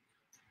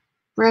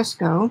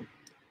 fresco,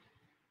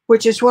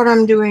 which is what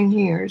I'm doing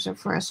here is a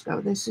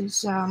fresco. This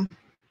is,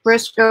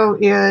 fresco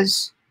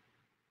is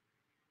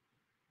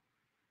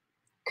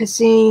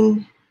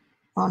casein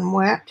on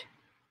wet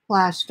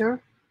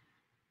plaster,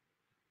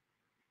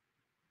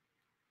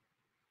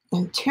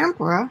 and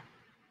tempera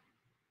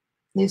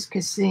is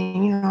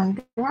casein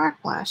on dry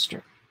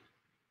plaster.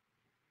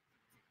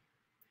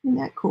 Isn't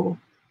that cool?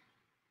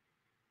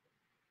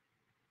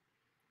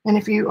 And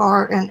if you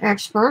are an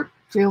expert,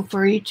 feel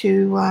free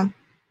to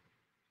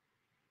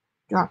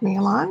drop me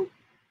a line.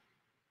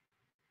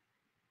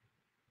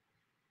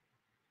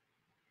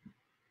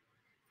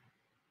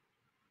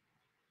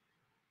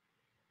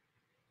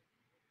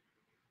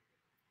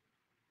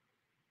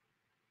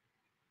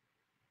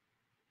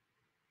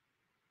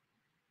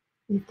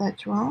 If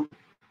that's wrong,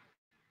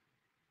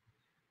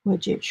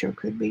 which it sure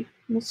could be.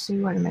 Let's see,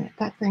 wait a minute.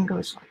 That thing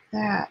goes like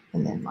that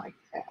and then like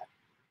that.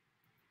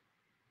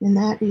 And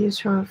that is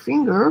her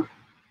finger.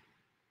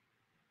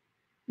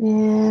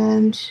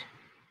 And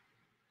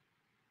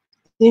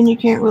then you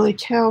can't really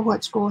tell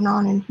what's going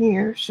on in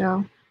here.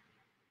 So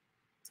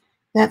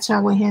that's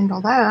how we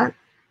handle that.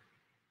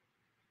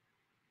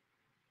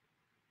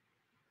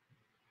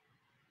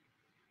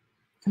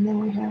 And then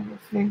we have a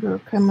finger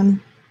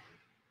coming.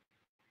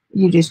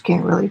 You just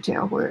can't really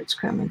tell where it's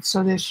coming.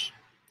 So this,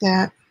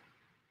 that.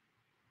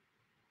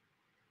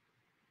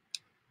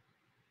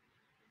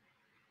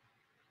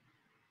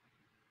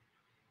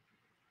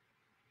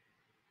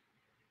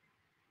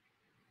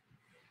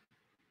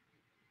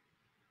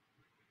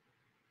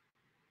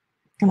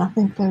 And I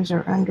think those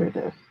are under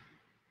the.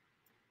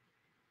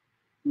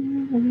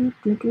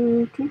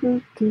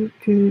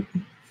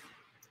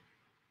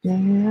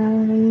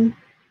 Down.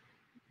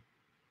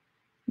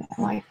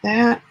 Like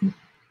that.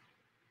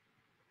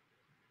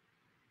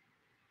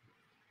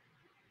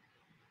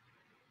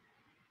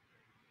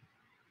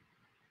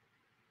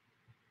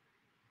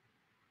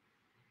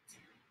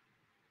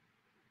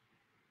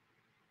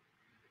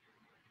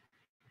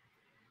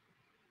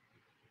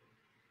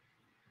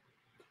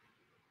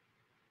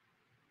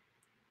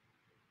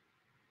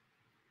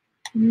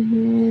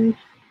 And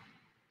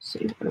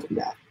see what we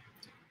got.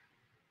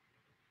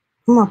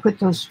 I'm going to put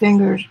those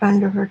fingers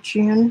under her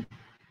chin.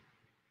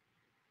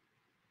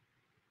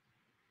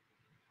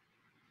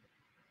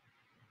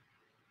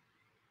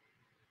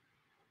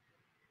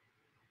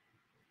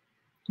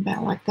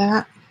 About like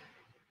that.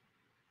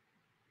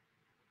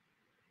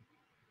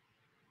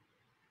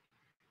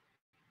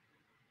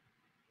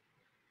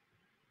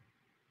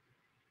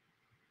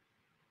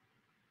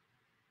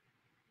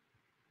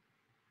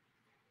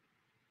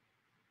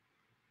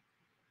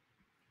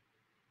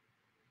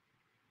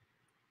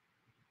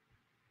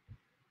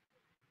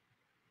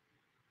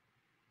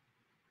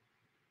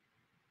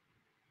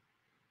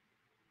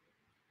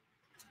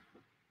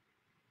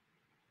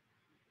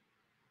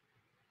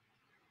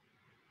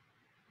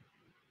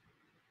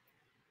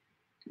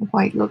 The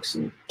white looks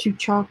too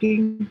chalky.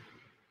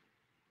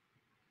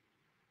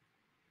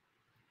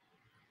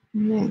 And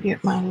then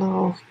get my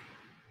little, I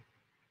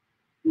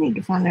need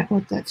to find out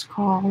what that's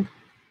called.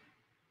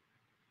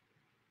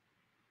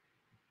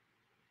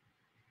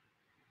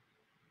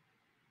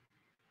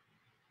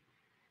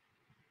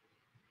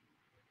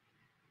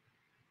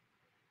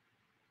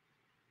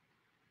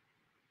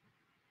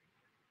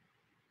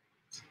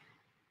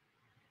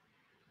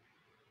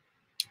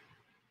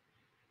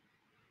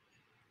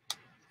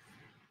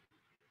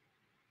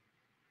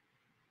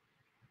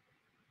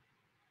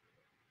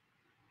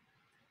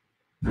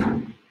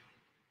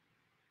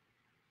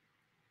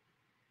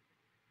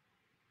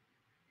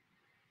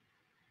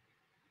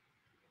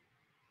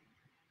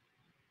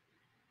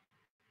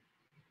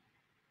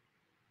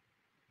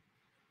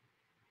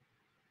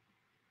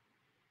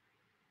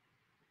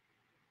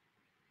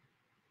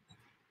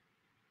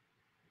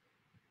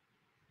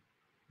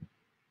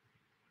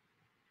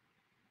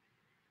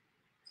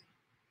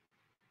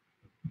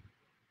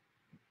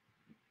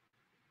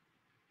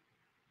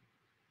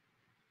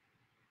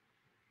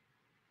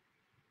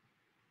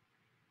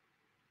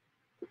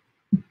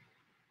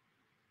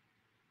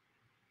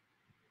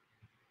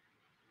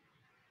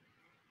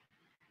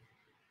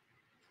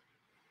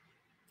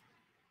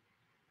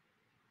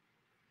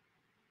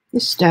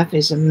 This stuff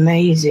is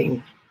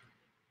amazing.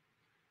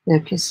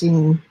 The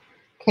casing.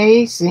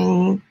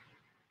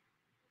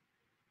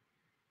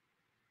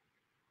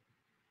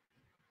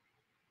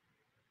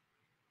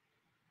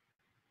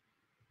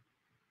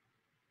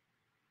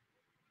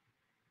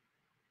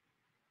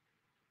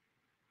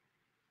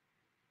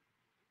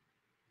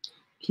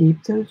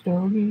 Keep those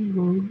doggies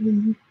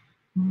rolling.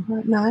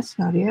 No, that's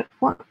not it.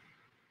 What?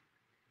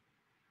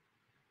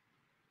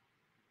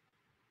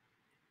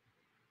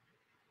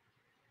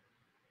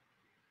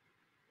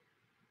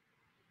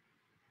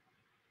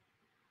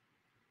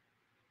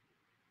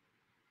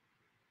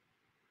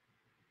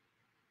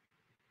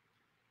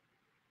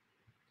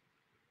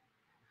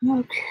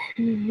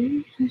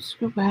 Okay, let's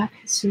go back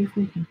and see if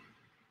we can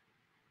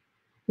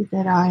get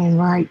that iron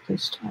right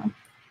this time.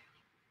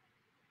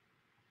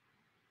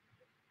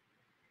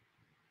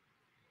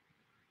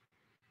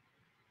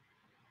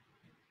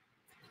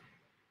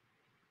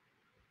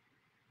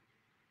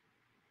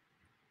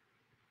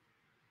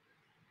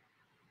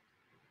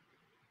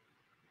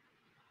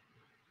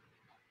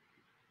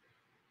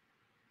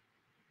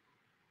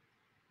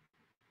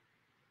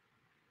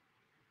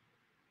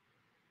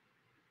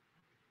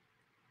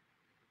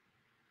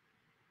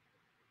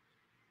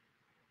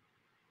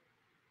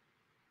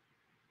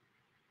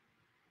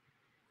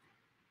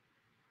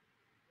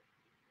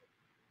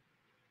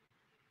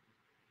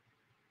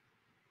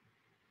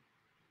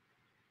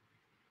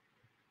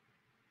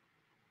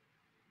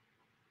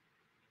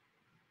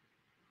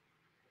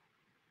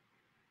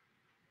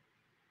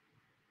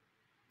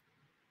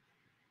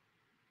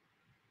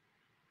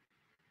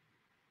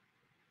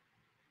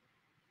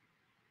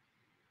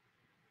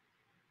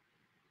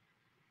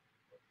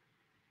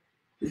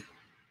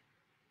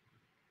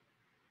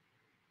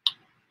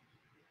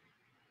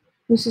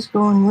 This is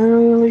going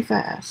really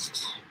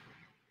fast.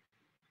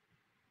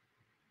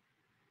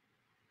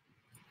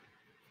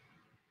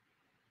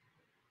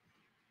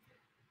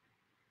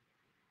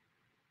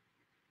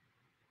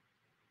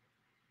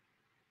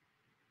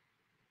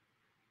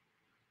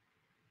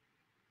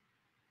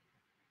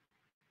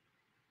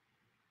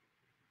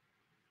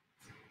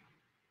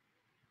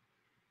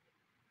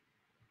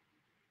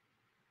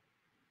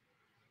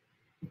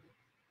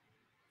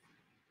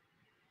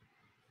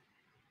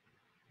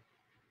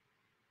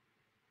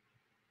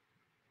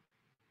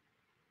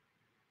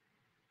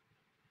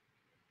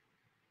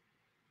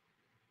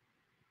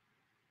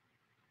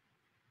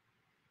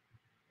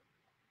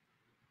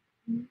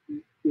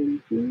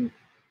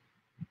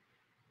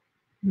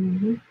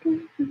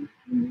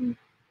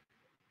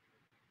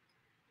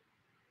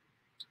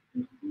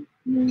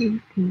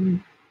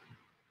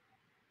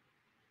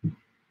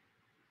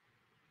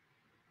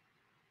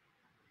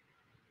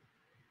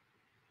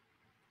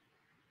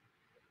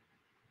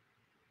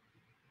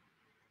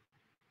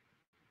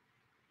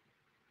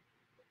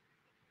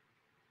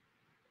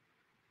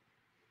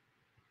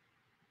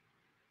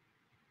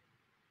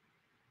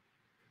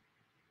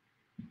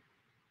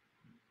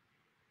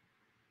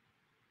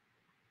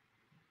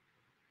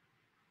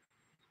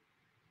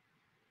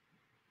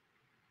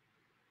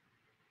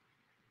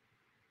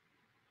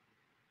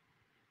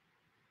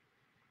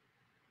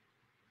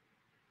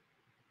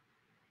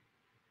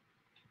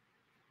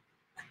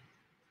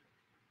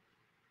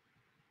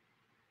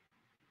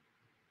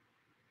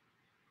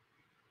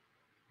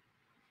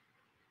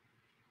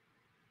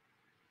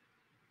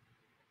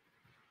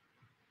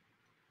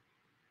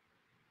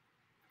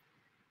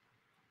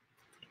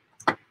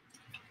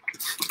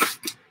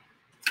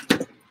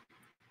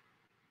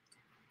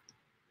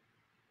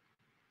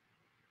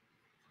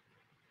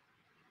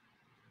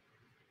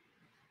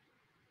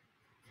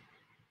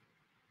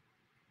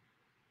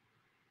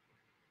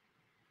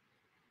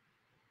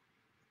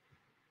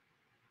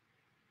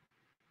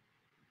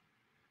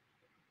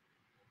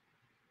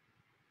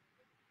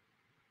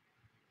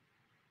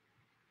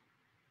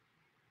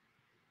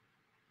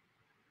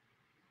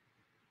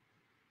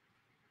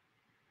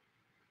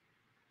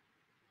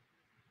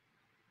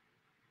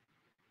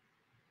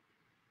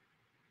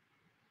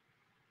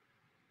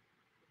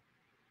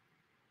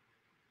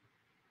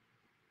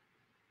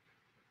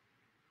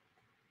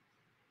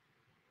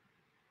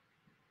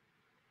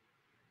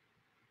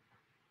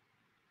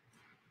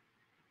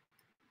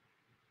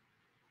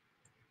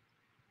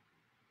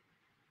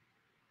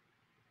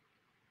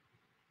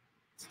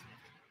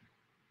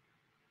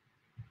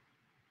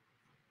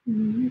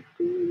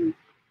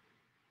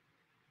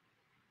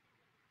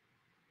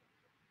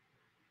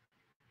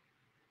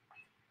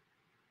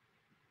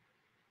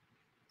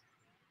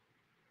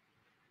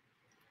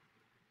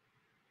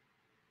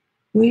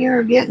 We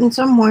are getting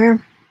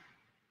somewhere.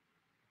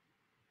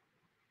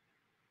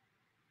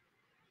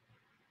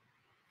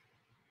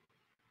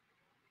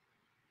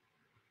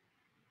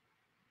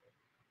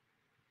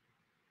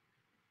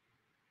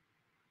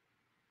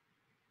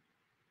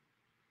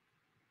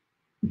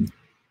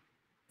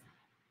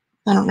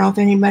 I don't know if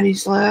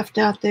anybody's left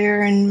out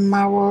there in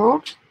my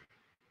world,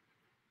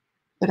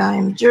 but I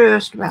am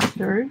just about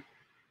through.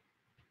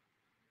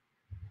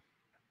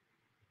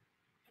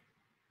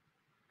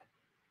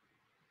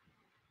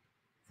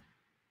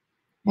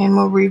 And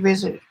we'll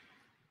revisit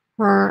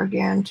her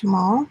again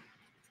tomorrow.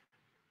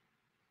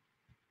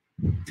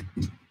 I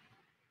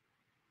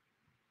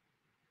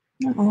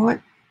don't know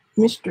what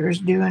Mr. is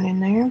doing in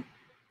there.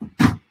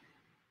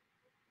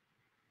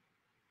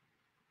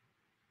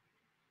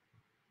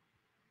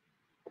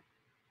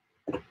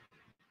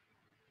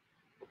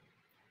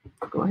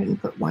 Go ahead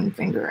and put one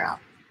finger out.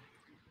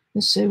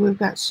 Let's see, we've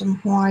got some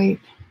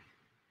white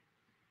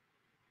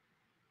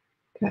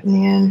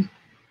cutting in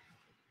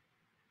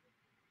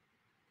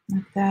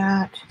like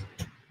that.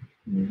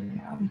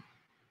 Yeah.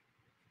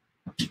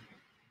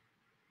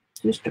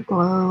 Just a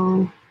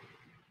glow.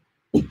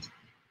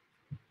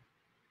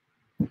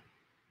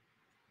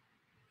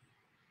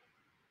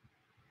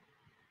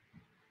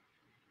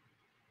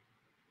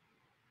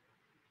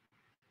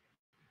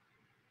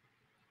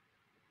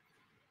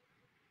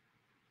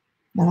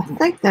 And I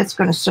think that's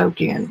going to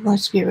soak in.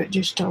 Let's give it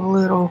just a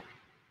little.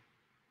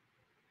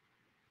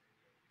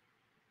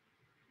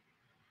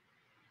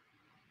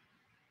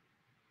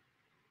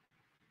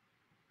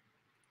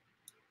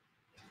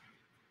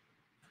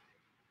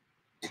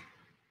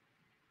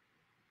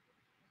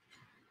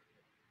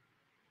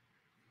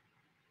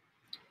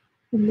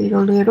 A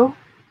little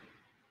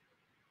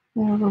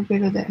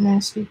bit of that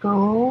nasty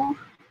gold.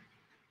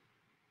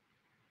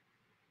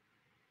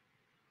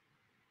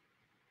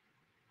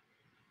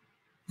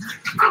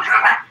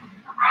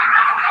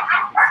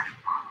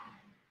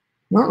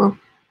 Uh-oh.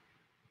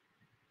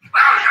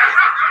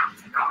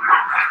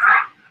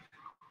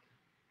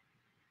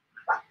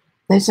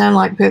 They sound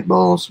like pit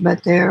bulls,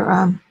 but they're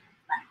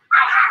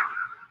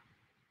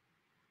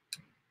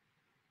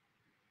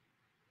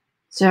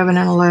 7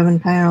 and 11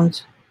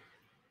 pounds.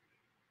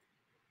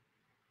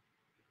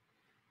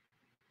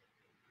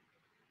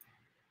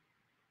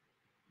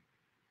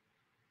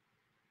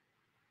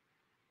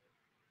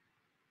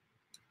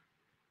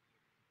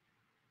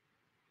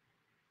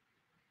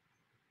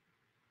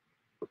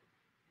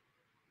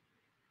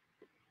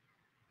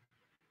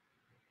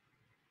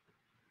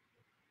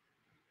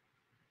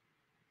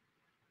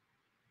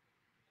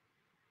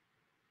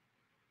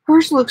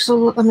 Hers looks a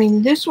little, I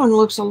mean, this one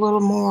looks a little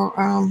more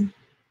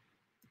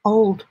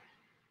old.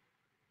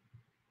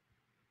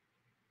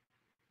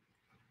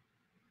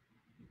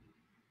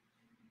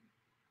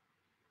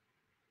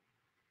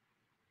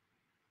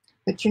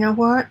 But you know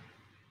what?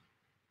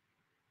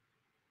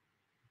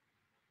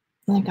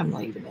 I think I'm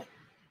leaving it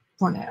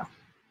for now.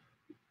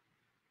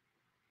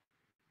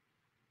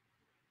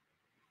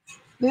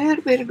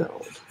 Little bit of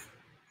gold.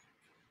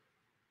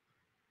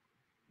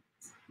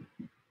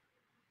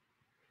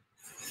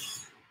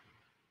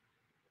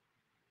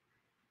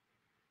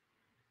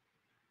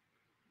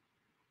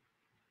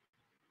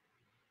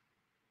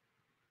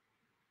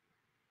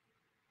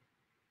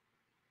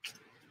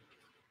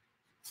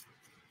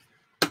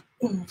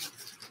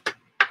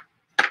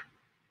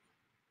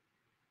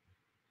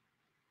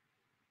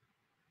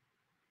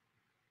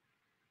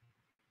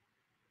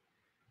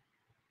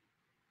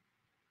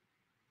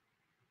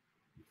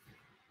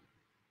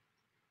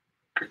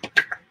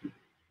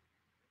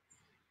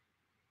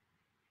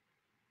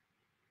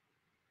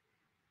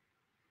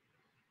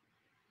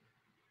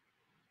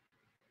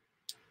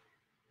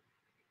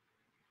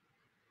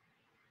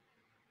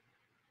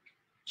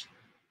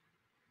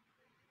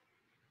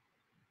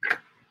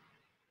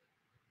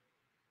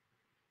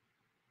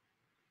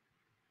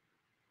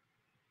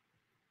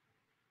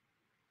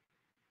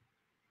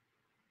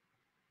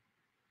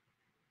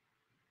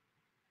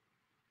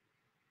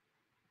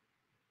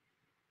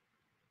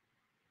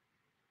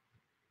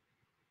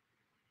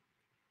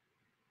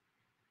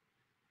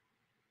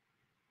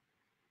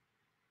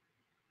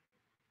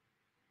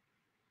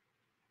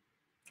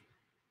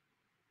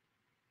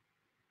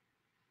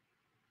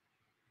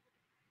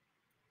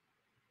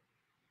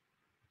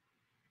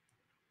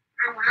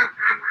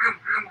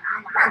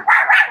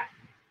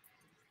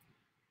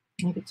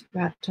 I think it's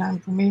about time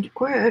for me to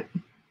quit.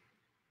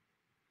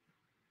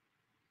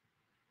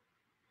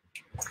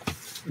 Are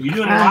you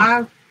doing it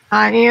live?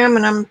 I am,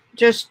 and I'm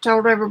just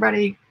told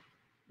everybody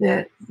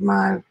that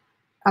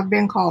I've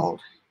been called.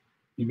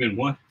 You've been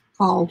what?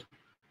 Called.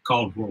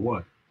 Called for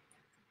what?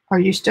 Are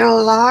you still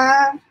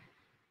alive?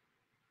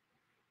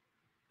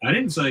 I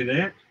didn't say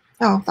that.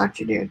 Oh, I thought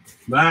you did.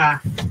 Bye.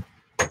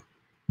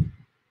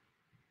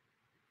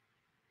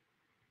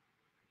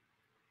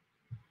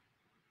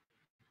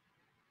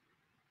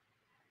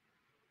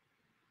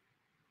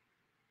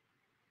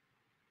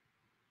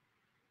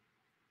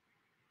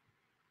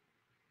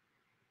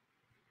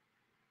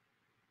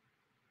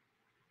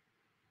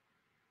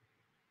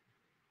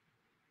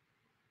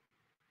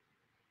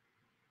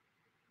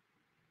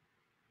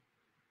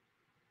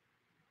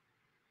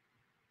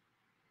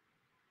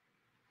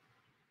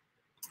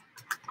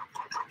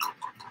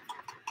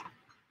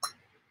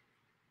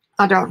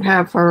 I don't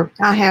have her,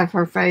 I have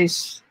her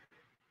face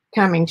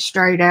coming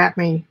straight at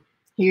me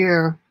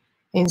here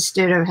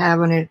instead of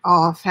having it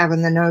off,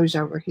 having the nose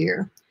over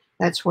here.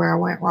 That's where I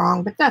went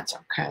wrong, but that's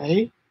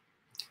okay.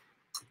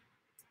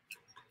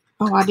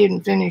 Oh, I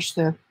didn't finish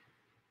the,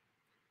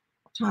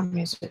 what time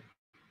is it?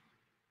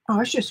 Oh,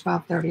 it's just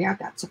 5:30. I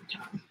got some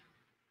time.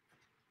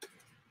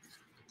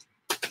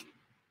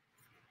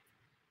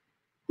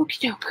 Okie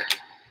doke.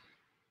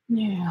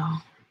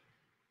 Now,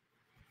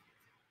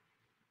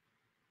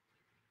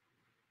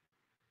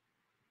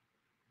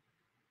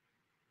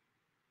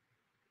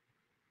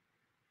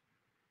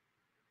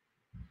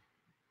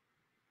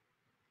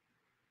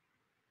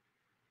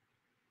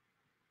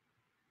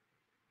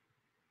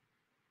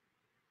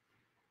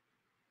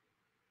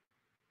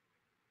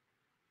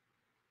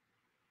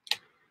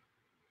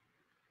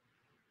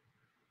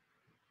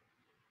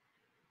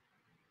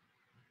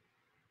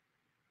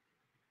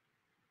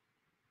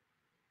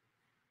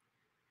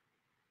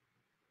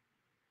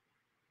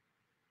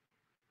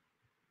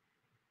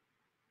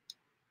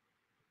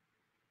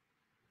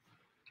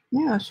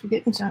 yeah, I was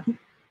forgetting something.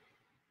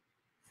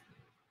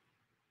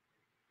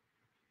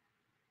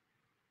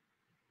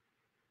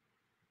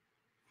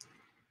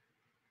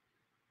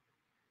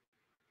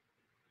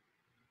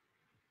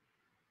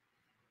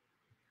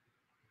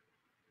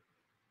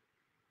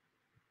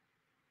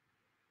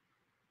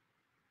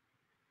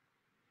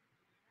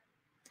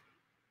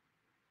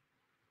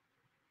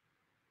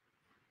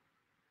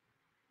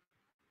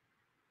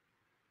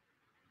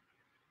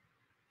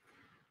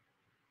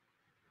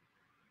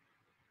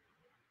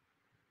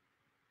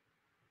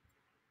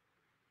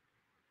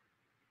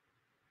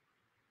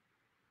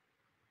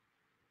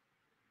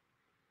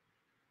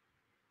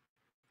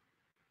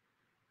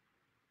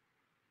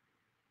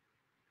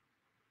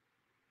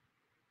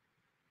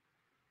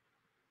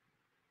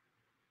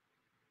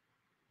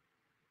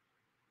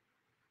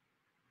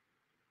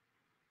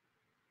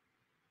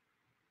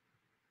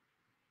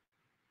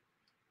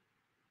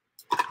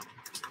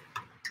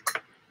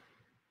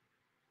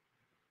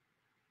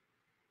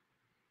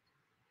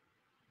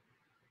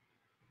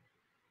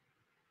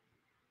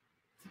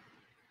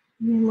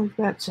 And then we've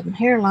got some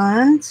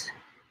hairlines.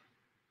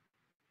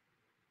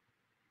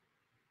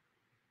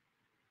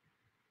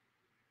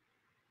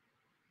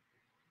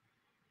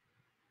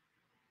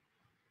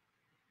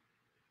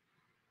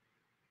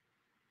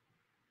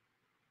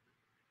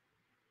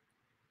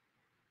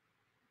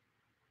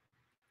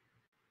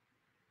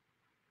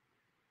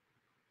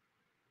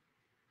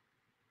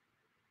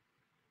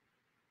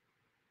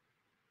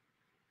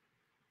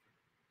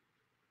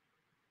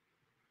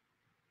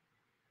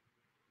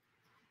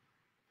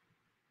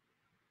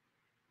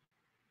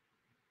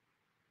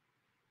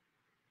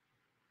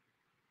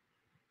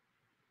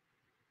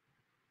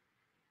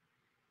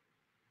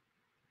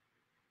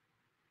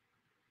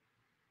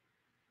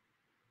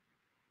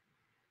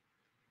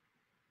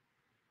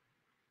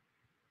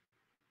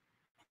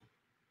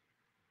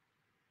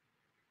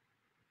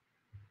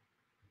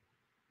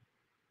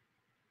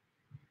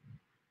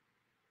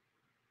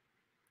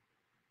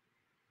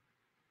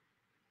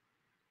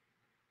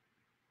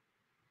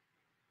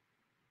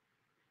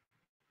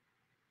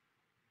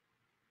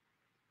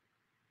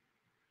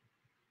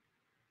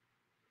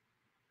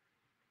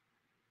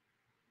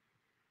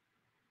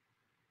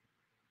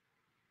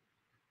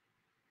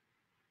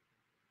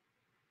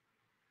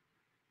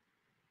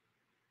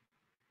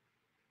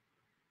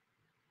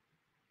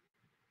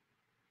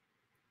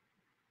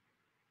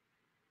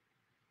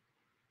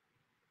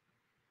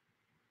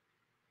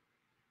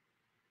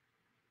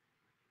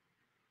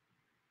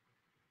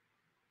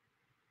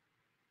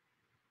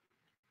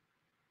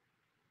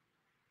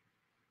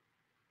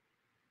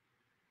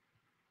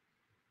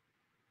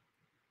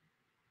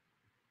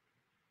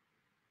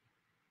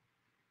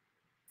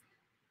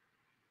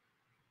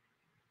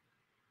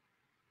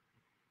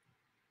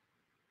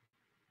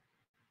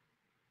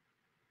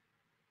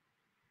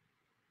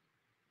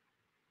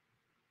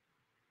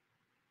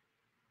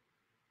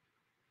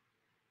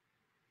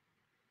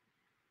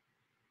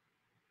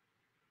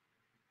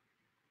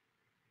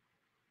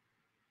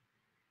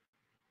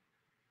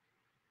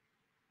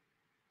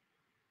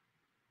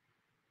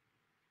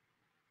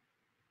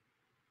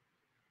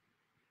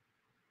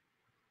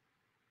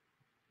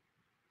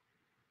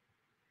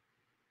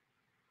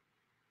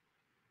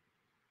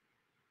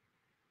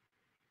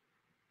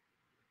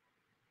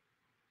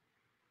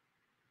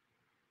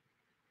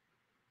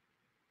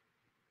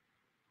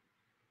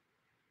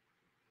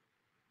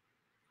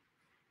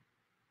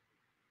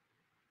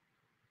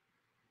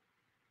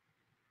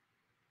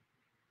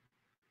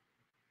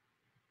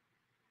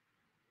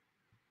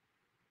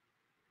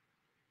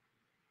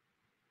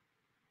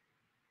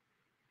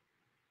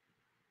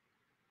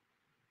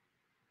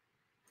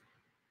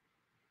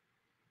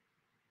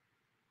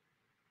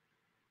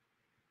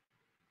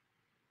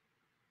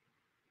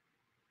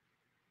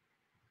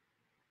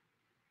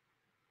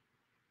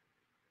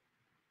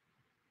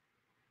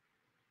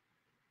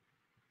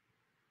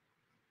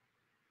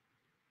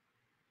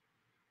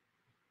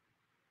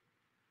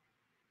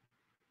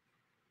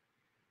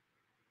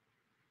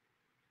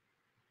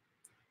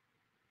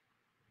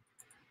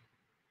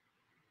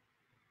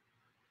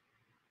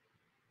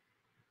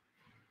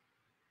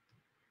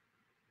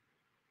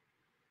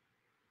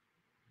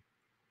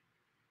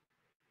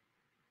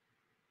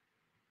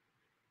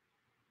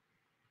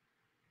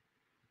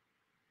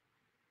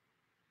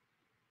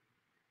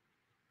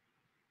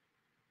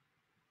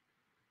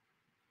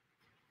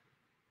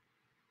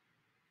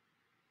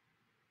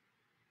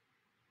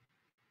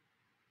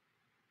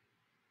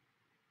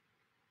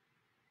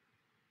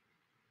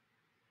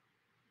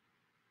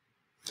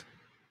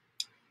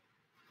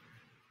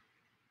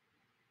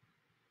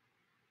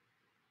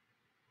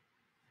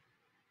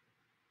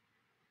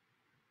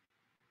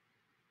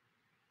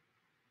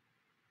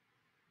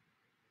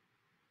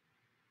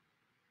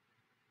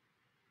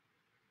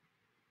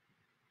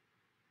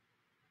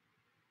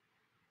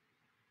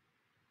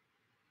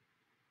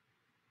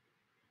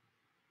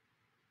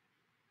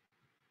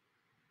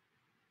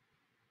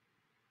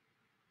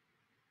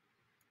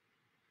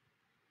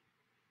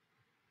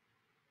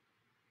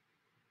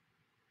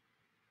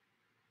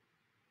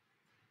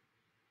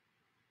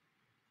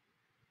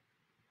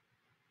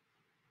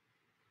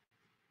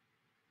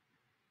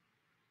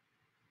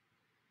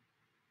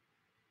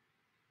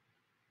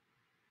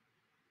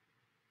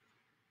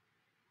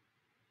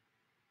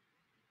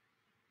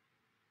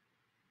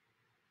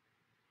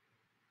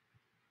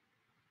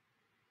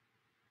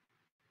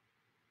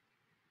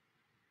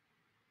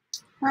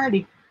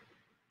 Alrighty.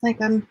 I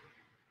think I'm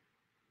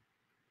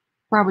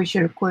probably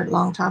should have quit a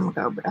long time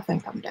ago, but I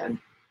think I'm done.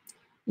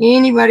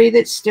 Anybody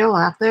that's still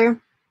out there,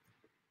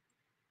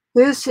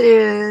 this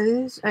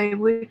is a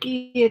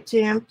wiki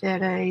attempt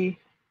at a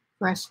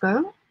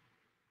fresco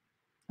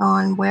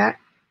on wet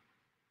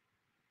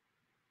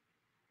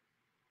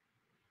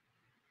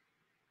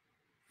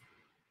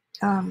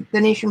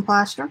Venetian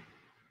plaster.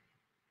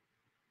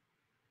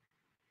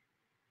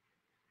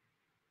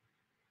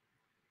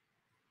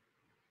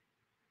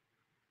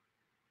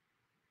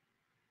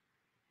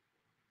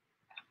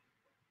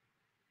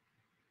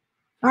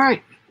 All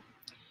right.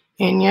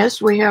 And yes,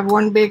 we have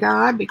one big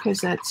eye because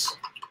that's,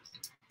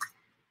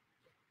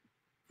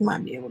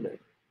 might be able to.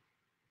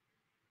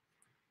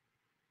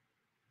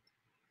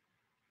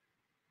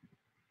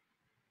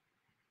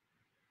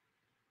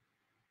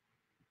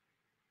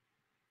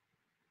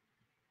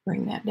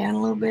 Bring that down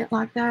a little bit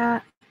like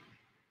that.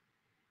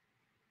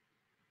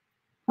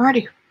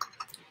 Alrighty.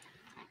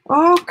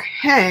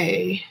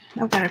 Okay.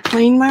 I've got to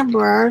clean my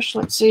brush.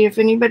 Let's see if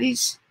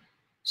anybody's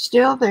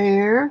still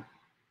there.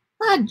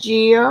 Hi,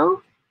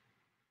 Gio.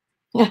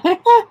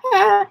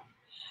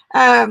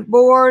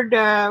 Bored,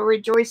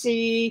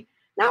 rejoicey.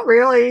 Not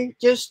really,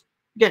 just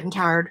getting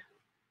tired.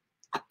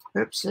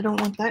 Oops, I don't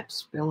want that to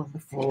spill on the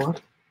floor.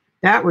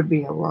 That would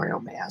be a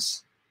royal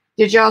mess.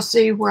 Did y'all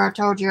see where I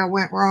told you I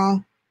went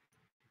wrong?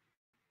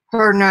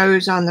 Her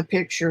nose on the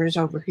picture is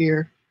over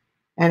here,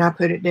 and I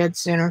put it dead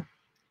center.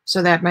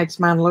 So that makes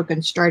mine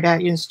looking straight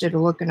at you instead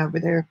of looking over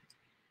there.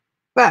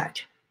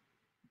 But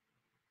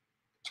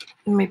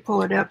let me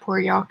pull it up where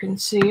y'all can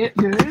see it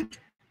good.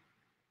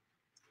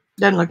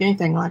 Doesn't look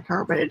anything like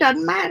her, but it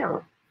doesn't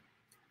matter.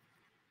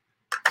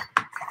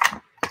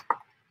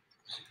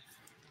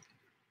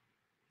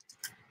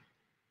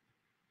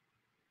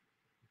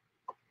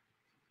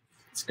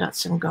 It's got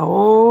some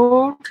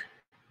gold.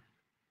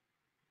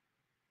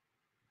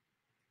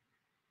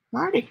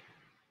 Alrighty.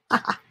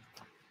 I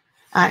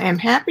am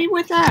happy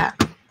with that.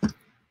 I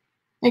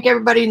think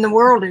everybody in the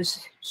world is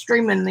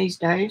streaming these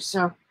days.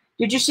 So,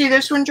 did you see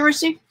this one,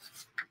 Joycey?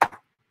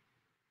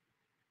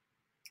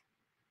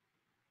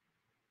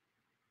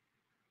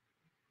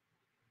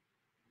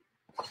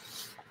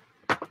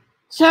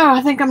 So,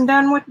 I think I'm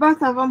done with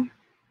both of them.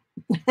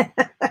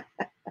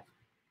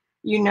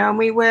 You know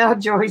me well,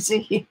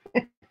 Joycey.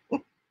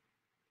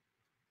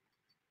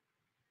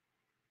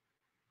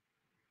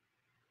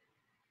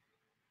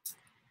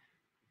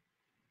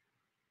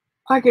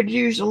 I could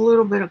use a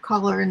little bit of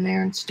color in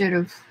there instead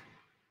of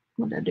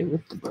what I do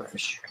with the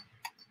brush.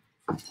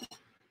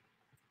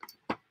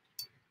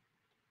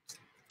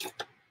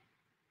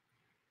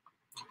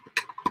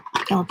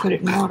 I'll put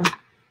it in water.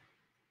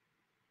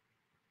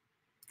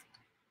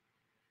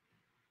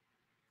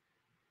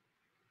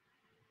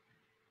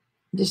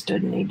 This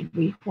doesn't need to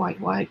be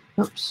white.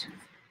 Oops.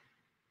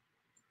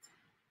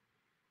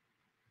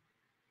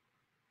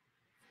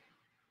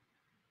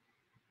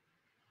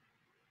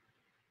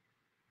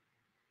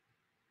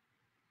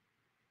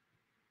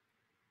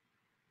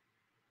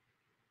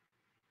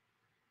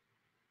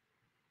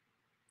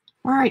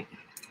 All right.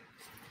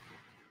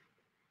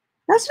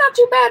 That's not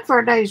too bad for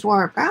a day's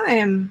work. I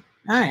am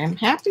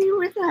happy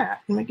with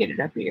that. Let me get it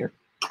up here.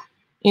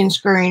 In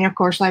screen. Of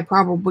course, I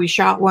probably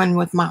shot one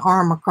with my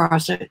arm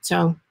across it.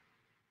 So,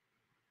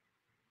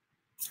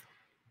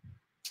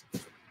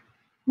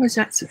 what does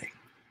that say?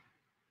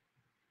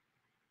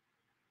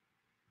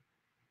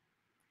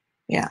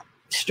 Yeah,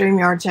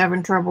 StreamYard's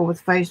having trouble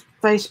with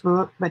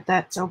Facebook, but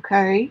that's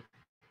okay.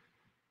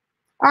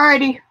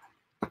 Alrighty.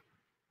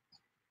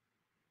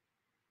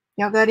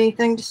 Y'all got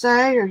anything to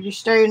say, or you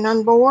staying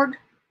on board?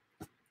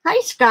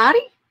 Hey, Scotty.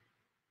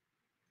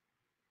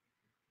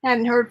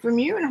 Hadn't heard from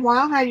you in a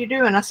while. How you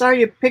doing? I saw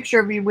your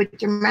picture of you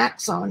with your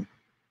Macs on.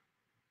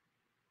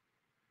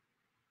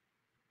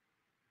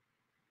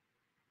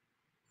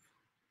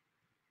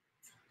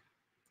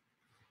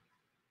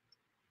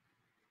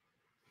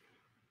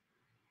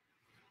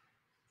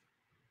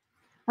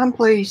 I'm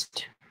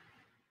pleased.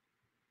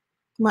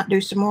 Might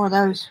do some more of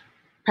those.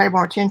 Pay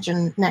more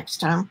attention next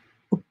time.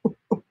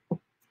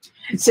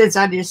 Since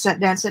I just sat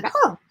down and said,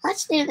 oh,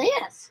 let's do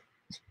this.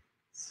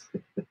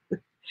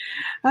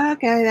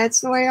 Okay,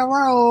 that's the way I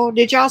roll.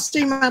 Did y'all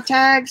see my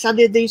tags? I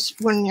did these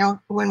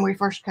when we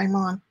first came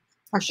on.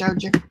 I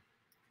showed you.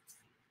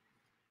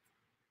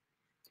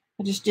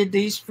 I just did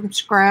these from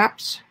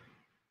scraps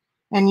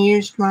and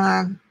used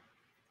my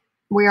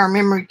We Are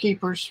Memory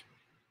Keepers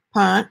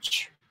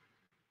punch.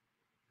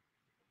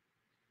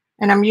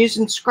 And I'm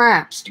using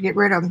scraps to get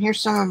rid of them.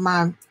 Here's some of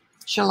my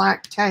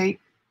shellac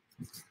tape.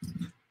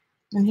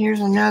 And here's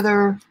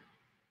another.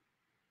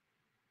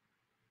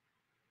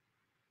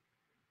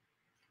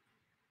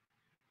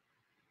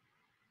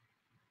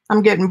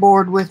 I'm getting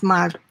bored with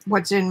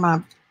what's in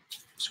my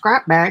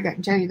scrap bag, I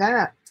can tell you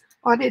that.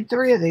 Oh, I did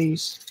 3 of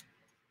these.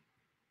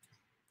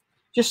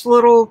 Just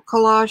little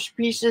collage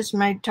pieces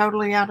made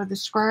totally out of the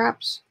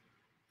scraps.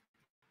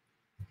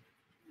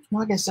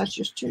 Well, I guess that's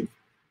just 2.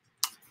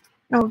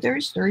 No,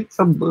 there's 3.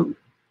 Boop.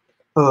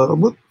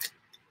 Boop.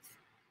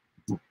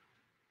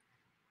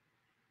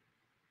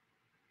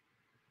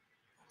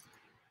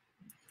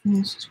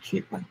 This is a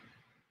cute one.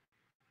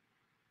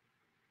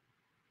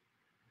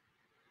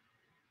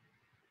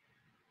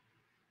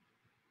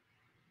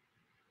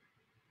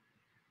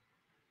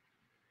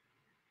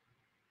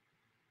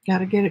 Got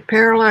to get it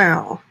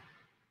parallel.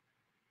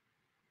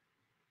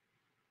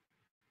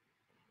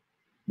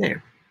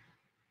 There.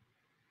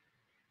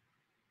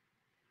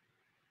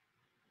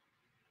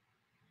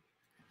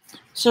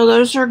 So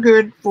those are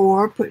good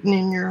for putting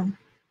in your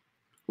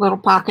little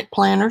pocket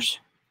planners.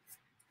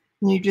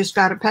 And you just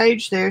got a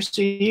page there,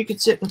 so you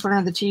could sit in front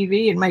of the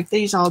TV and make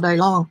these all day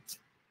long.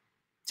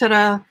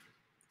 Ta-da!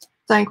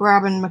 Thank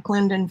Robyn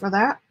McClendon for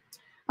that.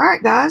 All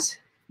right, guys,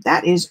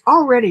 that is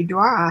already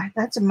dry.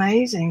 That's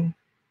amazing.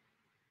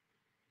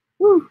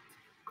 Woo,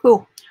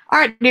 cool. All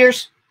right,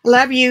 dears,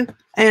 love you,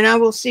 and I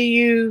will see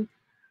you,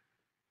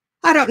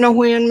 I don't know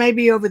when,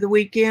 maybe over the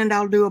weekend.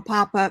 I'll do a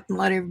pop-up and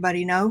let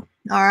everybody know.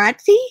 All right,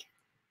 see?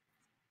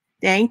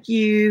 Thank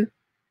you.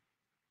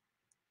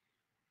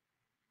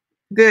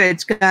 Good,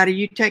 Scotty.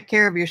 You take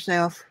care of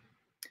yourself.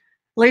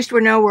 At least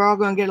we know we're all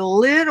going to get a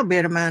little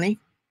bit of money.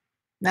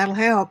 That'll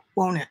help,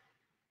 won't it?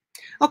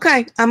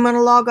 Okay, I'm going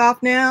to log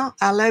off now.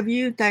 I love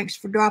you. Thanks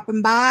for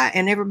dropping by.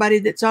 And everybody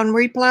that's on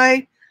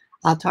replay,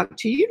 I'll talk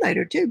to you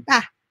later too.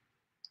 Bye.